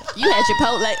diet. You had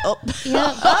Chipotle. Oh.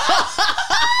 Yep.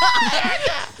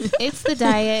 It's the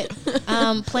diet.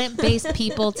 Plant-based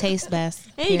people taste best.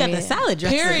 And you got the period. salad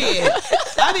dressing. Period.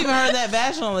 I've even heard that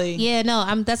vaginally. Yeah, no,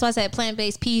 that's why I said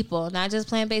plant-based people, not just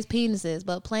plant-based penises,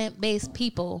 but plant-based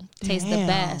people taste the Damn.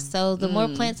 best. So the more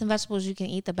plants and vegetables you can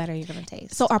eat, the better you're gonna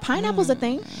taste. So are pineapples a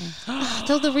thing?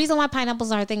 So the reason why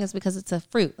pineapples are a thing is because it's a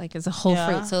fruit, like it's a whole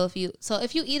Yeah. fruit. So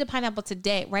if you eat a pineapple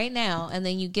today, right now, and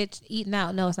then you get eaten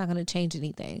out, no, it's not going to change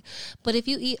anything. But if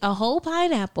you eat a whole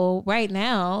pineapple right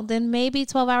now, then maybe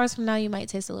 12 hours from now you might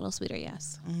taste a little sweeter.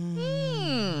 Yes.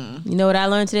 You know what I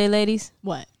learned today, ladies?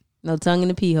 What? No tongue in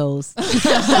the pee holes.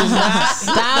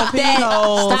 Stop pee that.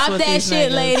 holes Stop with that these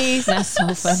shit, niggas. ladies. That's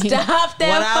so funny. Stop that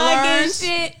What I fucking learned?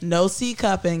 shit. No C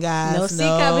cupping, guys. No C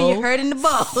cupping, you're hurting the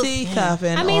balls. C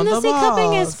cupping. I mean, the C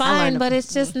cupping is fine, learned but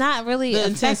it's just not really The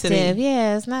effective. intensity.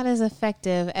 Yeah, it's not as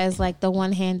effective as like the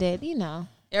one-handed, you know.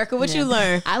 Erica, what you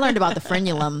learn? I learned about the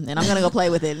frenulum, and I'm gonna go play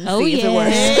with it and Oh, see if it yeah.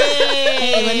 works.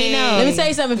 Hey, let me know. Let me tell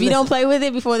you something. If you don't play with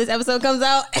it before this episode comes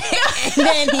out, and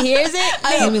then he hears it,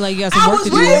 I'll be like, you got some work to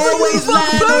do. You always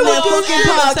lying on that fucking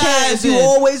podcast. You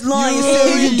always lying,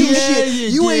 saying you do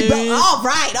shit. You ain't. All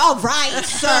right,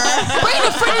 sir. bring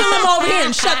the frenulum over here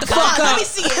and shut the fuck Let up. me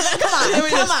see it. Come on.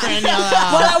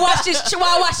 While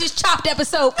I watch this chopped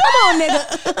episode. Come on,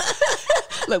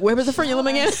 nigga. Look, where was the frenulum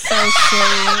again? So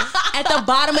silly. At the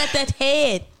bottom, at that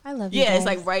head. I love you. Yeah, it's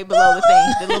guys. like right below the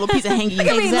thing, the little piece of hanging.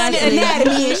 Exactly.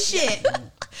 Anatomy and shit.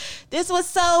 This was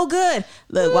so good.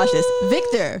 Look, watch this,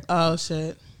 Victor. Oh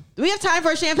shit. Do we have time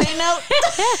for a champagne note?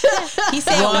 He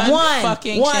said One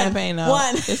fucking one, champagne note.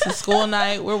 one. It's a school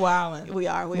night. We're wilding. We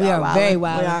are are very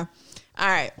wildin'. We are. All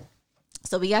right.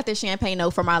 So we got this champagne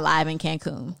note from our live in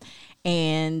Cancun.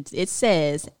 And it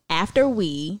says, after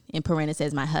we, in parentheses,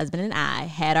 says my husband and I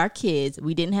had our kids,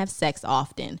 we didn't have sex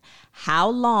often. How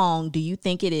long do you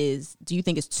think it is? Do you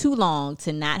think it's too long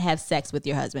to not have sex with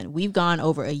your husband? We've gone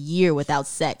over a year without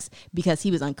sex because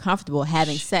he was uncomfortable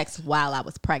having sex while I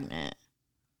was pregnant.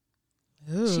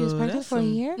 She was pregnant for a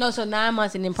year? No, so 9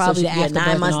 months and then probably So the afterbirth 9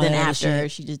 and months all then that other after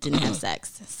shit. she just didn't have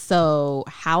sex. So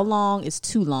how long is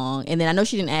too long? And then I know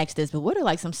she didn't ask this, but what are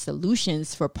like some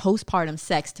solutions for postpartum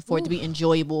sex for it to be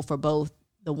enjoyable for both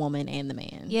the woman and the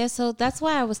man? Yeah, so that's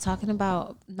why I was talking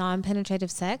about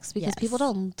non-penetrative sex, because Yes. people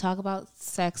don't talk about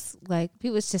sex like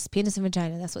people. It's just penis and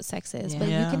vagina. That's what sex is. But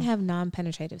you Yeah. can have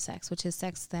non-penetrative sex, which is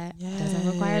sex that doesn't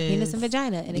require penis and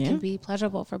vagina, and it can be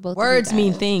pleasurable for both. Words of you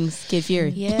mean guys. things. Kid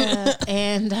Fury. Yeah,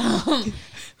 and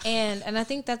I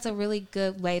think that's a really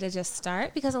good way to just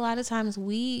start, because a lot of times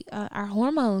we our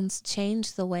hormones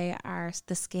change the way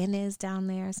the skin is down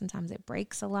there. Sometimes it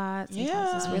breaks a lot.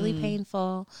 Sometimes it's really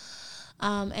painful.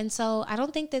 And so I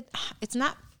don't think that it's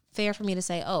not fair for me to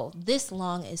say, oh, this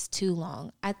long is too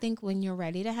long. I think when you're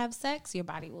ready to have sex, your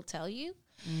body will tell you,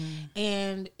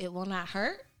 and it will not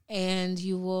hurt, and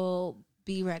you will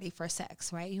be ready for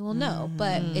sex, right? You will know.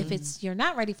 But if you're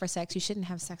not ready for sex, you shouldn't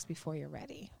have sex before you're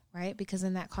ready, right? Because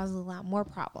then that causes a lot more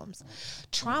problems.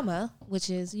 Trauma,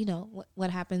 which is, what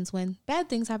happens when bad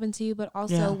things happen to you, but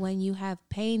also when you have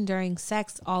pain during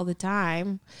sex all the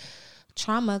time.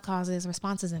 Trauma causes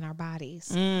responses in our bodies,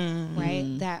 right?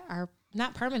 That are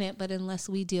not permanent, but unless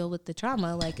we deal with the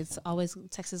trauma, like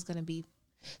sex is going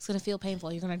to feel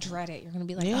painful. You're going to dread it. You're going to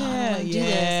be like, oh, I don't want to do this.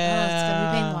 Oh, it's going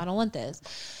to be painful. I don't want this.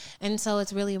 And so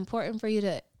it's really important for you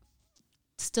to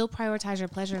still prioritize your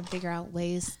pleasure and figure out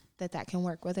ways that can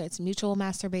work, whether it's mutual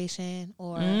masturbation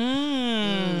or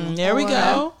There we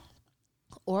go.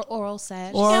 or oral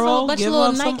sex. Oral, a bunch give of little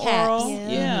up some nightcaps. oral.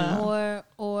 Yeah.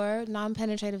 Or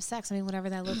non-penetrative sex. I mean, whatever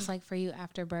that looks like for you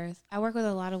after birth. I work with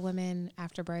a lot of women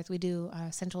after birth. We do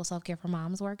a Sensual Self-Care for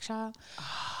Moms workshop,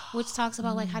 which talks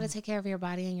about like how to take care of your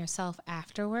body and yourself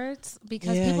afterwards,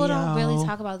 because people don't really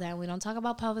talk about that. We don't talk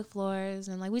about pelvic floors,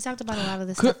 and like we talked about a lot of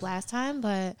this stuff last time,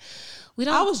 but we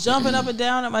don't. I was jumping up and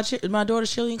down at my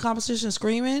daughter's cheerleading competition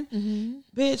screaming.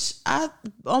 Bitch, I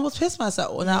almost pissed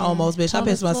myself. Well, not almost, bitch. I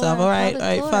pissed myself. floor, All right,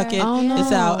 fuck it. Oh, no. It's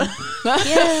out.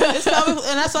 Yeah. It's pelvic,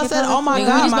 and that's why I said, oh my We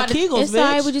God, just my about to- Kegels, It's bitch. all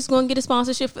right. We're just going to get a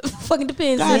sponsorship. Fucking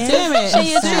depends. God sis. damn it. Share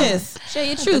your Sis. truth. Share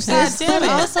your truth, God sis. damn it.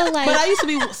 also, like- but I used to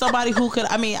be somebody who could,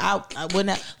 I wouldn't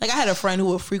have, like, I had a friend who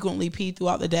would frequently pee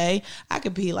throughout the day. I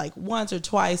could pee like once or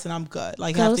twice and I'm good.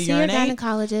 Like, Go have to see your urinate.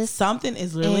 gynecologist. Something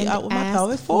is literally and up with my ask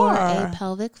pelvic for floor. a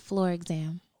pelvic floor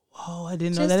exam. Oh, I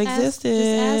didn't know that existed.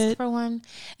 Just ask for one,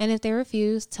 and if they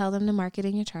refuse, tell them to mark it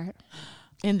in your chart,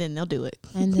 And then they'll do it.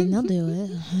 and then they'll do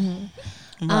it.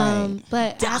 Right.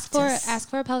 But ask Doctors.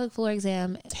 for a pelvic floor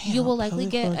exam. Damn, You will likely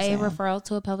pelvic get floor a exam. referral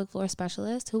to a pelvic floor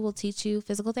specialist who will teach you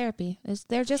physical therapy.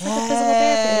 They're just like a physical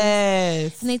therapist,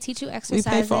 Yes. and they teach you We exercises.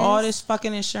 pay for all this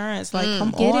fucking insurance. Like, come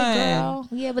Get on. it, girl.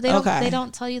 Yeah, but Okay. they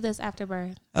don't tell you this after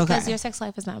birth Okay. because your sex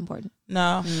life is not important.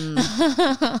 No.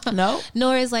 No.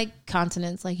 Nor is like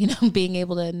continence, like being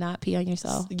able to not pee on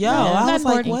yourself. Yo, I Not was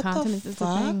like, important. what Continence the is the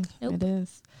fuck? thing. Nope. It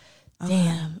is.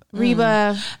 Damn.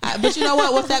 Reba. But you know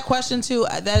what? With that question too,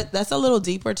 that's a little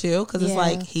deeper too, because it's Yeah.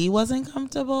 like he wasn't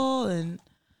comfortable and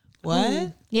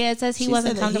what? Yeah, it says he She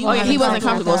wasn't said that he comfortable. Oh, yeah, he having wasn't sex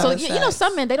comfortable. after So, having you know, sex.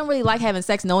 some men, they don't really like having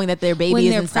sex knowing that their baby when is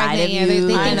they're inside pregnant, of yeah, you.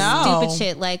 they I think know. stupid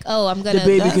shit like, "Oh, I'm gonna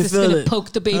baby can Just feel gonna it.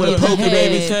 poke the baby. Wanna in the poke the head.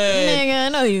 baby's head.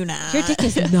 Nigga, no, you not. your dick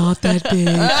is not that big."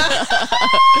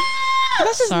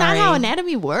 That's just Sorry. not how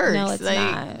anatomy works. No, it's Like,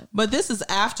 not. But this is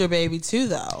after baby too,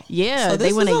 though. Yeah, so they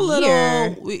this went is a little.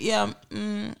 year. Yeah.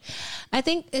 I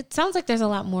think it sounds like there's a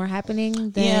lot more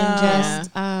happening than Yeah.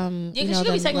 just Yeah, you because know, she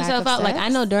could be the psyching lack herself of out. Like, sex. I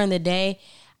know during the day,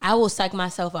 I will psych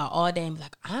myself out all day and be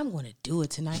like, I'm going to do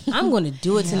it tonight. I'm going to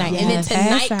do it tonight. And then Yes.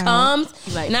 tonight Pass out.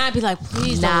 comes, Like, and I'd be like,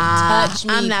 please nah, don't touch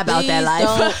me. I'm not about that Please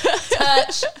life. Don't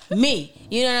touch me.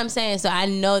 You know what I'm saying? So I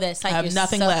know that psych I have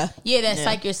yourself. nothing left. Yeah, that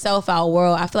psych yourself out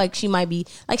world. I feel like she might be,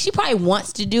 like, she probably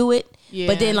wants to do it. Yeah.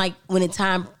 But then, like, when the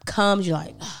time comes, you're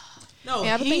like, No,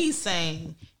 Yeah, I think- he's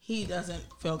saying he doesn't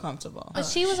feel comfortable. But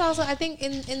she was also, I think,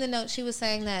 in the note, she was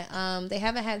saying that they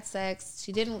haven't had sex.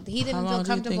 He didn't How feel long do you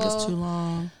comfortable. think is too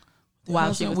long?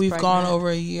 While she was We've pregnant. gone over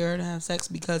a year to have sex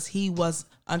because he was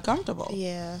uncomfortable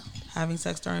Yeah, having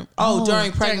sex during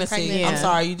pregnancy. pregnancy. I'm Yeah.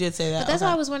 sorry, you did say that. but that's Okay.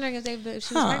 why I was wondering if she was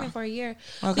pregnant for a year.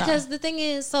 Okay. Because the thing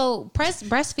is, so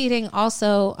breastfeeding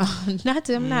also, I'm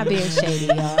not being shady,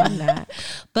 y'all. I'm not.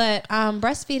 But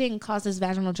breastfeeding causes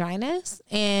vaginal dryness,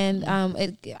 and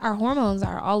our hormones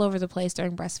are all over the place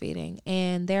during breastfeeding,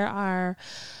 and there are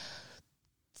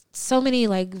so many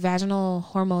like vaginal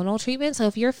hormonal treatments. So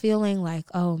if you're feeling like,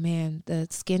 oh man, the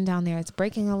skin down there, it's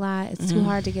breaking a lot, it's too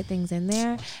hard to get things in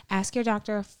there, ask your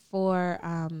doctor for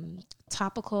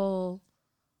topical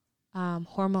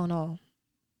hormonal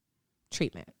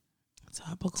treatment.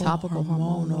 Topical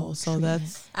hormonal. So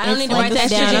that's I don't It's need to like write that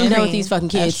the down. I'm estrogen done with cream. these fucking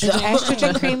kids. It's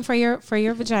estrogen cream for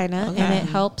your vagina, Okay. and it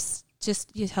helps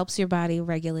your body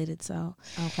regulate itself.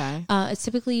 Okay. It's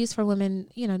typically used for women,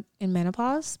 in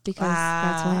menopause because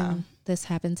that's when this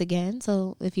happens again.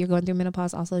 So if you're going through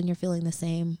menopause also and you're feeling the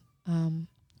same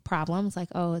problems, like,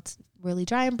 oh, it's really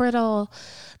dry and brittle,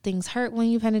 things hurt when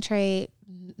you penetrate,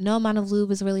 no amount of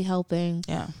lube is really helping.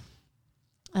 yeah.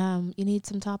 You need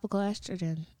some topical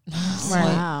estrogen. Right.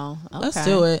 Wow. Okay. Let's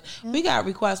do it. We got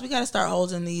requests. We got to start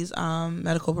holding these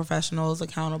medical professionals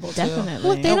accountable too. Definitely.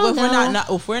 Well, they And don't know.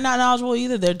 if we're not knowledgeable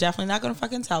either, they're definitely not going to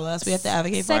fucking tell us. We have to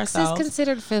advocate for Sex is ourselves.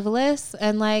 considered frivolous,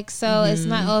 and like, so it's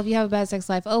not, oh, if you have a bad sex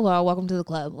life, oh well, welcome to the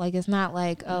club. Like, it's not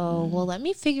like, oh well, let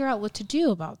me figure out what to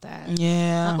do about that.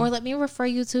 Yeah. Or let me refer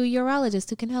you to a urologist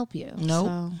who can help you. Nope.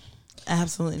 So,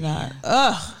 Absolutely not.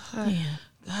 Ugh.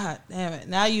 God damn it.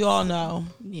 Now you all know.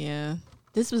 Yeah.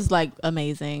 This was like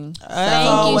amazing.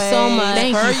 Thank you so much.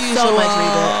 Thank Per you so much, usual.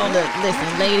 Reba. Look,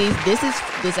 listen,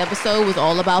 ladies, this episode was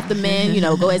all about the men.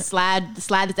 Go ahead, slide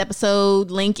this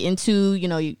episode link into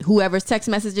whoever's text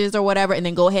messages or whatever, and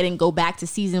then go ahead and go back to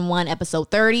season 1, episode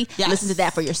 30. Yes. Listen to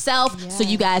that for yourself, so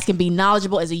you guys can be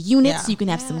knowledgeable as a unit, Yeah. so you can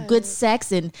have some good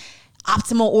sex and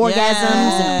optimal orgasms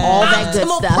and all that good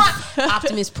stuff.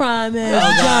 Optimus Prime.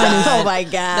 Oh my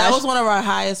gosh, That was one of our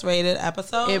highest rated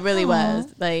episodes. it really was.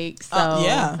 Like, so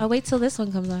yeah. I'll wait till this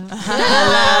one comes out.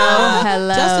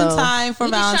 hello. Just in time for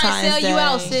We just trying to Valentine's sell Day. you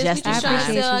out, sis. Just We just in trying to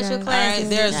time. sell out your All All classes. right,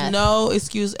 there's Yes. no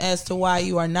excuse as to why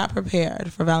you are not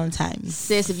prepared for Valentine's.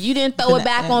 Sis, if you didn't throw it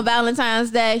back on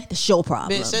Valentine's Day, that's your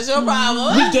problem. Bitch, that's your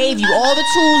problem. We gave you all the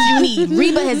tools you need.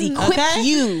 Reba has equipped Okay.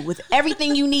 you with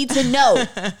everything you need to know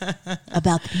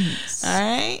about the penis. All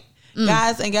right.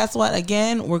 Guys, and guess what?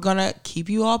 Again, we're going to keep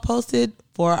you all posted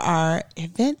for our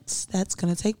event that's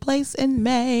going to take place in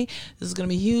May. This is going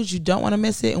to be huge. You don't want to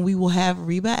miss it. And we will have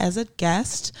Reba as a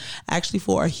guest, actually,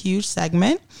 for a huge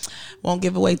segment. Won't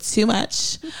give away too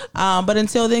much. But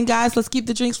until then, guys, let's keep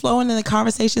the drinks flowing and the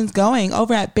conversations going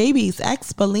over at Babies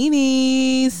X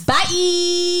Bellinis.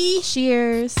 Bye.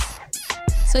 Cheers.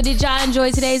 So did y'all enjoy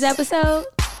today's episode?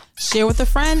 Share with a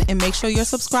friend and make sure you're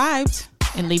subscribed.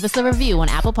 And leave us a review on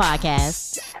Apple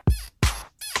Podcasts.